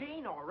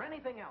machine or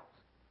anything else.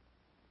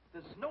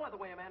 There's no other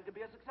way a man can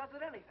be a success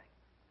at anything.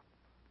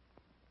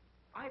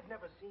 I've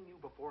never seen you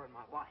before in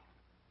my life,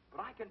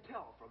 but I can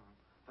tell from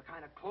the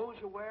kind of clothes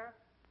you wear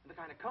and the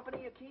kind of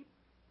company you keep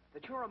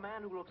that you're a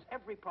man who looks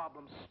every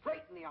problem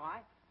straight in the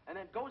eye and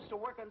then goes to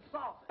work and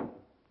solves it.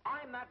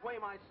 I'm that way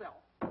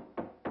myself.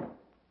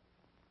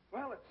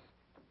 Well,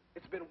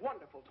 it's been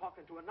wonderful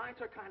talking to a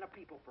nicer kind of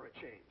people for a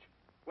change.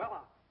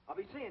 Well, I'll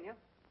be seeing you.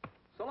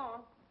 So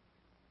long.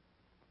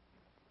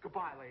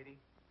 Goodbye, lady.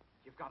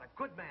 You've got a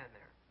good man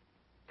there.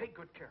 Take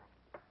good care of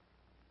him.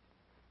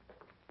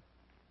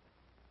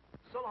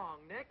 So long,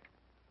 Nick.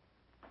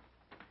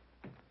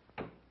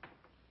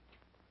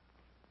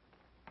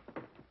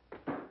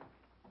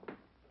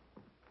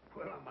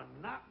 Well, I'm a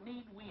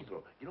knock-kneed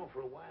weasel. You know,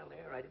 for a while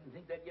there, I didn't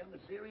think that young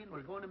Assyrian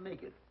was going to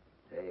make it.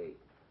 Hey,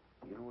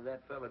 you know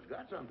that fella's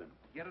got something.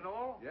 Get it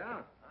all?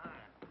 Yeah.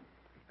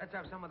 Let's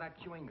have some of that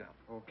chewing gum.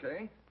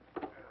 Okay.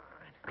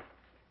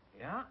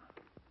 Yeah?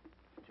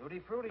 Tutti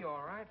frutti,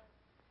 all right.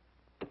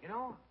 You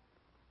know,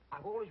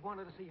 I've always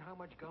wanted to see how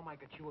much gum I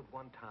could chew at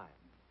one time.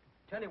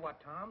 Tell you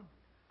what, Tom.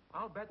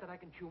 I'll bet that I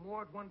can chew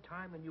more at one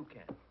time than you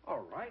can.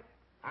 All right.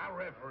 I'll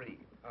referee.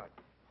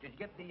 Did you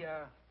get the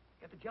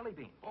jelly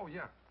beans? Oh,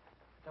 yeah.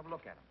 Let's have a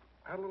look at them.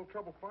 I had a little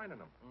trouble finding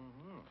them.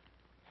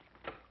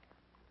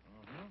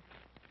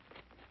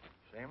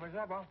 Same as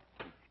ever.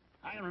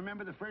 I can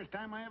remember the first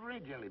time I ever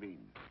ate jelly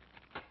beans.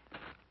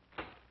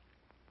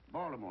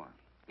 Baltimore,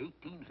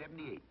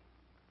 1878.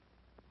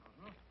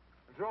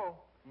 Joe,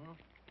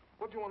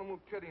 what do you want to move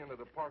Kitty into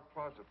the park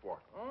closet for?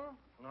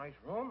 Nice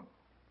room.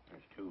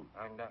 There's 2.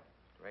 And,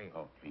 3.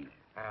 Oh, 3.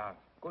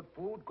 Good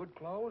food, good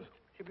clothes.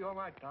 Should be all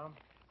right, Tom.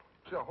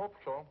 Gee, I hope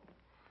so.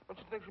 Don't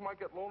you think she might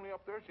get lonely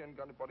up there? She ain't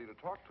got anybody to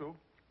talk to.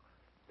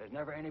 There's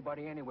never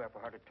anybody anywhere for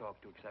her to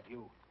talk to except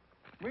you.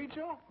 Me,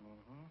 Joe?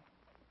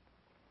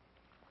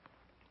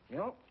 You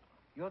know,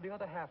 you're the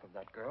other half of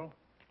that girl.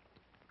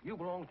 You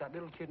belong to that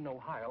little kid in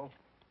Ohio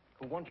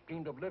who once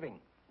dreamed of living.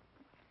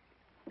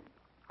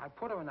 I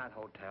put her in that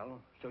hotel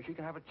so she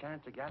can have a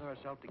chance to gather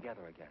herself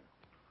together again.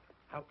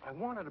 I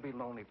want her to be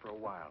lonely for a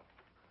while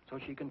so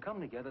she can come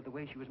together the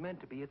way she was meant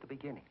to be at the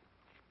beginning.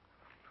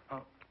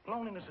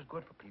 Loneliness is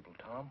good for people,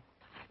 Tom.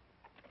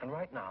 And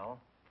right now,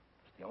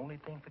 it's the only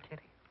thing for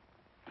Kitty.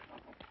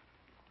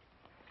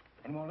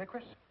 Any more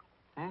licorice?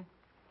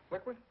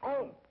 Liquid?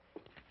 Oh!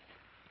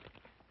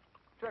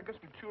 Gee, I guess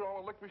we chewed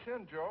all the licorice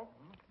in, Joe.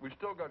 We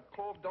still got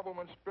clove,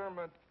 doublemint,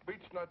 spearmint,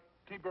 beech nut,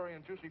 teaberry,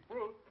 and juicy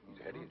fruit. He's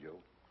ahead of you, Joe.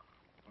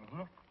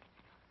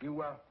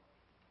 You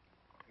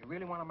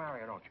really want to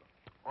marry her, don't you?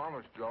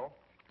 Honest, Joe.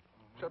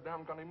 Except I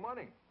haven't got any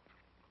money.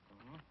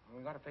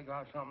 We got to figure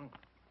out something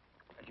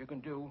As you can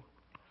do,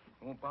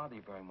 it won't bother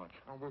you very much.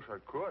 I wish I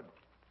could.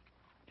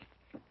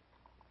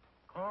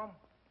 Tom?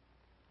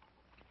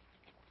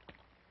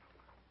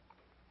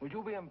 Would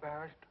you be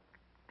embarrassed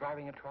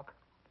driving a truck?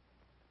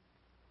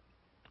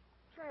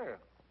 Say,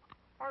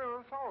 I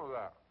never thought of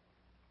that.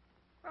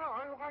 Yeah,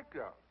 I like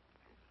that.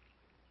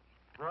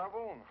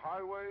 Travel and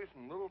highways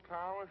and little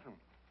towns and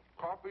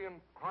coffee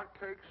and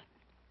hotcakes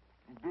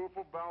and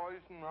beautiful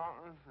valleys and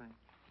mountains and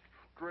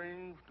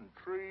streams and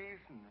trees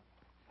and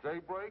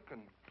daybreak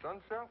and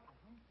sunset.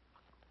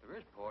 There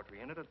is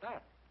poetry in it at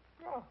that.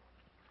 Yeah.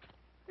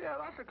 Yeah,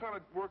 that's the kind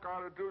of work I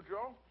ought to do,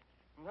 Joe.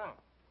 Now,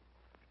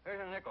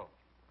 here's a nickel.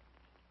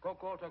 Go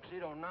call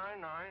Tuxedo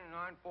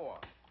 9994.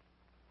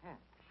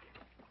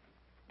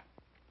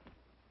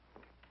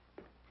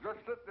 Just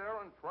sit there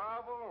and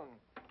travel and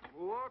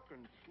look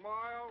and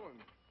smile and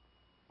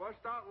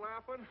bust out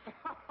laughing.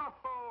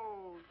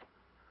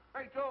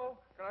 Hey, Joe,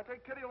 can I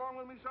take Kitty along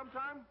with me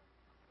sometime?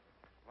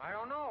 I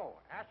don't know.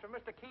 Ask for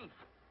Mr. Keith.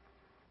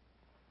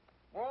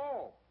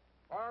 Oh,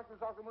 I have to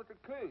talk to Mr.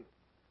 Keith.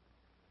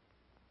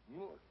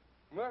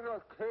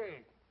 Mr.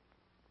 Keith.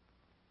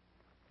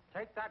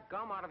 Take that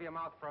gum out of your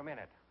mouth for a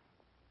minute.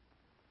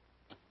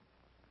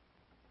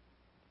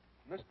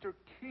 Mr.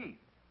 Keith.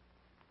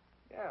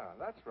 Yeah,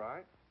 that's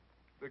right.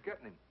 They're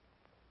getting him.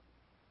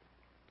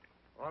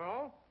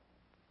 Hello?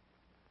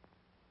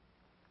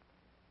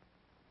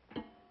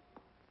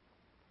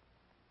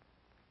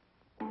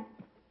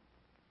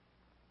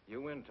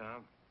 You win,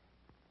 Tom.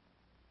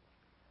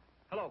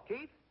 Hello,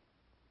 Keith?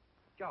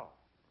 Joe.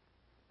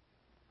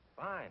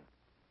 Fine.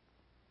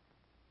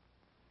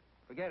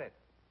 Forget it.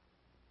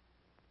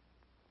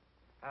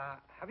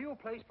 Have you a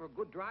place for a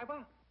good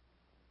driver?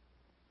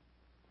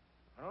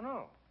 I don't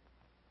know.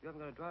 You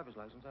haven't got a driver's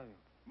license, have you?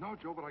 No,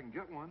 Joe, but I can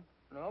get one.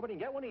 No, but you can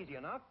get one easy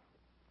enough.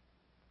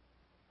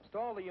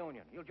 Install the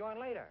union. You'll join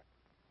later.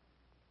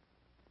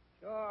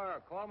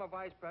 Sure. Call my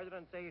vice president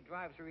and say he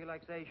drives for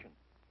relaxation.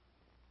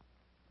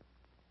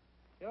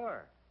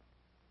 Sure.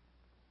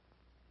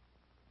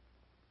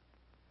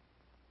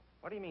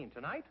 What do you mean,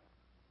 tonight?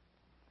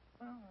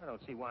 Well, I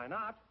don't see why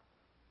not.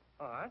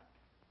 All right.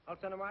 I'll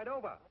send him right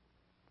over.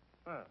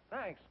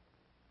 Thanks.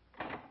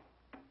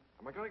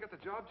 Am I going to get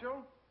the job,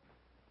 Joe?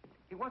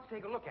 He wants to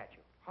take a look at you.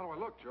 How do I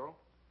look, Joe?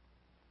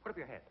 Put up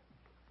your head.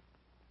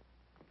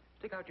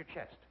 Stick out your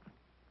chest.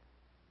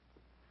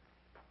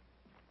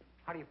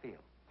 How do you feel?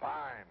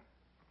 Fine.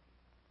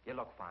 You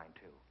look fine,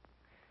 too.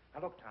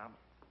 Now, look, Tom.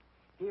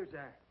 Here's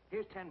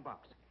 $10.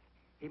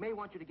 He may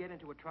want you to get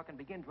into a truck and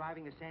begin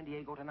driving to San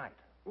Diego tonight.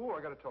 Ooh,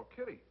 I got to tell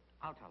Kitty.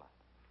 I'll tell her.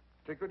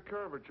 Take good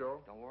care of her,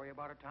 Joe. Don't worry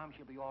about her, Tom.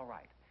 She'll be all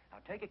right. Now,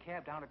 take a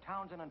cab down to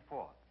Townsend and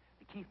 4th.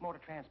 The Keith Motor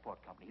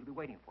Transport Company. He'll be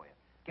waiting for you.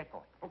 Get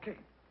going. Okay.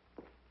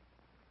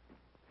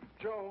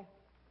 Joe.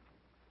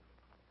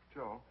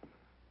 Joe.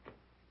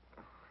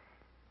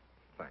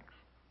 Thanks.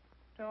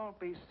 Don't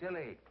be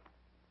silly.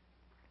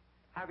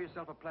 Have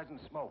yourself a pleasant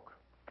smoke.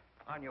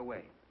 On your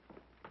way.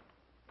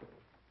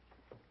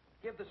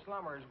 Give the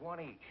slummers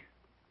one each.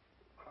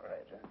 All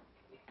right, huh?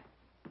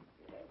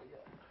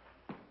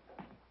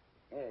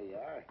 There you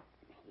are.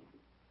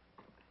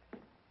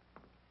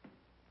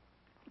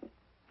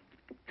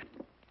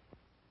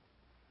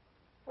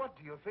 What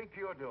do you think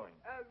you're doing?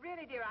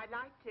 Really, dear, I'd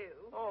like to.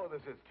 Oh,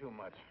 this is too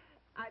much.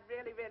 I'd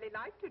really, really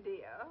like to,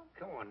 dear.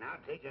 Come on now,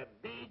 take a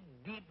big,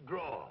 deep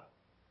draw.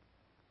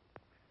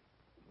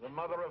 The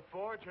mother of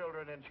 4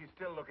 children, and she's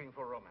still looking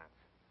for romance.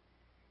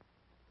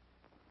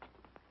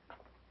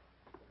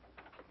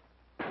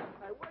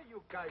 Hey, where you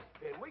guys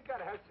been? We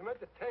gotta have some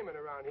entertainment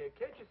around here.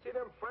 Can't you see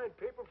them fine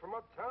people from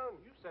uptown?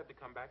 You said to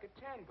come back at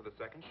 10 for the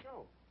second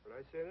show. Did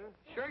I say that?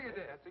 Sure you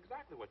did. That's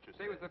exactly what you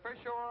Say, said. was the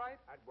first show all right?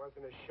 That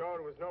wasn't a show.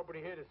 There was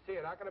nobody here to see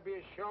it. How can it be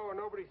a show when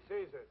nobody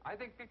sees it? I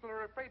think people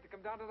are afraid to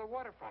come down to the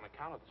waterfront. On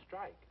account of the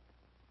strike.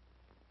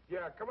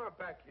 Yeah, come on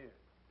back here.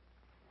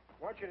 I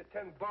want you to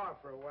tend bar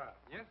for a while.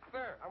 Yes,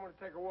 sir. I'm going to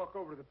take a walk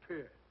over to the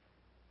pier.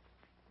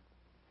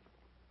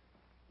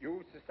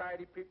 You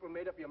society people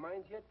made up your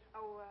minds yet?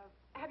 Oh,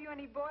 have you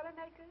any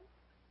Boilermakers?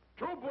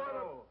 2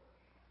 boiler.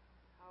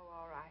 Oh,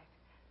 all right.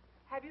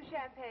 Have you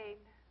champagne?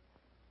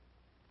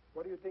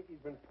 What do you think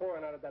he's been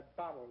pouring out of that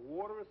bottle?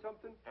 Water or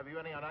something? Have you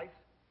any on ice?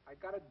 I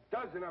got a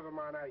dozen of them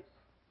on ice.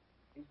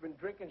 He's been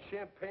drinking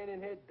champagne in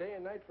here day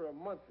and night for a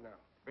month now.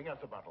 Bring us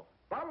a bottle.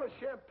 Bottle of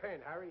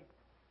champagne, Harry.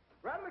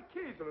 Rattle the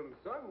keys, little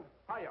son.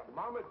 Hiya,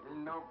 Mama.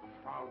 No,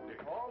 found it.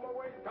 All the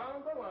way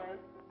down the line.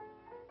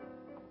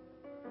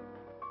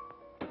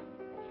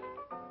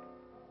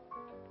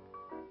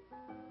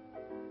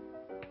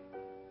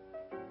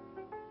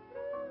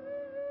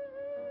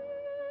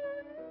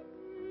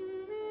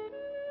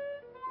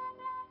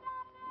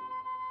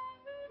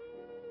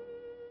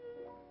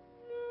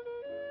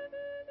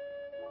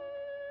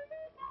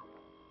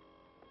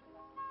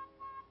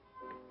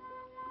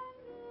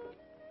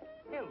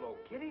 Hello,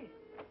 Kitty.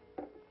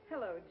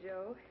 Hello,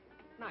 Joe.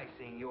 Nice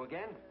seeing you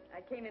again.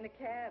 I came in a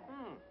cab.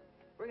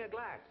 Bring a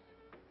glass.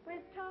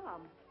 Where's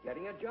Tom?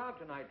 Getting a job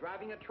tonight,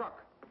 driving a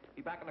truck.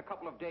 Be back in a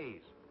couple of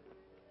days.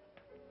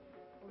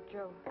 Oh,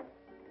 Joe.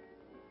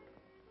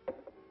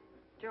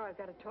 Joe, I've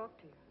got to talk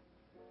to you.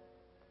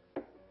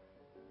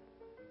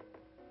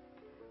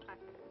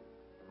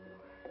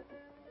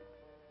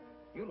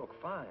 You look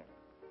fine.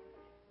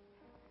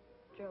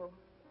 Joe,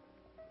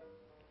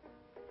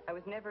 I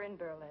was never in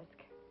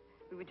burlesque.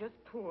 We were just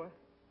poor.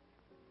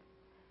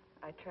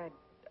 I tried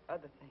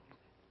other things.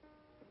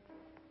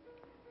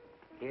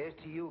 Here's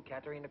to you,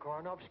 Katerina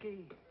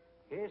Koronovsky.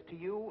 Here's to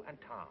you and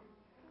Tom.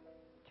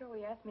 Joe,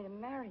 he asked me to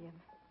marry him.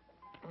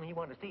 He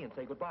wanted to see you and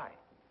say goodbye.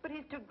 But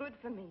he's too good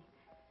for me.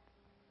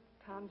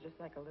 Tom's just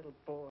like a little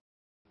boy.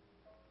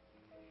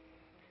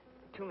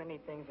 Too many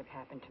things have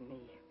happened to me.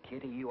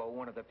 Kitty, you are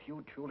one of the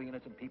few truly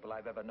innocent people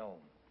I've ever known.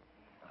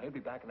 He'll be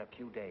back in a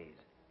few days.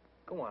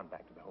 Go on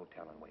back to the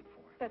hotel and wait for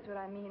him. That's what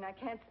I mean. I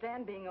can't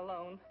stand being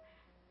alone.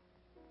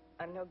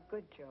 I'm no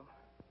good, Joe.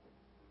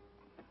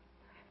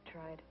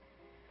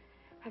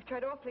 I've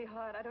tried awfully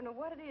hard. I don't know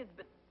what it is,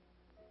 but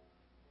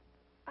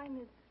I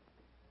miss...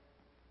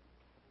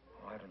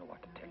 Oh, I don't know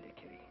what to tell you,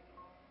 Kitty.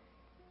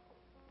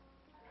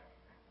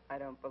 I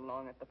don't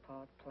belong at the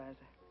Park Plaza.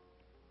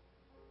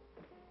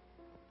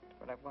 It's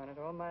what I've wanted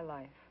all my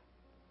life.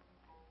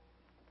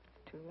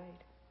 It's too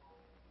late.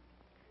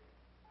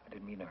 I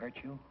didn't mean to hurt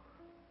you.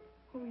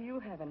 Oh, you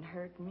haven't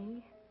hurt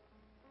me.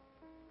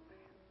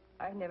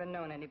 I've never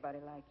known anybody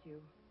like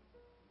you.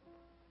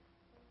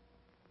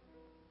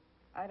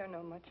 I don't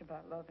know much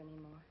about love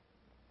anymore.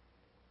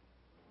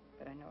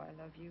 But I know I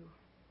love you.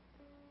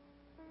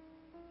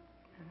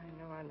 And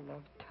I know I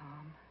love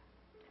Tom.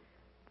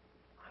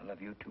 I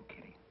love you too,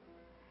 Kitty.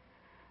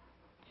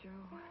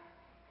 Joe,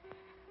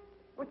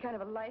 what kind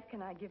of a life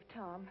can I give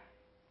Tom?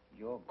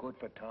 You're good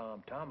for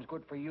Tom. Tom's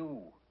good for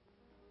you.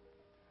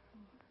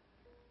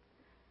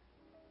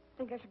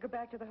 Think I should go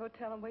back to the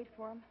hotel and wait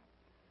for him?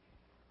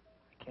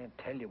 I can't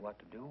tell you what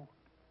to do.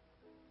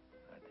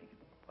 I think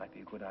it might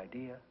be a good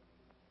idea.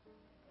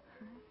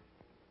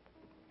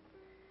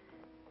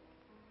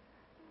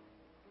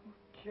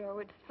 Joe,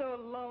 it's so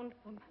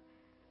lonesome.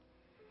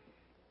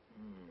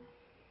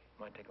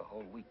 Might take a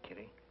whole week,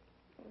 Kitty.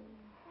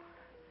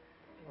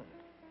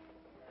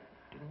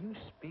 Didn't you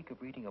speak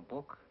of reading a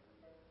book?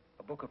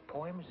 A book of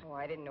poems? Oh,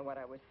 I didn't know what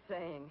I was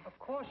saying. Of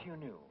course you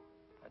knew.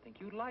 I think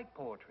you'd like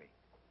poetry.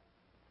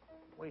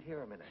 Wait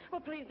here a minute. Oh,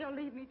 please don't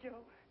leave me,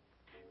 Joe.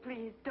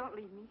 Please, don't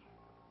leave me.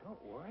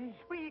 Don't worry.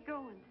 Where are you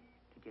going?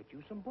 To get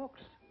you some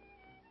books.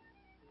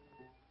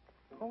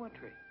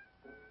 Poetry.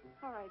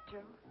 All right, Joe.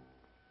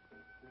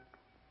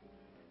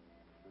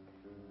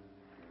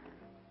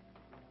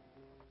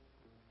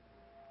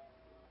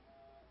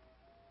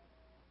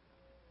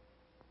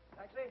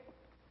 Taxi?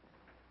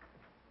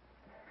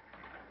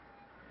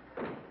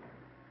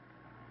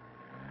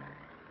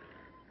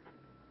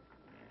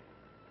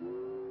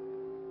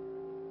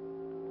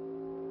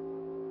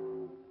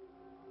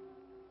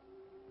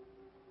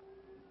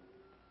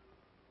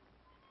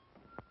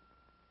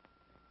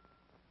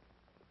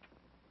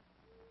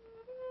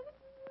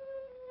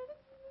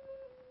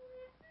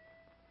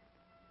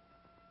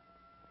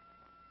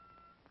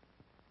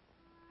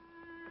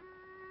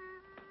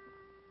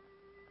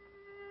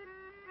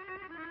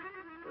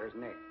 Where's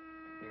Nick?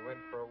 He went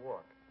for a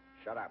walk.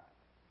 Shut up.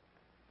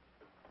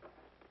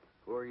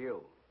 Who are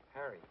you?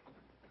 Harry.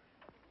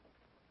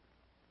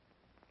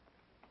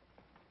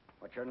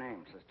 What's your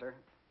name, sister?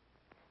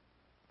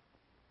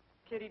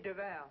 Kitty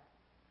Duval.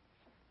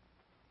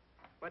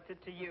 What's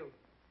it to you?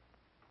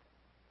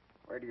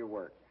 Where do you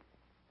work?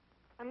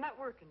 I'm not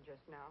working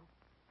just now.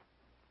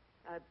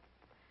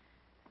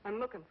 I'm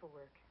looking for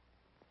work.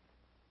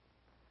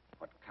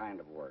 What kind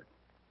of work?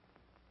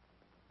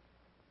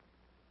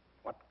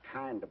 What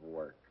kind of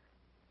work?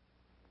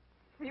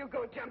 You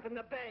go jump in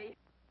the bay.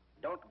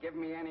 Don't give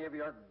me any of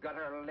your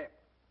gutter lip.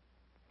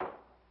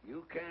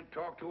 You can't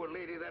talk to a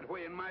lady that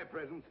way in my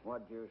presence.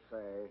 What'd you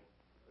say?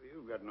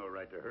 You've got no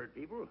right to hurt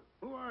people.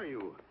 Who are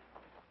you?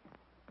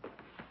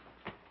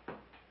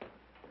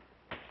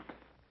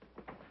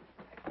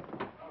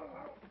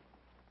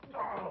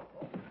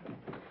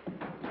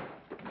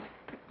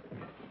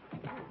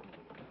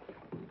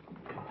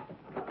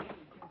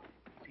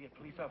 Is he a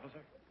police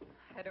officer?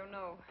 I don't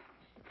know.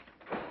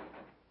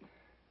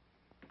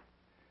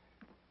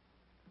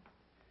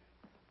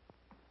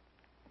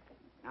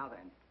 Now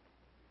then,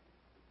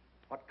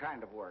 what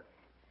kind of work?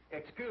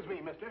 Excuse me,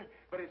 mister,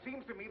 but it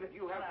seems to me that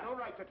you have no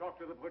right to talk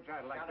to the poor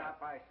child like Shut that.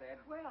 up, I said.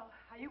 Well,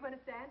 are you going to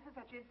stand for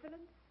such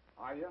insolence?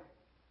 Are you?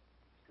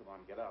 Come on,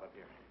 get out of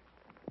here.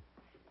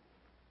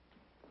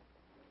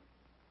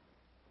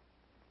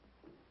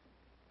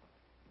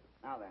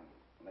 Now then,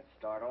 let's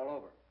start all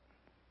over.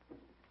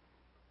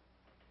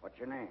 What's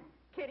your name?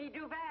 Kitty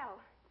Duval.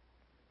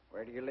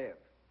 Where do you live?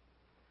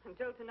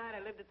 Until tonight,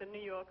 I lived at the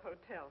New York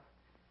Hotel,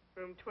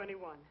 room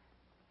 21.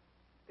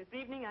 This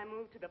evening, I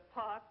moved to the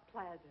Park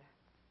Plaza.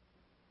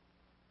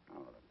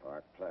 Oh, the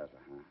Park Plaza,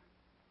 huh?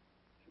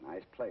 It's a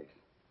nice place.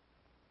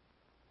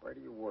 Where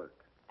do you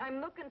work?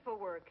 I'm looking for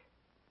work.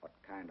 What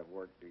kind of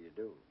work do you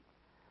do?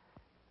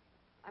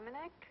 I'm an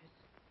actress.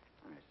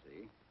 I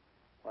see.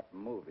 What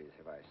movies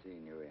have I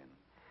seen you in?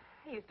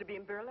 I used to be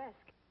in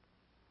burlesque.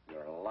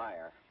 You're a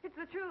liar. It's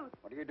the truth.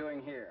 What are you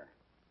doing here?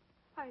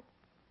 I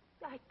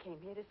came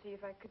here to see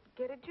if I could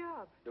get a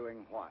job.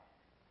 Doing what?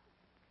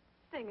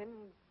 Singing and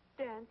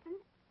dancing.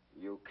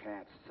 You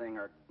can't sing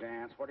or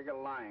dance. What are you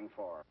lying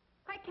for?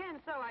 I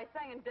can so. I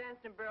sang and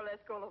danced in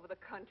burlesque all over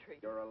the country.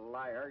 You're a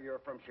liar.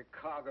 You're from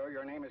Chicago.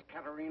 Your name is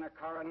Katerina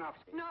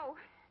Karanovsky. No.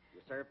 You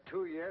served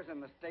 2 years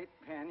in the state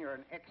pen. You're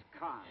an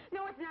ex-con.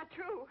 No, it's not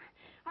true.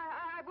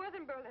 I was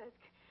in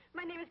burlesque.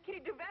 My name is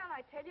Kitty Duval,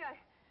 I tell you.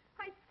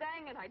 I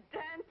sang and I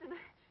danced and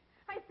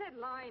I said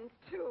lines,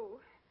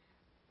 too.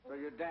 So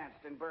you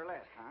danced in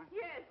burlesque, huh?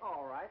 Yes.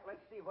 All right,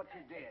 let's see what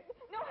you did.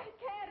 No, I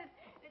can't.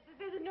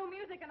 There's no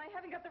music and I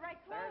haven't got the right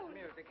clothes.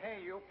 There's music. Hey,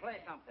 you play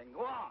something.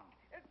 Go on.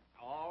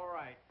 All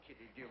right,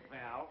 Kitty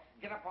Duval.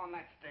 Get up on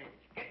that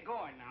stage. Get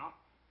going now.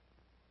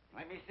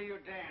 Let me see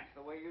you dance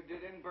the way you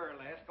did in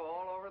burlesque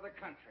all over the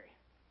country.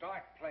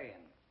 Start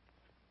playing.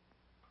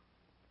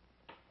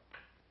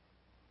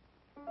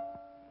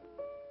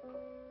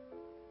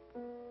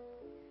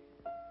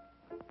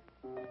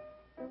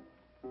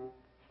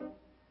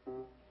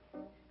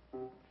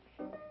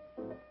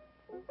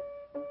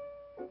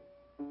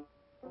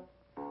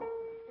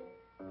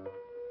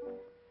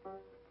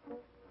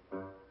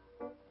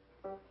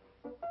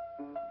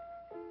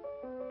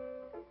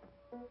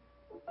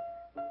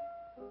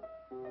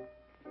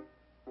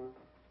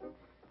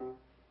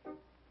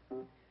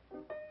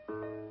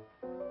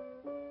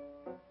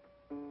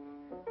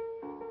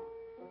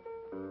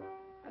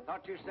 I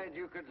thought you said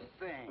you could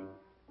sing.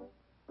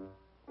 Are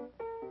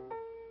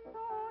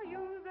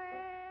you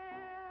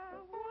there?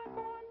 What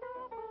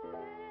wonderful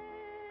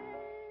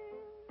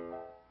thing?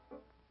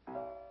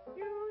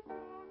 You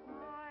took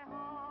my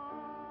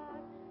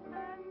heart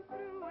and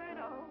threw it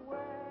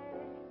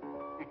away.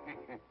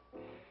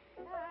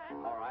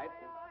 All right.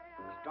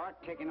 Start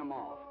taking them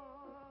off.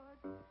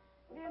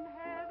 In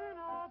heaven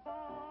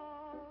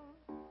above.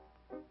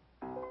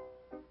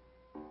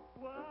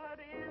 What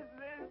is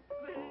this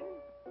thing?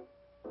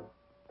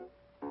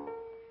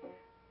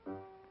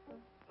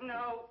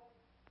 No.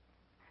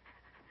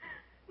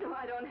 No,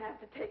 I don't have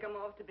to take them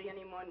off to be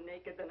any more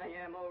naked than I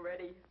am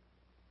already.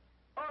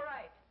 All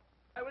right.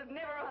 I was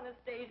never on a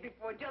stage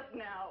before, just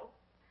now.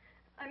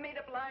 I made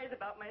up lies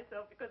about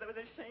myself because I was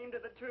ashamed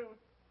of the truth.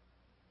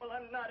 Well,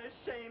 I'm not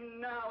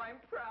ashamed now. I'm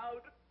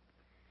proud.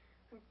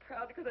 I'm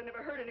proud because I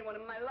never hurt anyone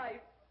in my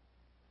life.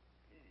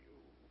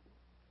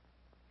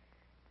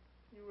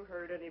 You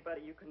hurt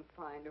anybody you can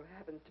find who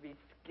happens to be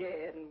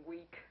scared and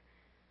weak.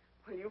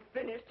 Well, you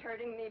finished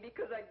hurting me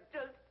because I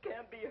just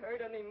can't be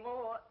hurt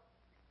anymore.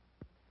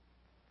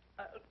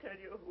 I'll tell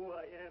you who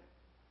I am.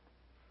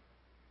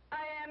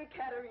 I am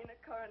Katerina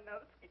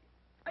Karanovsky.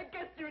 I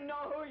guess you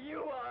know who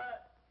you are.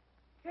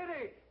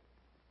 Kitty!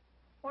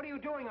 What are you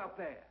doing up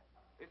there?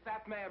 It's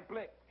that man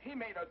Blick. He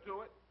made her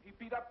do it. He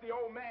beat up the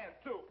old man,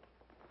 too.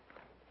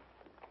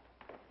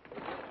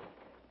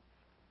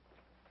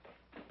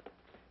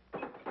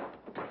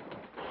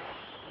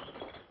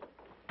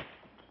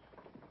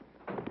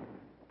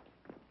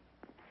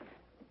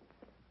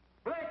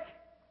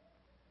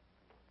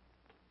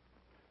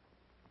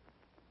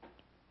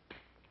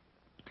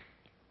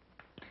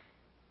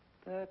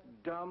 That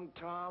dumb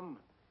Tom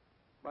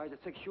buys a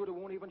 6-shooter,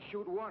 won't even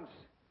shoot once.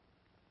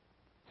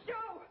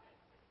 Joe!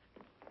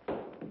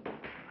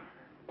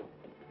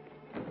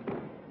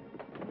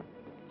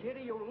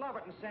 Kitty, you'll love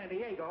it in San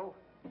Diego.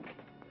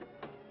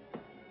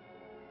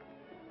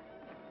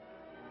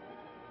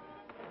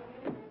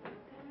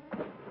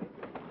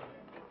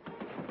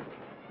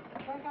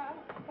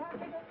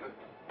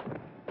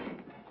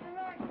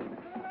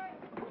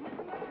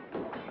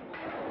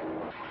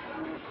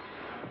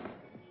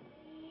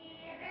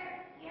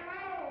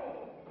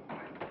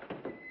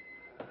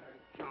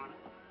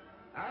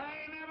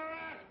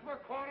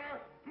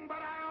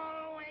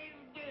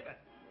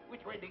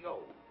 Where'd he go?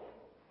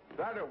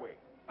 That away.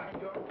 I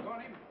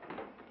doggone him.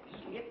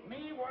 He hit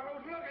me while I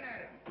was looking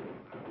at him.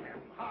 I'll have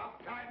him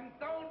hog-tied and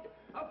stoned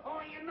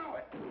before you know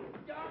it.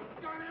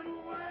 Doggone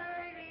him,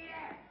 where'd he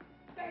at?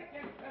 Take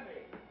it to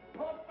me.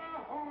 Put the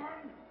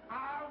horn.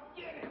 I'll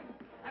get him.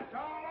 That's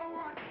all I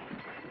want.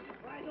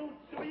 If I don't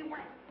see him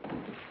wet.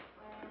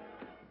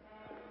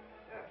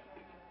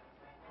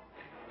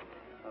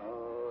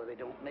 Oh, they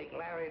don't make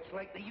lariats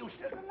like they used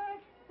to. It's the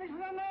neck! It's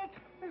the neck!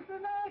 It's the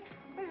neck!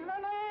 It's the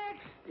neck!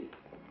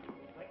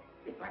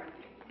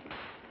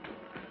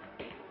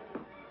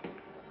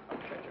 I'll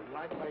catch him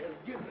like I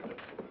have given him.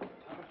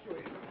 I'll show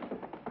you.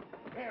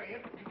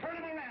 Harriet, turn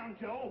him around,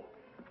 Joe.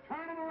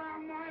 Turn him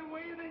around my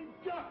way, then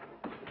duck.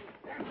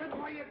 That's it,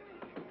 why you...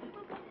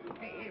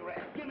 Hey,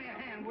 Rat, give me a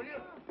hand, will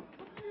you?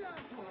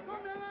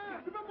 Come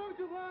here! Tu peux pas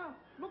tu vois?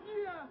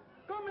 Mokia!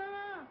 Come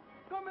here!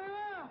 Come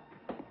here!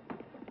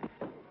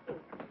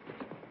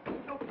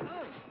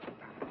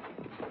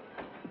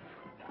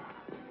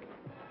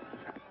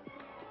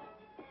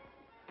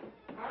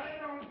 I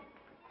don't...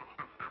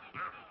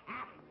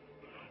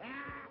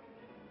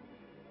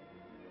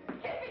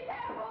 Be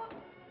careful!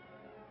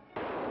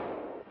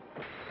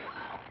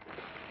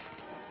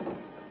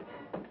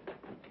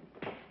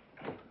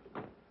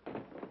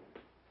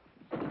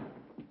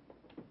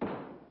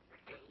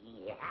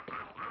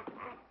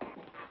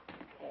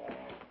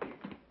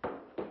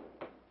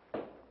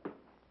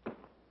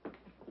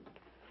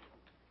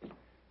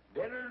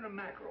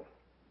 mackerel.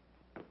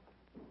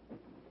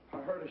 I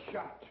heard a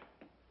shot.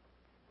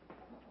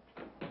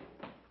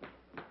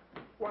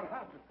 What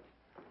happened?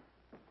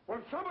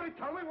 Will somebody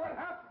tell me what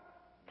happened?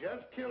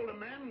 Just killed a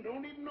man and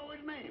don't even know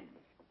his name.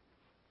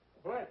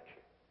 Blake.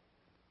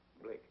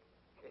 Blake.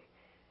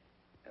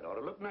 That ought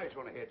to look nice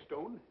on a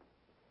headstone.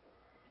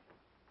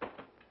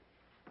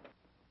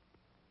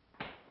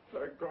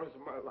 There goes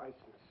my license.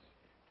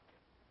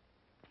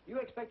 You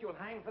expect you'll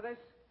hang for this?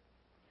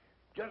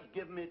 Just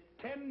give me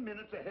 10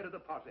 minutes ahead of the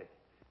posse.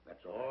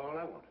 That's all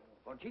I want.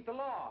 Gonna cheat the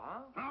law,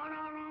 huh?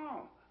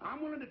 No.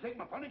 I'm willing to take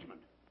my punishment.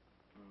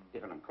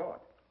 If I'm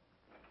caught.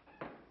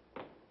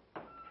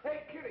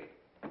 Hey, Kitty.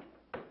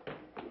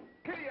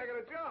 Kitty, I got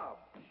a job.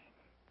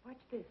 Watch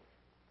this.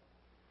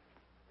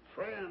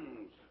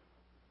 Friends.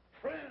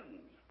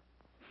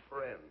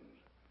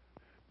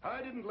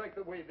 I didn't like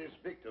the way this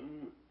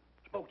victim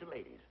spoke to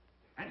ladies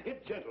and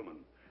hit gentlemen.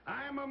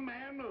 I'm a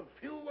man of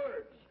few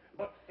words,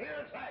 but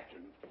fierce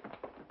action.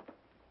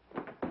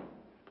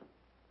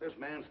 This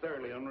man's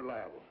thoroughly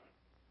unreliable.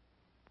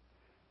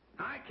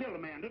 I killed a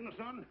man, didn't I,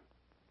 son?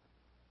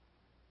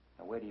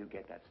 Now, where do you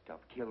get that stuff?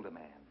 Killed a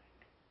man.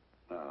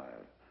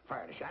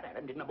 Fired a shot at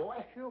him, didn't I,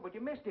 boy? Sure, but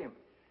you missed him.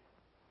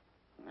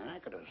 I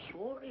could have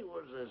sworn he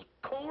was as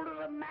cold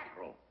as a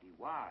mackerel. He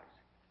was.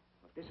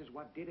 But this is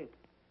what did it.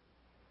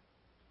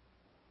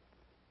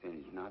 And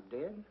he's not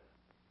dead?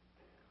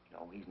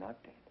 No, he's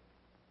not dead.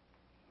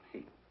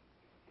 He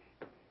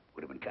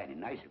would have been kind of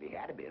nice if he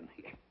had been.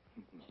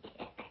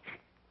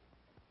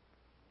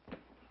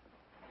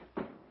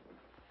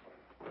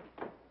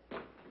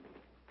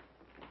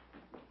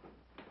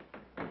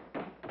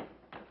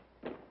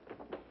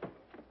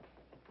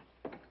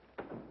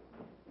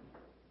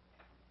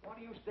 What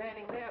are you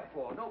standing there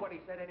for?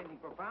 Nobody said anything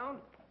profound.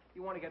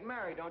 You want to get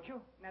married, don't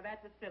you? Now,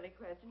 that's a silly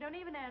question. Don't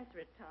even answer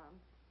it, Tom.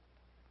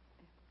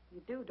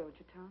 You do, don't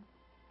you, Tom?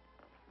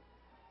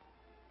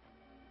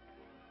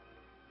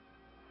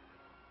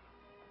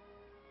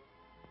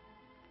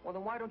 Well,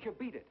 then why don't you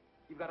beat it?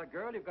 You've got a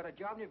girl, you've got a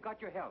job, and you've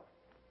got your health.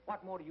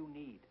 What more do you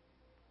need?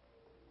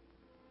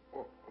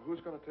 Well, who's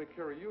going to take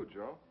care of you,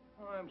 Joe?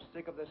 Oh, I'm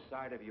sick of this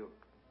side of you.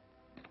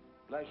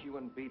 Bless you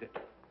and beat it.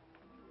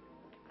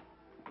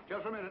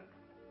 Just a minute.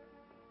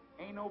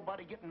 Ain't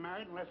nobody getting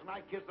married unless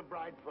I kiss the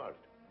bride first.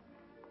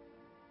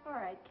 All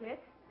right, kid.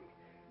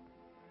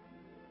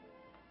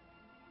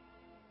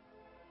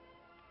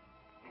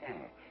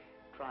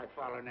 Try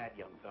following that,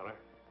 young fella.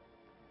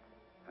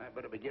 I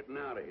better be getting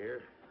out of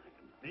here. I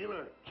can feel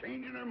her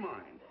changing her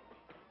mind.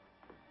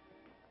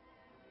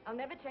 I'll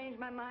never change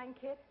my mind,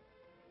 kid.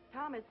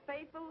 Tom is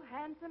faithful,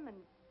 handsome,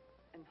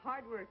 and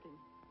hardworking.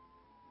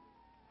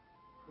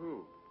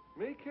 Who?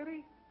 Me,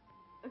 Kitty?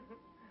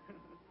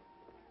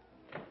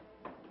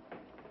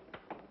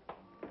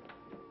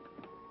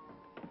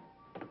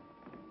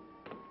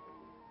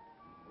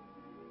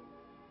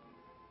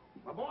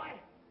 My boy,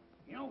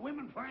 you know,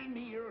 women find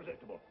me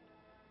irresistible.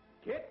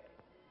 Kit,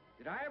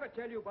 did I ever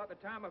tell you about the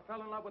time I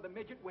fell in love with a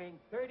midget weighing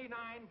 39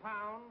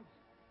 pounds?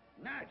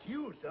 Not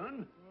you,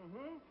 son.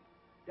 Mm-hmm.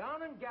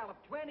 Down in Gallup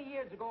 20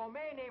 years ago, a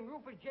man named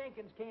Rufus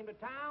Jenkins came to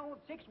town with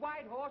 6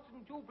 white horses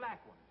and 2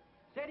 black ones.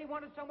 Said he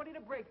wanted somebody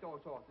to break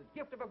those horses.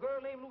 Gift of a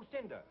girl named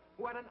Lucinda,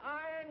 who had an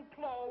iron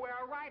claw where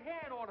her right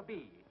hand ought to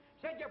be.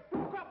 Said you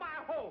broke up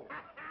my hole.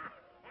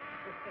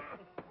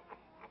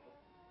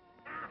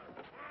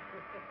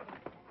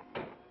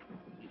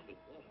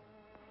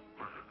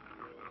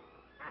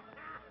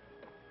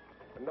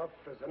 Enough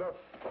is enough.